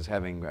complicated as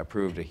having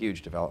approved a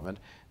huge development,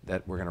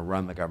 that we're going to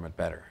run the government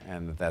better,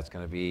 and that's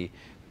going to be,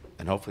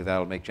 and hopefully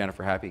that'll make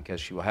Jennifer happy because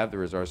she will have the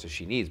resources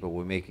she needs, but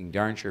we're making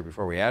darn sure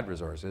before we add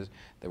resources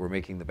that we're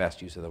making the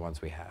best use of the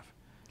ones we have.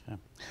 Yeah.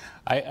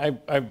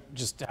 I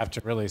just have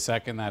to really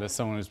second that as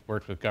someone who's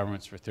worked with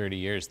governments for 30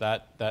 years.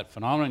 That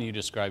phenomenon you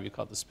describe, you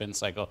call it the spin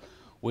cycle,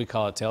 we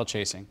call it tail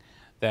chasing,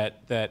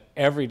 that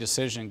every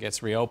decision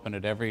gets reopened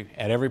at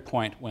every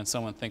point when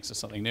someone thinks of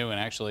something new. And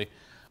actually,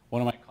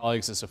 one of my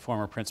colleagues is a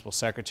former principal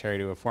secretary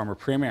to a former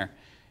premier,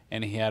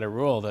 and he had a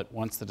rule that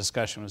once the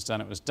discussion was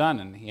done, it was done.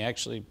 And he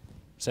actually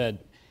said,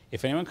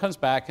 If anyone comes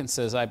back and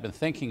says, I've been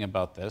thinking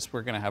about this,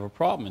 we're going to have a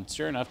problem. And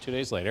sure enough, 2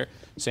 days later,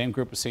 same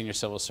group of senior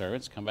civil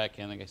servants come back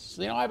in and they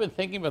say, I've been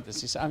thinking about this.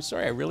 He said, I'm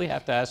sorry, I really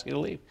have to ask you to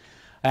leave.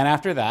 And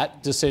after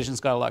that, decisions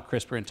got a lot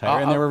crisper and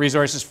tighter, and there were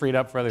resources freed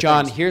up for other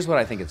John, things. here's what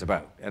I think it's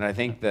about. And I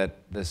think that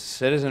the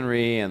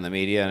citizenry and the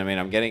media, and I mean,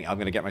 I'm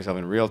going to get myself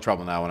in real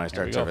trouble now when I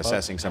start sort of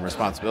assessing some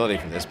responsibility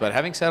for this. But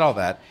having said all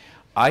that,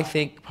 I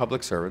think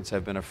public servants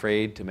have been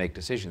afraid to make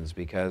decisions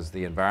because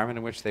the environment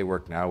in which they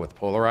work now with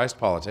polarized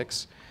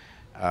politics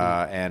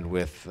and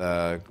with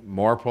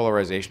more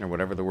polarization or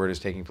whatever the word is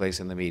taking place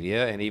in the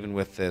media, and even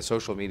with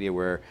social media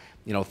where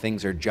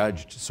things are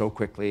judged so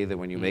quickly that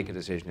when you make a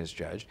decision it's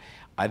judged,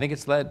 I think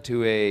it's led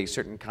to a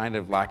certain kind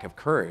of lack of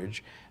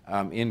courage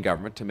in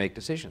government to make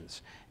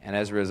decisions. And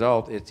as a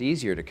result, it's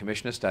easier to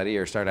commission a study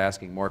or start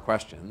asking more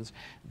questions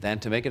than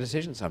to make a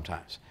decision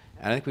sometimes.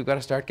 And I think we've got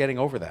to start getting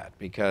over that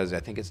because I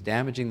think it's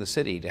damaging the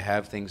city to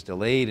have things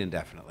delayed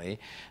indefinitely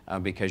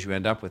because you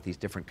end up with these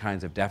different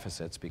kinds of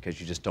deficits because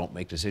you just don't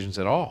make decisions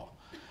at all.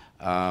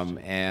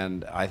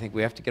 And I think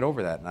we have to get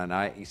over that.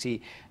 And you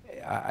see,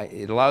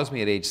 it allows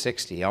me at age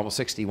 60, almost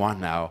 61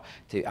 now,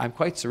 I'm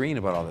quite serene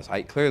about all this.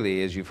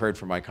 Clearly, as you've heard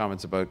from my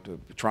comments about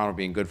Toronto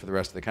being good for the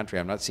rest of the country,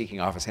 I'm not seeking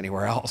office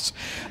anywhere else.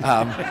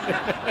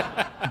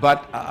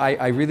 But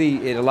I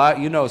really,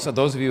 so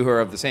those of you who are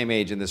of the same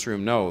age in this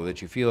room know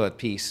that you feel at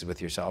peace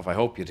with yourself. I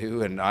hope you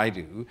do, and I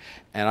do.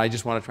 And I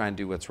just want to try and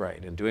do what's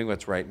right. And doing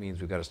what's right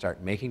means we've got to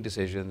start making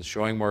decisions,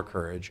 showing more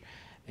courage.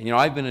 And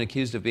I've been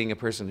accused of being a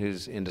person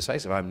who's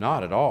indecisive. I'm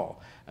not at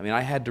all. I mean,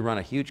 I had to run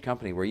a huge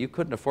company where you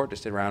couldn't afford to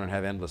sit around and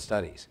have endless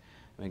studies.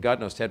 I mean, God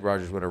knows Ted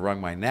Rogers would have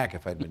wrung my neck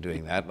if I'd been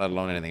doing that, let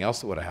alone anything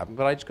else that would have happened,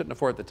 but I just couldn't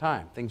afford the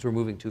time. Things were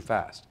moving too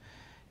fast.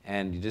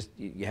 And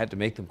you had to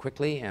make them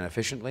quickly and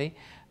efficiently,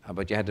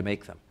 but you had to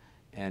make them.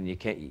 And you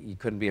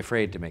couldn't be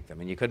afraid to make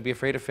them. And you couldn't be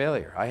afraid of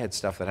failure. I had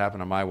stuff that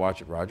happened on my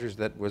watch at Rogers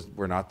that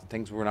were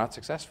not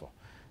successful.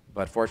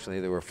 But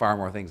fortunately, there were far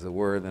more things that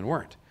were than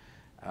weren't.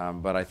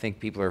 But I think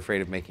people are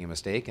afraid of making a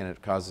mistake, and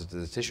it causes the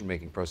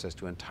decision-making process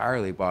to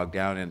entirely bog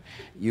down. And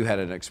you had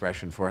an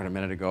expression for it a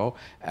minute ago.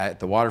 At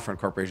the Waterfront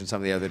Corporation,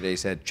 somebody the other day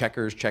said,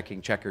 checkers,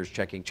 checking, checkers,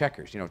 checking,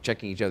 checkers.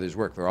 Checking each other's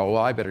work. They're all,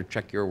 well, I better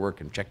check your work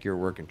and check your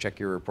work and check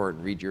your report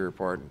and read your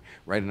report and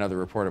write another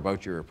report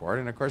about your report.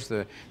 And of course,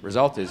 the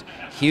result is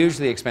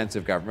hugely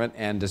expensive government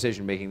and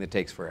decision-making that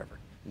takes forever,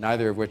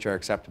 neither of which are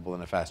acceptable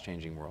in a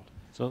fast-changing world.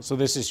 So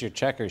this is your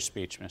checkers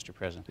speech, Mr.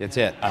 President. It's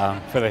it.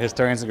 For the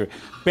historians group.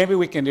 Maybe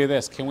we can do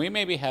this. Can we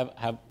maybe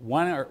have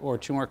one or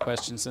two more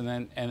questions, and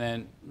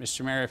then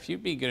Mr. Mayor, if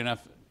you'd be good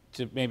enough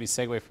to maybe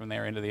segue from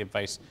there into the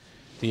advice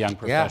to young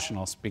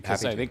professionals,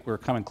 because I think we're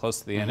coming close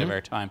to the end of our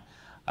time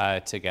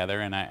together,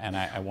 and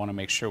I want to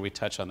make sure we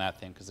touch on that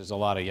thing because there's a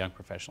lot of young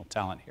professional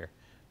talent here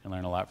and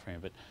learn a lot from you.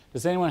 But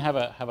does anyone have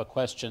a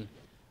question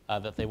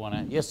that they want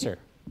to? Yes, sir.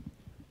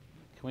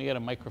 Can we get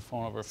a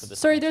microphone over for this?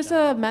 Sorry, there's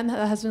a man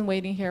that has been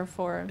waiting here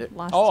for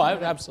last Oh,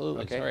 time.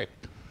 absolutely. Okay.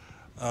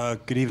 Sorry.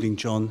 Good evening,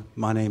 John.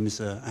 My name is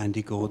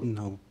Andy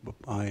Gordon.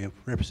 I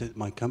represent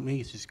my company.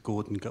 This is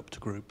Gordon Gupta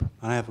Group.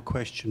 I have a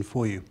question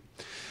for you.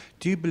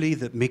 Do you believe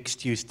that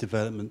mixed-use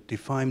development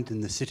defined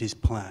in the city's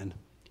plan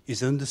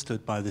is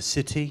understood by the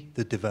city,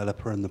 the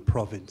developer, and the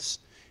province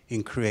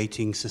in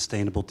creating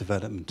sustainable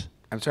development?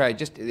 I'm sorry,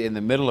 just in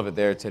the middle of it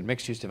there, it said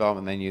mixed-use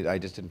development, then I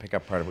just didn't pick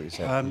up part of what you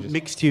said.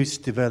 Mixed-use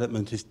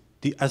development is,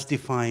 as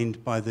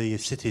defined by the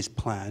city's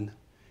plan,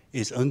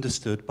 is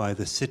understood by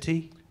the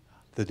city,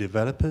 the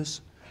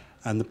developers,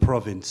 and the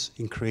province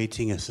in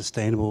creating a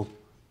sustainable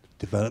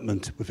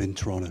development within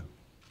Toronto.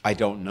 I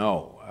don't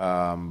know,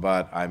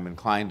 but I'm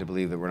inclined to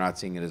believe that we're not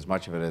seeing it as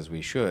much of it as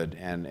we should,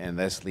 and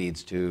this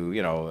leads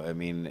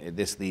to,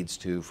 this leads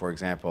to, for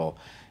example,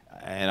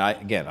 and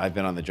I've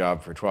been on the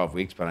job for 12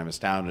 weeks, but I'm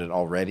astounded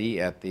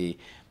already at the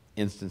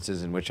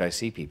instances in which I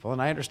see people,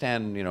 and I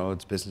understand,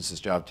 it's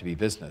business's job to be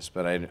business,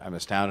 but I'm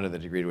astounded at the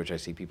degree to which I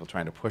see people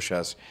trying to push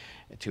us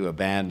to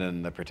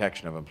abandon the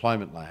protection of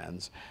employment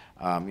lands,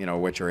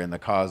 which are in the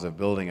cause of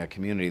building a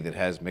community that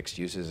has mixed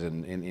uses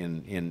within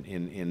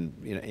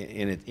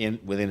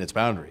its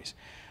boundaries.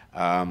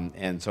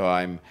 And so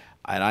I'm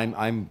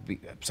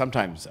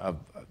sometimes of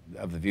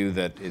the view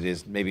that it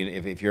is maybe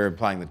if you're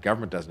implying that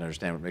government doesn't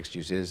understand what mixed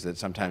use is, that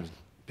sometimes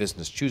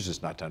business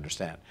chooses not to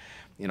understand.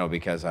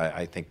 Because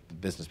I think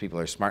business people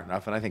are smart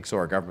enough, and I think so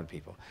are government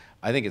people.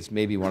 I think it's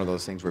maybe one of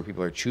those things where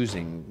people are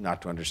choosing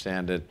not to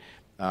understand it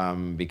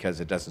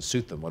because it doesn't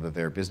suit them, whether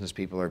they're business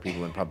people or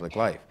people in public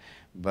life.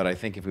 But I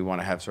think if we want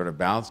to have sort of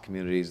balanced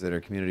communities that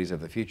are communities of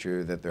the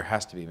future, that there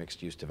has to be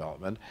mixed-use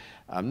development.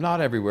 Not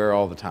everywhere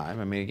all the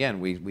time. I mean, again,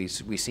 we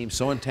seem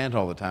so intent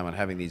all the time on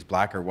having these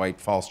black or white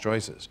false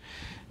choices.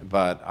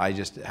 But I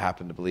just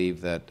happen to believe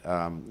that,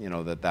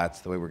 that that's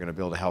the way we're going to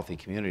build a healthy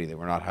community, that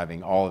we're not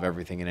having all of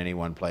everything in any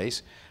one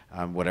place,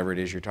 whatever it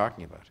is you're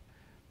talking about.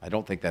 I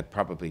don't think that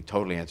probably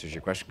totally answers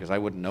your question, because I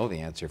wouldn't know the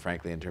answer,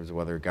 frankly, in terms of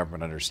whether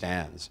government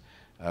understands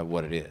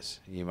what it is.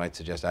 You might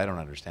suggest I don't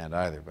understand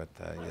either, but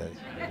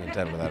you're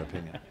entitled to that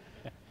opinion.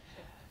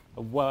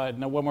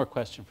 One more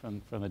question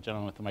from the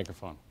gentleman with the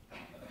microphone.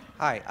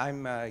 Hi,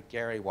 I'm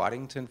Gary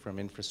Waddington from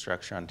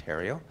Infrastructure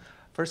Ontario.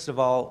 First of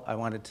all, I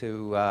wanted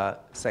to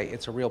say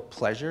it's a real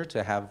pleasure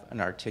to have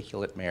an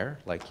articulate mayor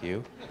like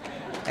you.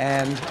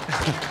 And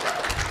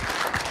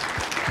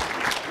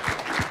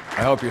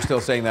I hope you're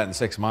still saying that in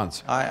 6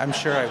 months. I'm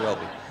sure I will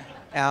be.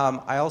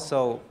 I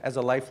also, as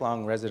a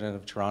lifelong resident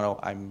of Toronto,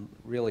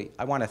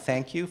 I want to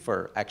thank you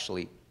for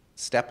actually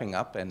stepping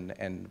up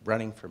and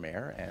running for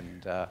mayor.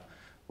 And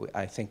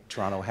I think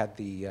Toronto had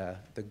the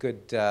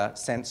good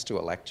sense to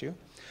elect you.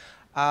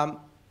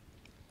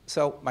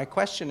 So my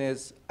question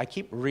is, I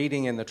keep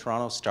reading in the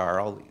Toronto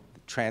Star, all the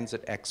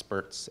transit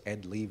experts,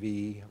 Ed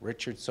Levy,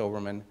 Richard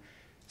Soberman,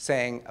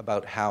 saying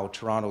about how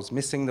Toronto's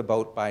missing the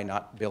boat by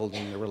not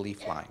building the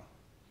relief line.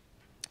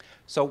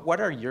 So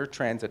what are your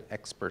transit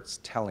experts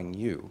telling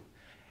you?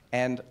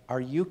 And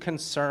are you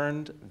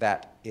concerned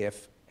that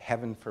if,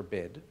 heaven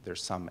forbid,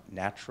 there's some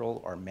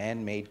natural or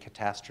man-made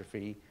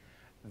catastrophe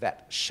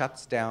that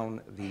shuts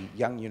down the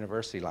Yonge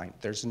University line,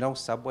 there's no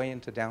subway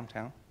into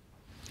downtown?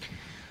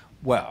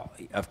 Well,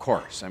 of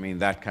course. I mean,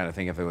 that kind of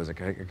thing, if there was a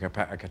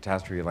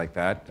catastrophe like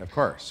that, of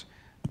course.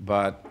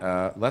 But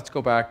let's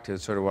go back to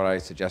sort of what I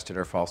suggested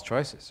are false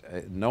choices.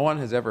 No one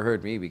has ever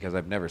heard me, because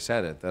I've never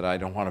said it, that I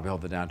don't want to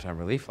build the downtown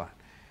relief line.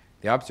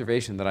 The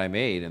observation that I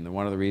made, and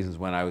one of the reasons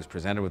when I was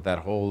presented with that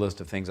whole list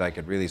of things I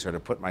could really sort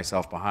of put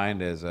myself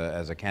behind as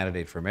a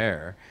candidate for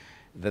mayor,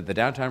 that the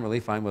downtown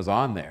relief line was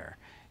on there.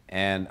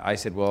 And I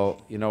said,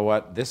 well, you know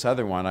what, this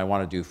other one I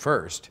want to do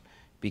first,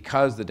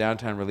 because the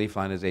downtown relief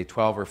line is a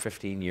 12 or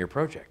 15-year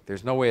project.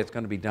 There's no way it's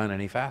going to be done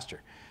any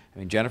faster. I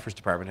mean, Jennifer's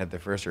department had the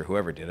first, or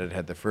whoever did it,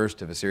 had the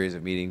first of a series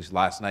of meetings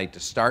last night to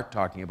start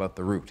talking about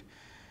the route.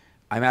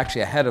 I'm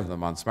actually ahead of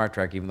them on Smart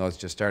Track, even though it's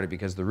just started,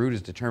 because the route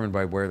is determined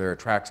by where there are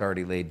tracks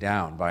already laid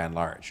down, by and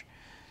large.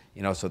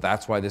 You know, so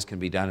that's why this can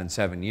be done in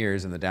 7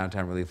 years, and the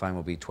downtown relief line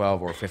will be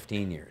 12 or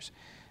 15 years.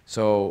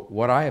 So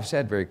what I have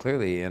said very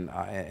clearly, and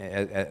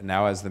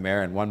now as the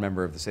mayor and one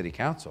member of the city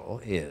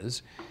council,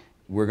 is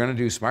we're going to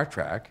do Smart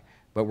Track,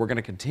 but we're going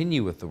to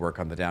continue with the work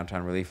on the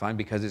downtown relief line,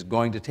 because it's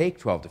going to take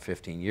 12 to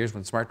 15 years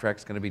when Smart Track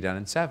is going to be done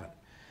in 7.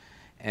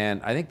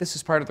 And I think this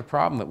is part of the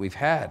problem that we've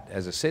had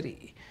as a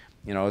city.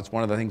 You know, it's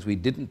one of the things we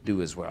didn't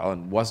do as well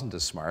and wasn't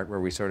as smart, where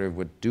we sort of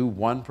would do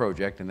one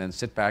project and then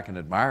sit back and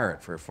admire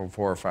it for 4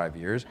 or 5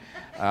 years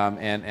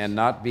and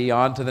not be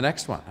on to the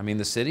next one. I mean,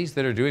 the cities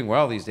that are doing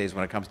well these days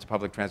when it comes to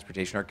public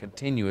transportation are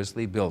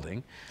continuously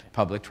building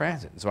public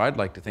transit. So I'd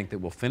like to think that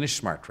we'll finish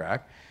Smart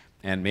Track,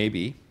 and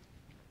maybe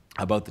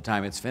about the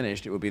time it's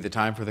finished, it will be the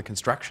time for the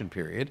construction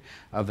period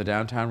of the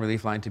downtown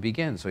relief line to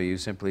begin. So you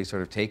simply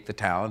sort of take the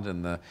talent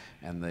and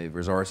the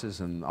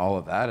resources and all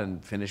of that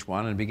and finish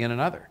one and begin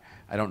another.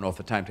 I don't know if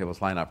the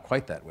timetables line up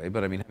quite that way,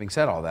 but I mean, having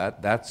said all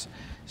that, that's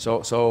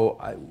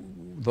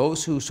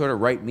those who sort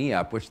of write me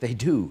up, which they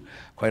do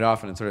quite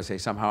often, and sort of say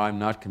somehow I'm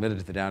not committed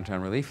to the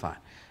downtown relief line.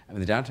 I mean,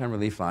 the downtown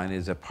relief line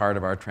is a part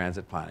of our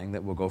transit planning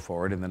that will go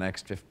forward in the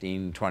next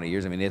 15, 20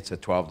 years. I mean, it's a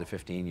 12 to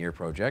 15-year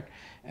project,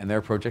 and there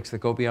are projects that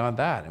go beyond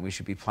that, and we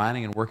should be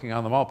planning and working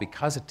on them all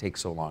because it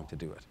takes so long to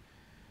do it.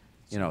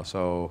 You know,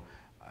 so,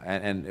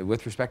 and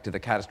with respect to the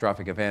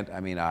catastrophic event, I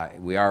mean,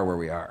 we are where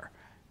we are.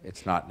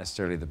 It's not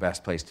necessarily the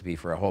best place to be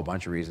for a whole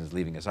bunch of reasons,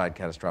 leaving aside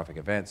catastrophic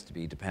events, to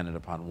be dependent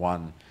upon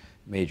one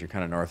major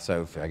kind of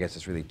north-south. I guess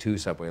it's really 2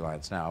 subway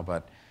lines now,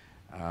 but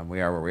we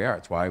are where we are.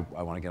 It's why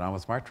I want to get on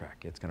with Smart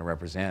Track. It's going to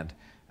represent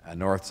a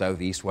north, south,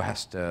 east,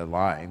 west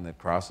line that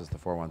crosses the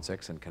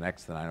 416 and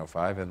connects the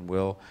 905, and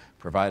will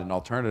provide an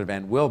alternative,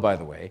 and will, by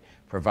the way,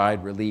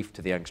 provide relief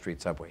to the Yonge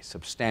Street subway.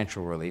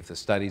 Substantial relief. The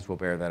studies will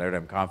bear that out.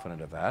 I'm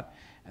confident of that.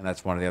 And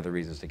that's one of the other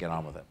reasons to get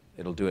on with it.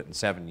 It'll do it in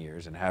 7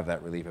 years and have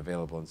that relief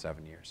available in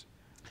 7 years.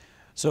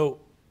 So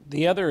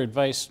the other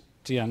advice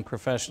to young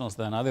professionals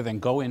then, other than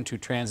go into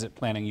transit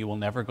planning, you will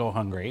never go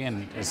hungry,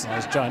 and as long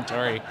as John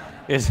Tory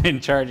is in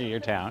charge of your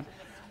town.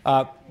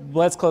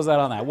 Let's close out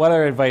on that. What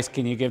other advice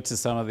can you give to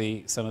some of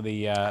the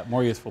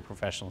more youthful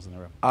professionals in the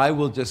room? I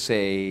will just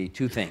say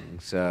 2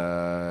 things.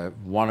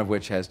 One of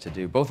which has to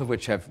do, both of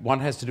which have, one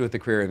has to do with the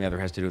career and the other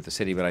has to do with the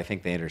city, but I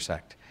think they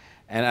intersect.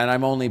 And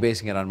I'm only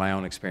basing it on my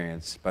own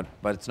experience, but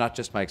it's not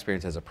just my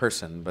experience as a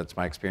person, but it's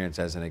my experience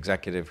as an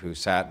executive who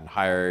sat and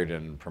hired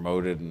and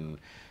promoted and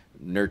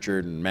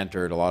nurtured and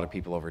mentored a lot of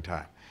people over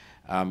time.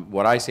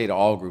 What I say to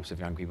all groups of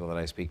young people that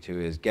I speak to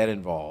is get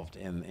involved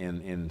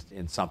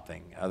in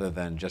something other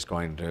than just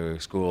going to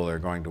school or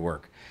going to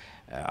work.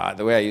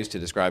 The way I used to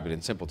describe it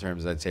in simple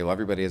terms, I'd say, well,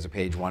 everybody has a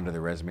page 1 to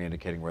their resume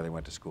indicating where they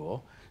went to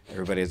school.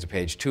 Everybody has a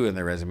page 2 in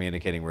their resume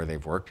indicating where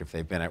they've worked, if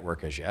they've been at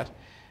work as yet.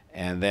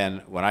 And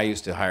then when I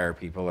used to hire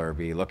people or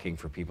be looking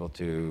for people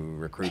to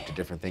recruit to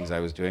different things I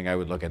was doing, I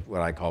would look at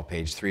what I call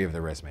page 3 of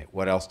their resume.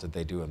 What else did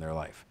they do in their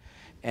life?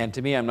 And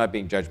to me, I'm not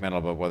being judgmental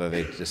about whether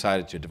they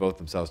decided to devote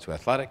themselves to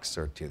athletics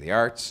or to the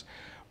arts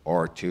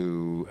or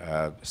to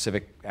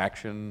civic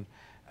action,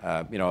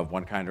 of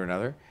one kind or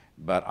another.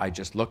 But I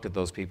just looked at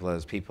those people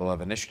as people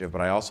of initiative. But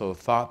I also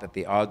thought that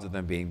the odds of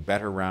them being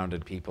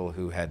better-rounded people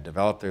who had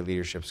developed their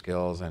leadership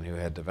skills and who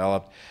had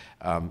developed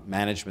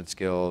management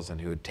skills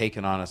and who had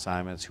taken on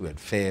assignments, who had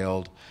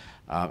failed,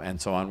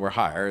 and so on were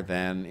higher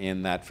than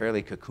in that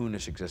fairly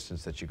cocoonish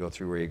existence that you go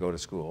through where you go to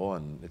school,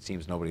 and it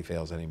seems nobody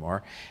fails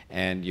anymore,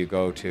 and you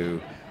go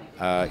to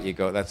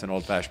that's an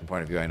old-fashioned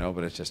point of view, I know,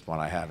 but it's just one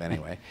I have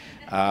anyway.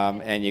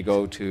 And you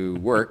go to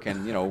work,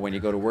 and when you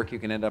go to work, you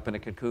can end up in a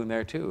cocoon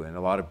there too. And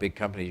a lot of big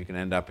companies, you can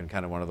end up in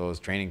kind of one of those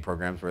training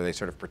programs where they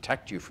sort of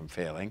protect you from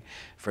failing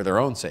for their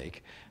own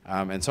sake,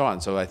 and so on.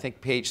 So I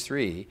think page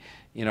 3,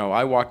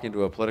 I walked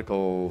into a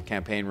political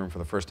campaign room for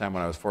the first time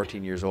when I was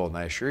 14 years old, and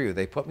I assure you,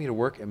 they put me to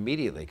work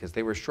immediately because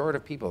they were short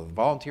of people.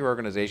 Volunteer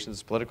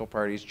organizations, political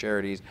parties,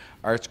 charities,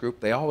 arts group,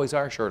 they always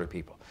are short of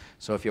people.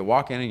 So if you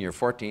walk in and you're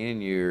 14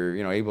 and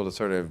you're able to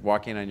sort of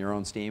walk in on your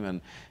own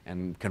steam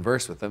and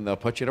converse with them, they'll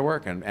put you to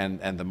work.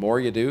 And the more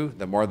you do,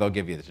 the more they'll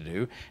give you to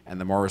do,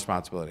 and the more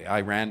responsibility.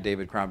 I ran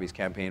David Crombie's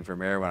campaign for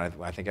mayor when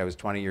I think I was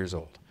 20 years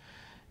old.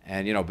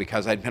 And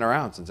because I'd been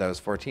around since I was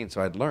 14,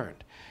 so I'd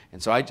learned.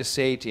 And so I just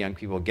say to young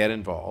people, get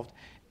involved.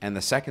 And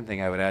the second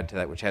thing I would add to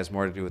that, which has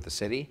more to do with the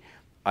city,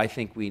 I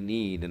think we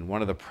need, and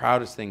one of the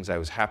proudest things I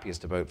was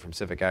happiest about from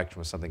Civic Action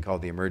was something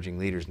called the Emerging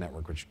Leaders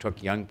Network, which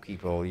took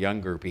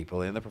younger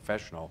people in the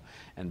professional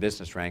and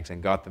business ranks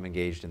and got them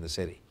engaged in the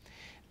city.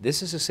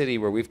 This is a city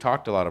where we've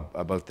talked a lot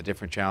about the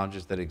different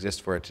challenges that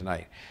exist for it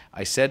tonight.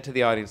 I said to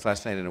the audience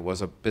last night, and it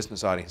was a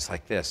business audience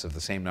like this, of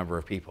the same number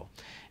of people,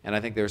 and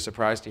I think they were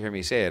surprised to hear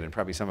me say it, and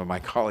probably some of my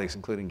colleagues,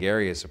 including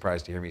Gary, is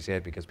surprised to hear me say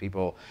it because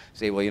people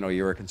say, well,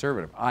 you're a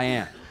conservative. I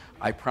am.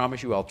 I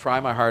promise you I'll try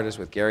my hardest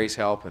with Gary's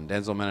help and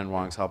Denzel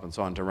Menenwong's help and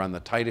so on to run the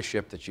tightest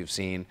ship that you've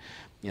seen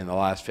in the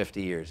last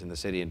 50 years in the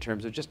city in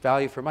terms of just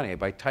value for money.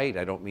 By tight,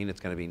 I don't mean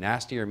it's going to be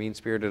nasty or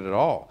mean-spirited at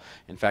all.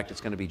 In fact,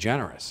 it's going to be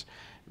generous.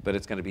 But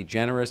it's going to be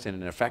generous in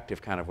an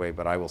effective kind of way.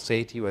 But I will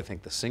say to you, I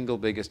think the single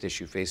biggest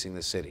issue facing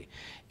the city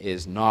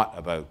is not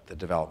about the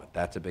development.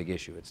 That's a big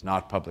issue. It's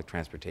not public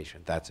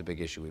transportation. That's a big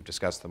issue. We've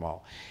discussed them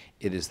all.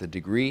 It is the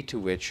degree to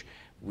which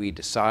we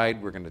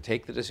decide we're going to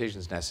take the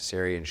decisions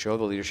necessary and show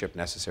the leadership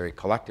necessary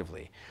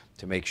collectively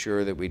to make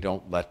sure that we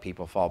don't let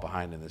people fall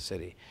behind in the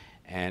city.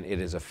 And it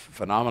is a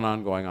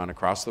phenomenon going on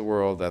across the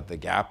world that the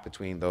gap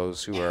between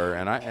those who are,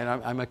 and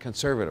I'm a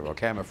conservative,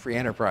 okay? I'm a free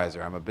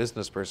enterpriser. I'm a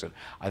business person.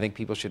 I think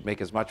people should make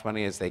as much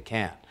money as they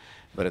can.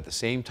 But at the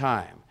same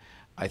time,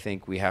 I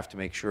think we have to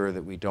make sure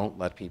that we don't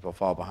let people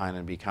fall behind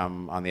and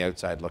become on the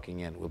outside looking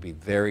in. We'll be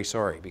very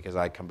sorry, because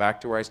I come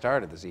back to where I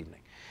started this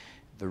evening.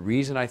 The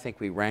reason I think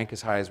we rank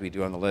as high as we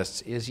do on the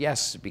lists is,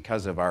 yes,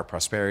 because of our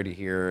prosperity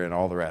here and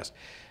all the rest.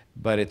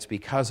 But it's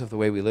because of the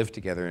way we live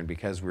together and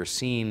because we're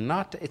seen,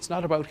 it's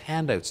not about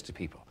handouts to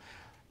people.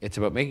 It's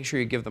about making sure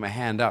you give them a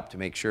hand up to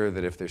make sure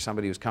that if there's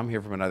somebody who's come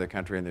here from another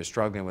country and they're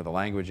struggling with a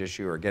language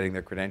issue or getting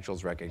their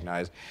credentials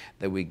recognized,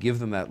 that we give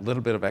them that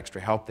little bit of extra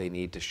help they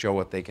need to show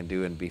what they can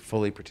do and be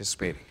fully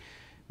participating.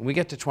 When we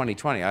get to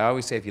 2020, I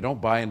always say if you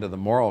don't buy into the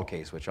moral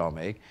case, which I'll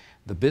make,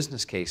 the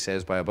business case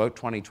says by about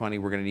 2020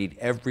 we're going to need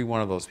every one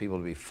of those people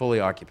to be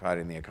fully occupied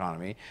in the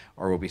economy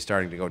or we'll be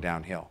starting to go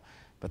downhill.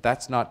 But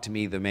that's not, to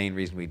me, the main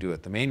reason we do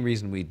it. The main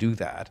reason we do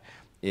that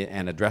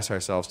and address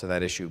ourselves to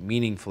that issue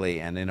meaningfully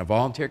and in a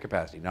volunteer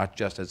capacity, not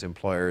just as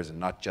employers and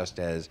not just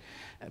as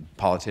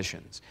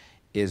politicians,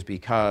 is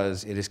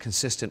because it is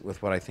consistent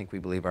with what I think we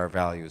believe our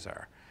values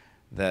are.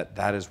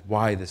 That is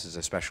why this is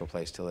a special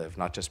place to live,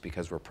 not just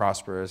because we're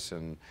prosperous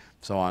and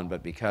so on,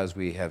 but because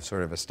we have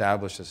sort of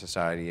established a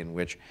society in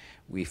which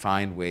we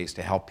find ways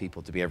to help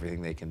people to be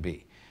everything they can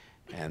be.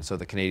 And so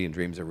the Canadian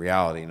dream's a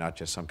reality, not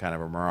just some kind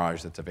of a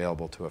mirage that's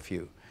available to a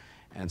few.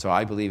 And so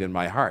I believe in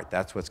my heart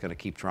that's what's going to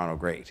keep Toronto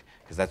great,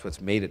 because that's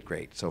what's made it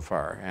great so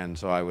far. And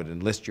so I would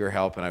enlist your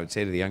help, and I would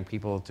say to the young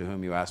people to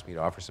whom you asked me to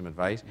offer some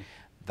advice,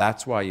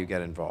 that's why you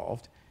get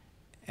involved.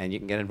 And you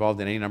can get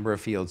involved in any number of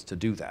fields to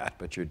do that,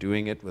 but you're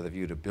doing it with a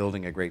view to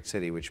building a great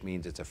city, which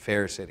means it's a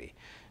fair city,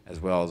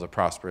 as well as a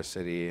prosperous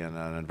city and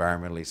an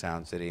environmentally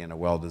sound city and a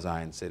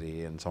well-designed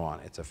city and so on.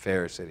 It's a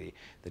fair city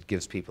that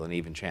gives people an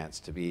even chance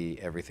to be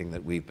everything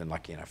that we've been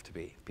lucky enough to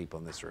be, people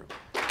in this room.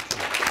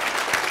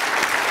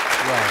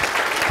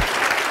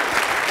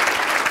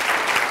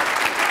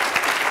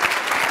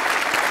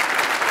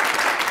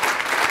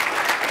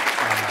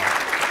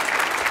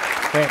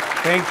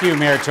 Thank you,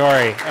 Mayor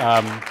Tory.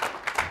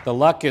 The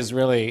luck is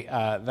really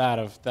that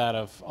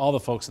of all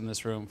the folks in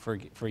this room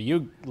for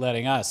you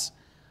letting us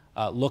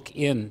look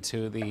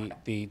into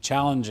the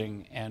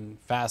challenging and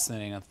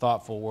fascinating and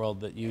thoughtful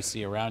world that you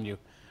see around you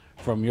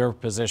from your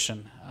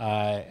position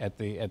at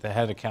the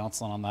head of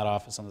council and on that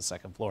office on the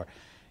second floor.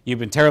 You've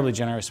been terribly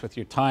generous with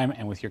your time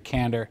and with your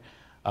candor.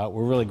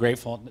 We're really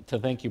grateful. To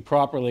thank you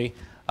properly,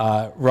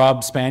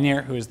 Rob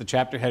Spanier, who is the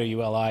chapter head of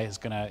ULI, is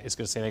going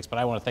to say thanks. But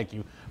I want to thank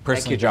you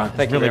personally. Thank you, John.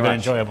 Thank you really very been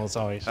much. Enjoyable as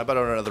always. How about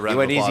another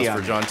round of applause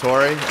for John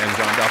Tory and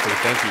John Duffy?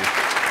 Thank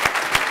you.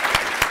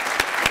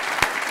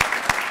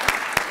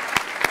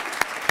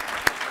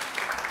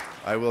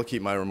 I will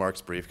keep my remarks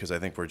brief because I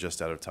think we're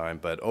just out of time,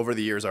 but over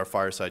the years our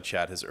Fireside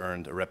Chat has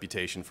earned a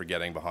reputation for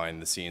getting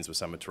behind the scenes with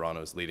some of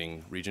Toronto's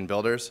leading region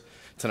builders.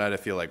 Tonight I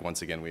feel like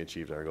once again we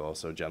achieved our goal,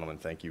 so gentlemen,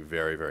 thank you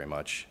very, very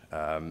much.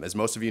 As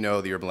most of you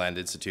know, the Urban Land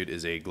Institute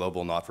is a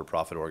global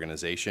not-for-profit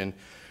organization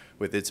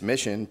with its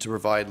mission to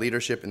provide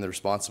leadership in the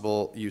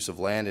responsible use of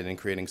land and in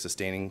creating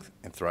sustaining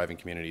and thriving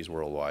communities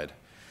worldwide.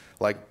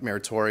 Like Mayor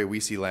Tory,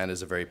 we see land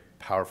as a very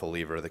powerful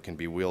lever that can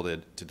be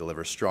wielded to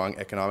deliver strong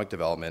economic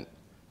development,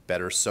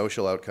 better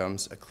social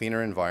outcomes, a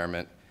cleaner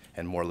environment,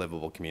 and more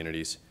livable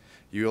communities.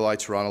 ULI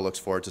Toronto looks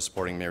forward to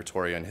supporting Mayor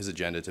Tory on his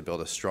agenda to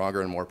build a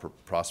stronger and more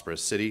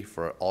prosperous city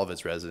for all of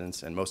its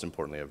residents, and most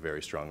importantly, a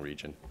very strong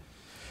region.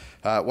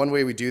 One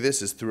way we do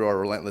this is through our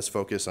relentless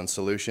focus on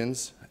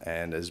solutions.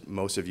 And as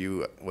most of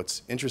you,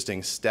 what's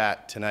interesting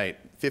stat tonight,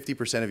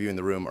 50% of you in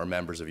the room are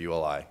members of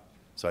ULI.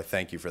 So I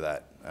thank you for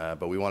that.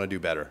 But we want to do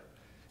better.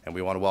 And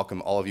we want to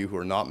welcome all of you who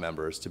are not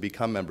members to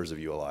become members of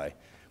ULI.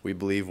 We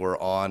believe we're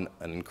on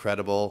an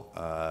incredible,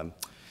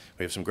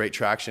 we have some great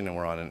traction, and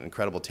we're on an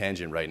incredible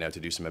tangent right now to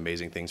do some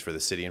amazing things for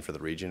the city and for the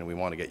region, and we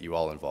want to get you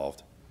all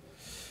involved.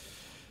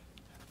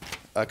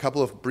 A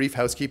couple of brief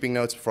housekeeping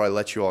notes before I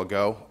let you all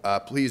go.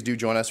 Please do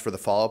join us for the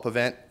follow-up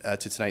event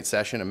to tonight's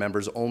session, a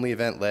members-only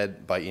event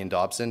led by Ian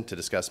Dobson to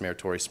discuss Mayor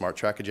Tory's Smart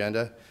Track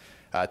agenda.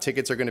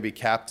 Tickets are going to be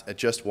capped at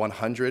just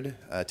 100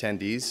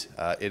 attendees.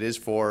 It is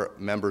for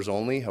members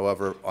only.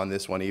 However, on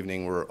this one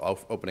evening, we're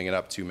opening it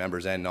up to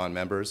members and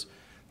non-members.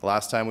 The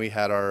last time we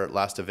had our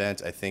last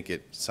event, I think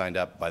it signed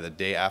up by the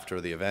day after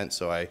the event,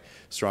 so I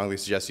strongly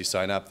suggest you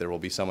sign up. There will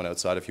be someone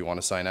outside if you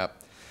want to sign up.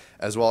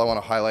 As well, I want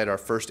to highlight our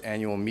first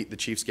annual Meet the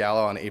Chiefs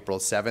Gala on April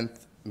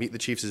 7th. Meet the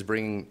Chiefs is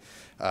bringing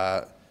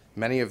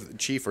many of the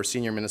chief or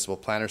senior municipal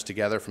planners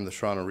together from the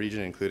Toronto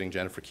region, including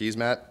Jennifer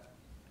Keesmaat,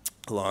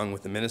 along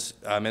with the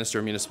Minister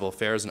of Municipal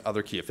Affairs and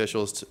other key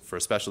officials for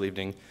a special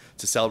evening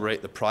to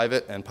celebrate the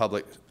private and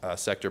public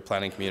sector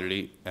planning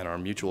community and our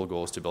mutual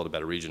goals to build a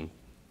better region.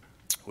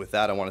 With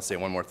that, I want to say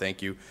one more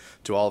thank you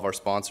to all of our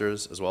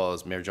sponsors, as well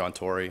as Mayor John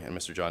Tory and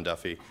Mr. John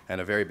Duffy, and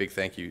a very big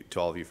thank you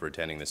to all of you for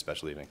attending this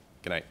special evening.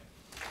 Good night.